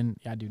talking.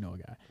 Yeah, I do know a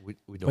guy. We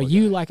know But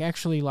you like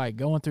actually like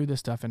going through this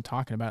stuff and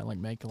talking about it, like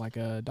make like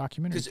a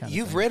documentary. because kind of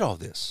you've thing. read all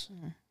this.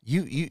 Mhm.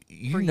 You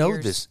For know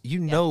years. this.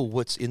 You Yeah. know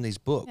what's in these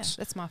Yeah, books.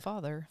 that's my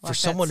father. For Like,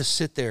 someone to that's-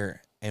 sit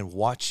there and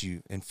watch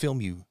you and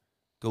film you,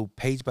 go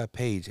page by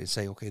page and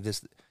say, okay,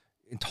 this,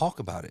 and talk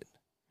about it.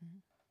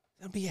 Mhm.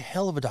 That'd be a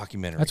hell of a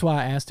documentary. That's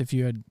why I asked if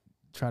you had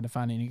tried to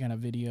find any kind of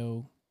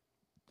video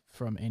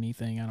from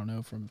anything. I don't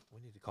know from. We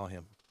need to call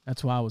him.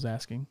 That's why I was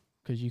asking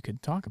because you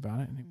could talk about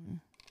it. And, Mhm.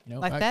 you know,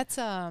 Like I- that's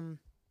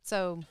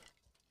so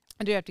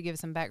I do have to give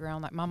some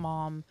background. Like my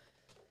mom,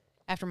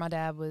 after my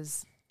dad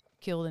was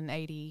killed in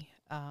 80,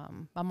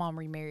 my mom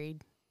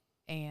remarried,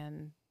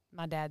 and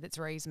my dad that's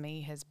raised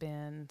me has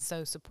been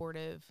so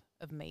supportive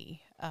of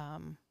me.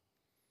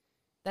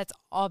 That's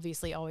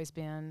obviously always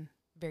been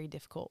very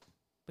difficult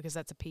because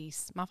that's a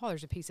piece. My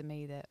father's a piece of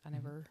me that I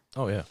never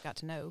Oh yeah. got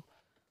to know.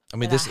 I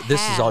mean, But I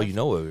this is all have- you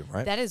know of him,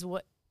 right? That is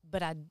what,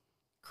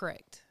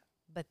 correct.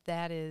 But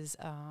that is,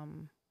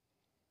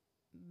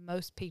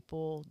 most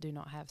people do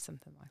not have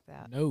something like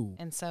that. no.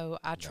 And so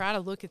I try to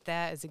look at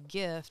that as a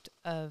gift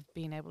of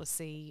being able to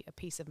see a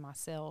piece of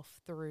myself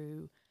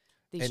through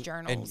these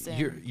journals.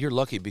 And you're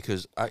lucky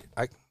because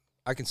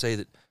I can say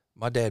that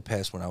my dad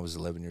passed when I was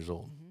 11 years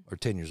old Mhm. or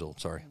 10 years old.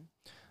 Sorry.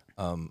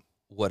 Mhm.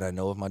 What I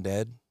know of my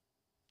dad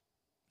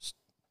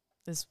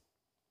Is-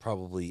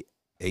 probably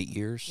 8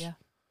 years. Yeah.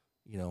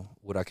 You know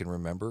what I can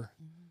remember,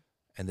 Mhm.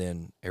 and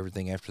then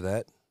everything after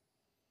that,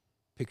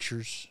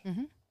 pictures,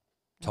 Mhm.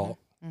 talk.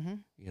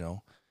 Mhm. You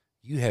know,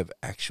 you have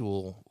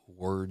actual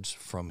words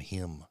from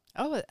him.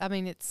 Oh, I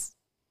mean,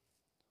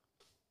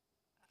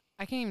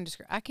 I can't even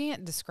describe. I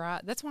can't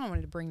describe. That's why I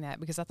wanted to bring that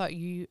because I thought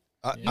you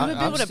Yeah. would be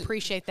I able to st-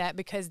 appreciate that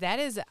because that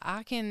is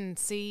I can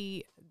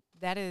see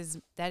that is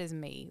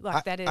me. Like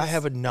I, that is. I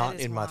have a that knot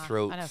is in my why-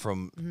 throat I know.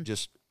 from Mhm.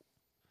 just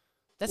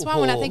That's why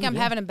when I Whoa, think I'm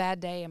yeah. having a bad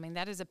day, I mean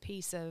that is a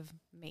piece of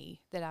me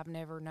that I've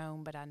never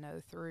known, but I know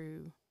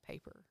through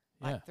paper,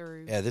 like Yeah.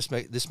 through yeah.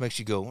 This makes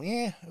you go,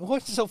 yeah.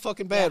 What's so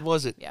fucking bad, Yeah.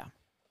 was it? yeah.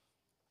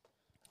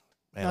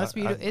 Man, No, it's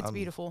beautiful. It's I'm-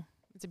 beautiful.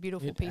 It's a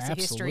beautiful It piece of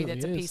history. absolutely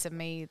That's a is. piece of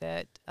me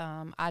that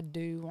I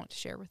do want to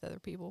share with other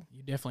people.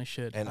 You definitely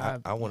should. And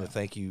I want to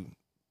thank you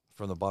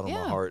from the bottom of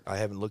Yeah. my heart. I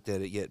haven't looked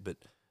at it yet, but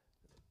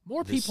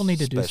more this people need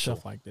to do special.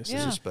 stuff like this. Yeah.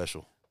 this is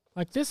special.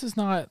 Like this is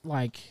not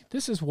like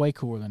this is way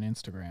cooler than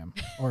Instagram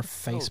or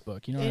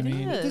Facebook. You know what I It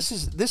mean?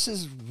 is. This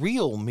is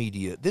real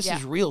media. This Yeah.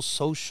 is real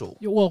social.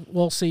 Yeah,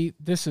 well, see,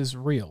 this is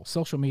real.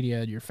 Social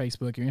media, your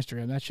Facebook, your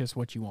Instagram, that's just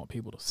what you want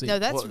people to see. No,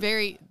 that's Well,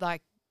 very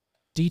like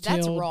Detailed.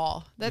 that's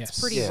raw. That's yes.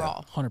 pretty Yeah.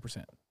 raw.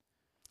 100%.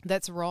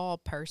 That's raw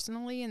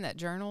personally in that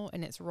journal,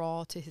 and it's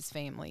raw to his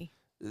family.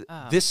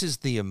 This is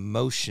the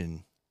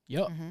emotion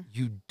Yep. Mhm.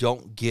 you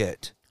don't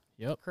get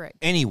Yep. Correct.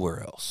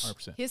 anywhere else.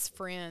 100%. His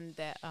friend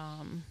that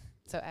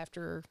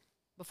so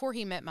before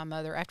he met my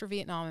mother, after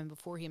Vietnam and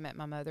before he met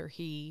my mother,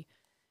 he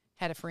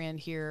had a friend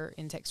here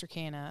in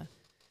Texarkana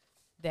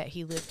that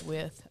he lived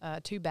with,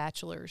 2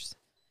 bachelors.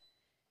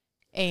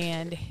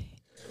 And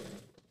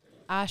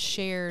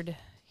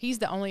he's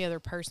the only other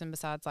person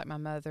besides like my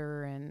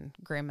mother and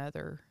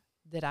grandmother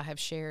that I have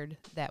shared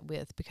that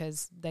with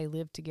because they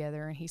lived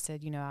together. And he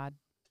said,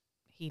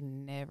 he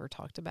never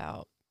talked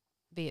about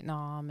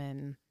Vietnam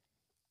and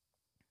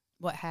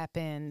what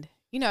happened.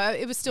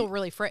 It was still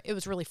really it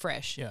was really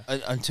fresh. Yeah.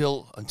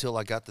 Until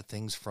I got the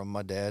things from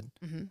my dad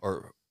Mm-hmm.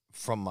 or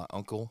from my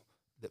uncle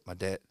that my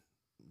dad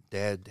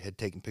had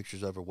taken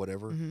pictures of or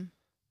whatever. Mm-hmm.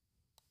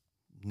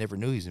 Never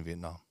knew he's in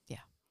Vietnam. Yeah.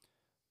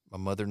 My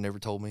mother never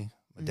told me.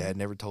 My Mhm. dad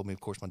never told me. Of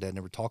course, my dad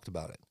never talked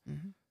about it.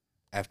 Mm-hmm.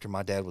 After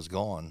my dad was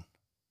gone,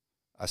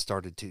 I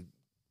started to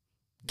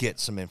get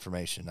some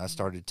information. I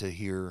started to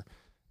hear,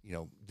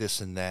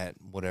 this and that,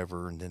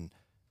 whatever, and then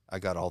I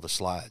got all the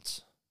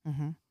slides.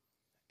 Mm-hmm.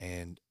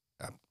 And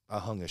I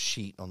hung a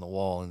sheet on the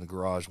wall in the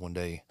garage one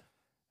day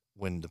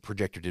when the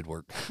projector did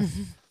work.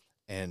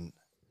 And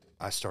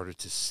I started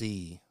to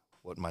see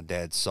what my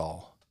dad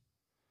saw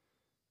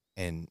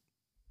and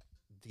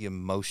the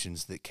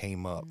emotions that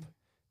came up. Mhm.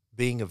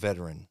 Being a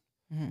veteran,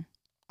 Mm-hmm.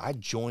 I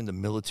joined the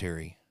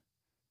military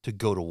to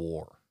go to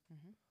war.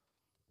 Mhm.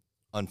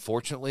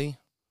 Unfortunately,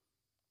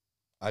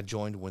 I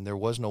joined when there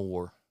was no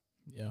war.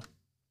 Yeah.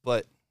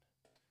 But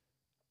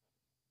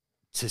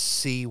to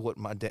see what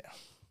my dad...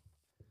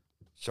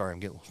 Sorry, I'm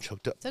getting a little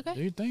choked up. It's okay.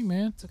 Do your thing,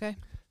 man. It's okay.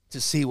 To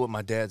see what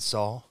my dad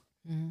saw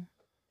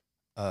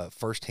Mm-hmm.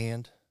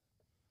 firsthand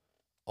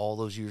all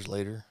those years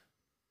later,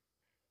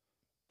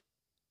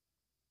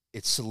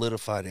 it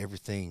solidified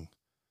everything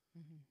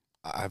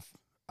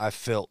I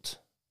felt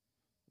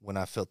when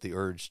I felt the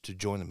urge to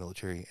join the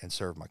military and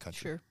serve my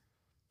country. Sure.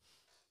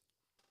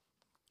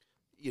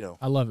 You know,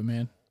 I love it,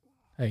 man.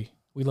 Hey,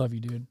 we love you,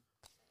 dude.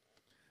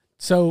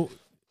 So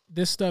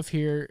this stuff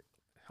here,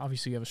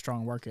 obviously you have a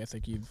strong work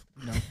ethic. You've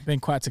been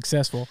quite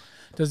successful.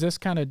 Does this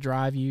kind of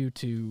drive you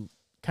to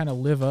kind of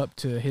live up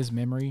to his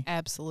memory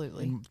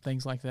Absolutely. and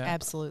things like that?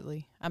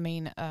 Absolutely. I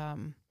mean,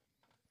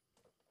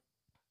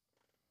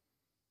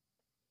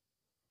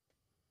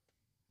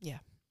 yeah.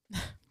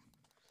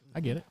 I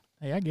get it.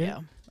 Hey, I get Yeah.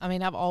 it. I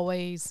mean, I've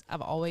always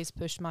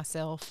pushed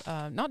myself,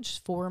 not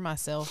just for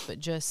myself, but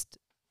just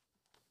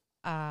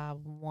I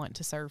want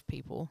to serve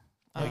people.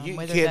 you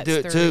whether can't do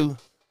it that's too.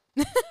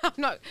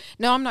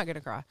 I'm not going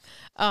to cry.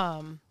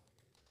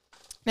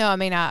 No, I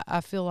mean,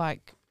 I feel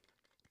like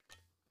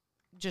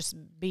just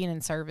being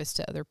in service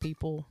to other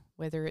people,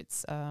 whether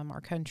it's our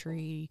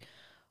country,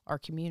 our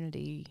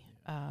community,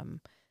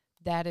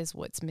 that is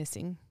what's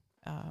missing.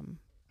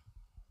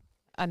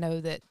 I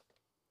know that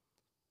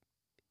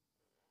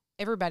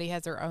everybody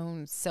has their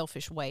own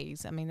selfish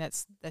ways. I mean,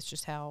 that's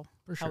just how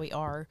we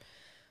are.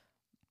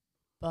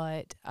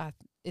 But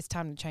it's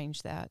time to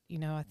change that.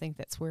 I think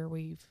that's where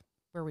we've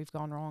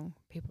gone wrong.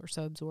 People are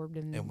so absorbed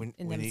in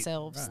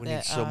themselves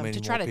that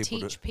to try to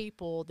teach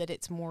people that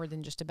it's more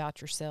than just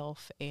about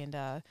yourself. And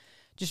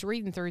just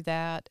reading through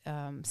that,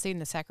 seeing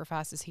the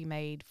sacrifices he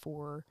made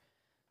for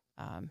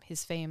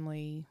his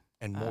family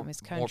And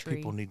his country. more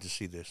people need to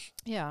see this.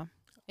 Yeah,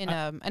 and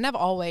I've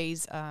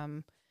always,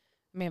 I've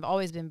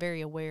always been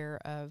very aware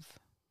of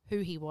who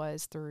he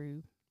was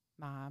through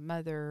my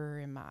mother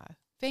and my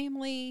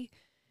family,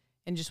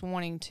 and just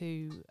wanting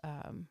to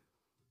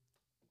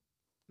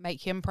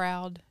make him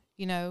proud,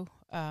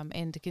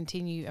 and to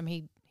continue. I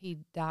mean, he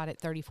died at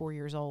 34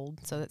 years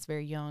old, so that's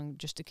very young.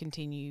 Just to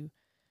continue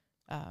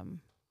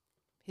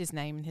his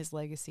name and his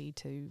legacy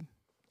to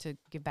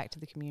give back to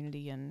the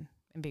community and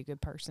be a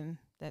good person.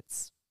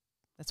 That's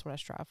what I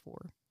strive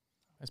for.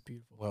 That's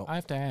beautiful. Well, I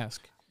have to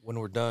ask. When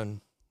we're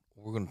done,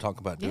 we're going to talk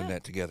about doing Yeah.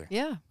 that together.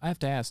 Yeah, I have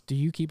to ask. Do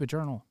you keep a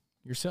journal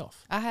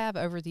yourself? I have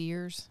over the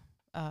years.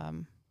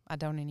 I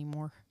don't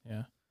anymore.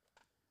 Yeah.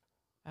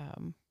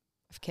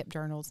 I've kept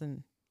journals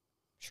and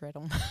shred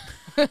them,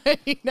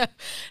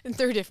 and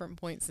through different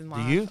points in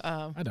life. you?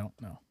 I don't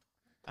know.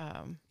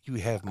 You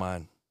have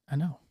mine. I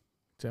know.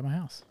 It's at my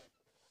house.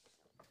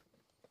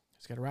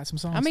 Just got to write some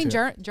songs. I mean,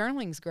 to it.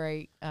 journaling's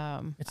great.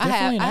 It's I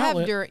definitely an have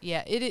outlet.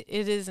 it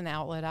is an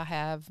outlet I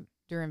have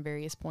during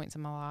various points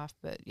in my life.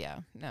 But yeah,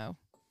 no.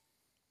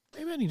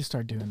 Maybe I need to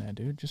start doing that,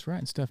 dude. Just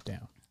writing stuff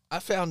down. I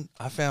found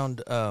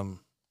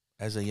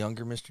as a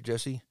younger Mr.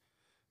 Jesse,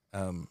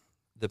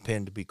 the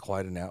pen to be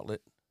quite an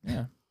outlet.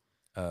 Yeah.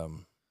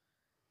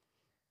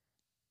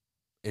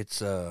 It's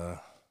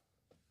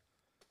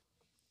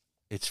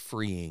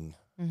freeing.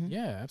 Mm-hmm.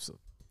 Yeah,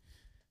 absolutely.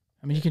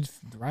 I mean, you can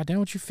write down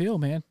what you feel,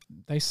 man.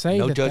 They say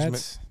No that judgment.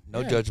 that's-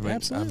 No yeah, judgment.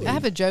 Absolutely. I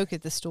have a joke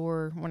at the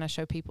store when I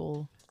show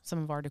people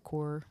some of our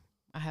decor.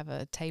 I have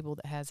a table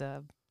that has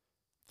a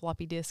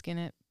floppy disk in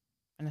it.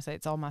 And I say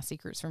it's all my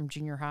secrets from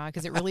junior high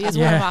because it really is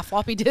one Yeah. of my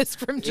floppy disks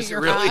from Is it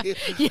junior really?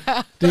 high.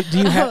 Yeah.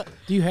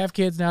 Do you have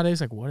kids nowadays?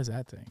 Like, what is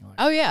that thing? Like,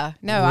 Oh yeah.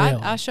 No,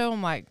 Really? I show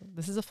them like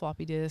this is a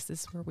floppy disk.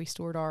 This is where we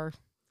stored our,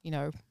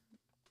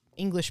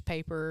 English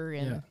paper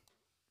in Yeah.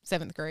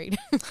 7th grade.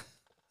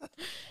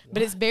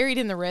 But it's buried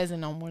in the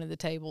resin on one of the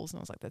tables, and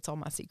I was like, "That's all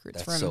my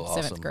secrets That's from so 7th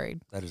awesome.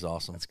 grade." That is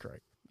awesome. that's great.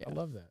 Yeah. I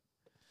love that.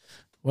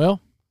 Well,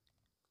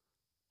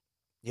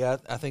 Yeah,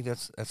 I think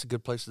that's a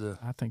good place to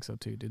I think so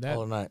too, dude.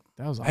 call it a night.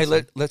 That was awesome.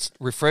 Hey, let's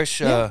refresh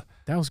that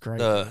was great.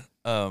 the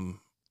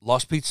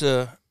Lost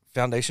Pizza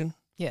Foundation.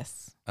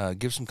 Yes.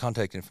 Give some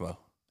contact info.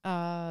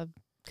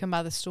 Come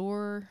by the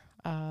store.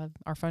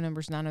 Our phone number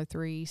is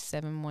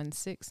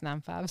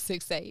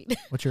 903-716-9568.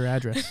 What's your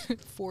address?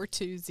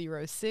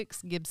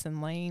 4206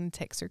 Gibson Lane,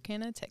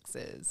 Texarkana,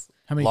 Texas.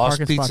 How many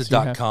parking spots do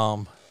you have?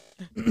 Lostpizza.com.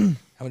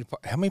 How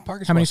many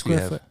parking spots How many do you square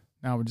have? foot?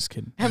 No, we're just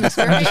kidding. How many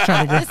square feet?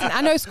 trying to Listen,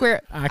 I know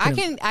square. I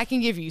I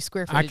can give you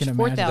square I footage. can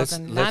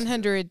imagine.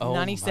 4,997 Oh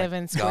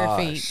my square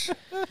gosh. feet,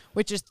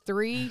 which is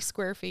 3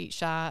 square feet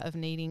shy of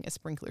needing a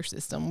sprinkler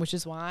system, which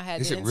is why I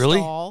had Is to it really?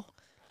 install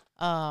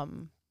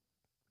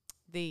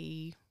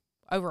the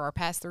over our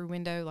pass through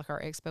window, like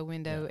our expo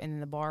window, and in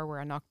the bar where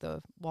I knocked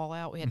the wall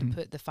out, we had to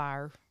put the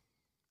fire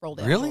roll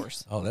down Really?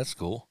 doors. Oh, that's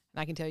cool.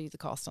 And I can tell you the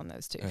cost on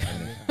those too. We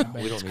don't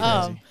need Crazy.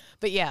 that.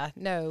 But yeah,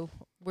 no,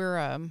 we're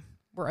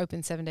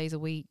open 7 days a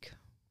week,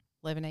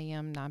 11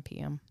 a.m., 9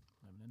 p.m.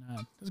 11 to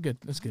 9. That's good.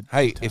 That's good.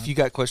 Hey, Good if time. you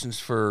got questions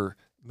for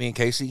me and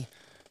Casey,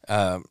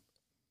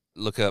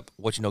 look up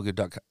what you know good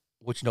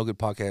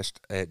podcast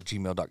at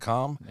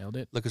gmail.com. Nailed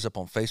it. Look us up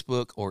on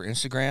Facebook or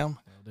Instagram.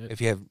 Nailed it.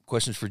 If you have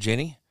questions for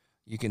Jenny,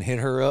 you can hit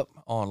her up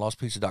on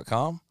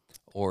lostpizza.com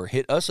or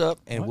hit us up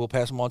and What? we'll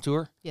pass them on to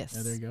her. Yes.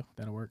 Yeah, there you go.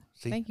 That'll work.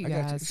 See, Thank you, I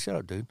got guys. Shut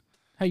up, dude.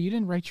 Hey, you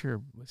didn't rate your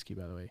whiskey,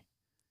 by the way.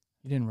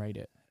 You didn't rate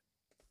it.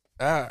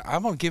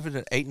 I'm gonna give it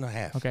an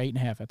 8.5. Okay,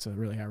 8.5. That's a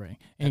really high rating.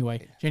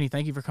 Anyway, Jenny,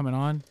 thank you for coming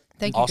on.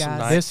 Thank you, Awesome guys.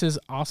 night. This is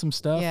awesome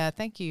stuff. Yeah,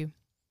 thank you.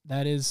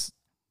 that is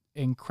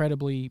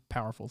incredibly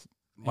powerful.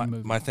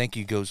 My thank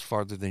you goes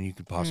farther than you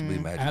could possibly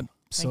imagine.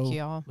 Absolutely. Thank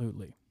you all.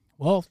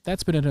 Well,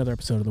 that's been another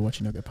episode of the What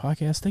You Know Good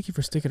podcast. Thank you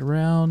for sticking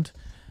around.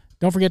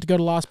 Don't forget to go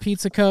to Lost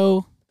Pizza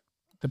Co.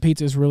 The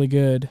pizza is really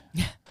good.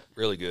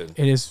 Really good.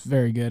 It is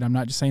very good. I'm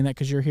not just saying that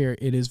because you're here.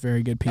 It is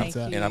very good Thank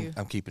pizza. you. And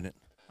I'm keeping it.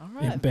 All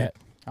Yeah, right. bet.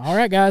 All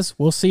right, guys.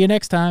 We'll see you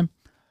next time.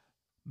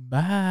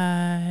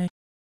 Bye.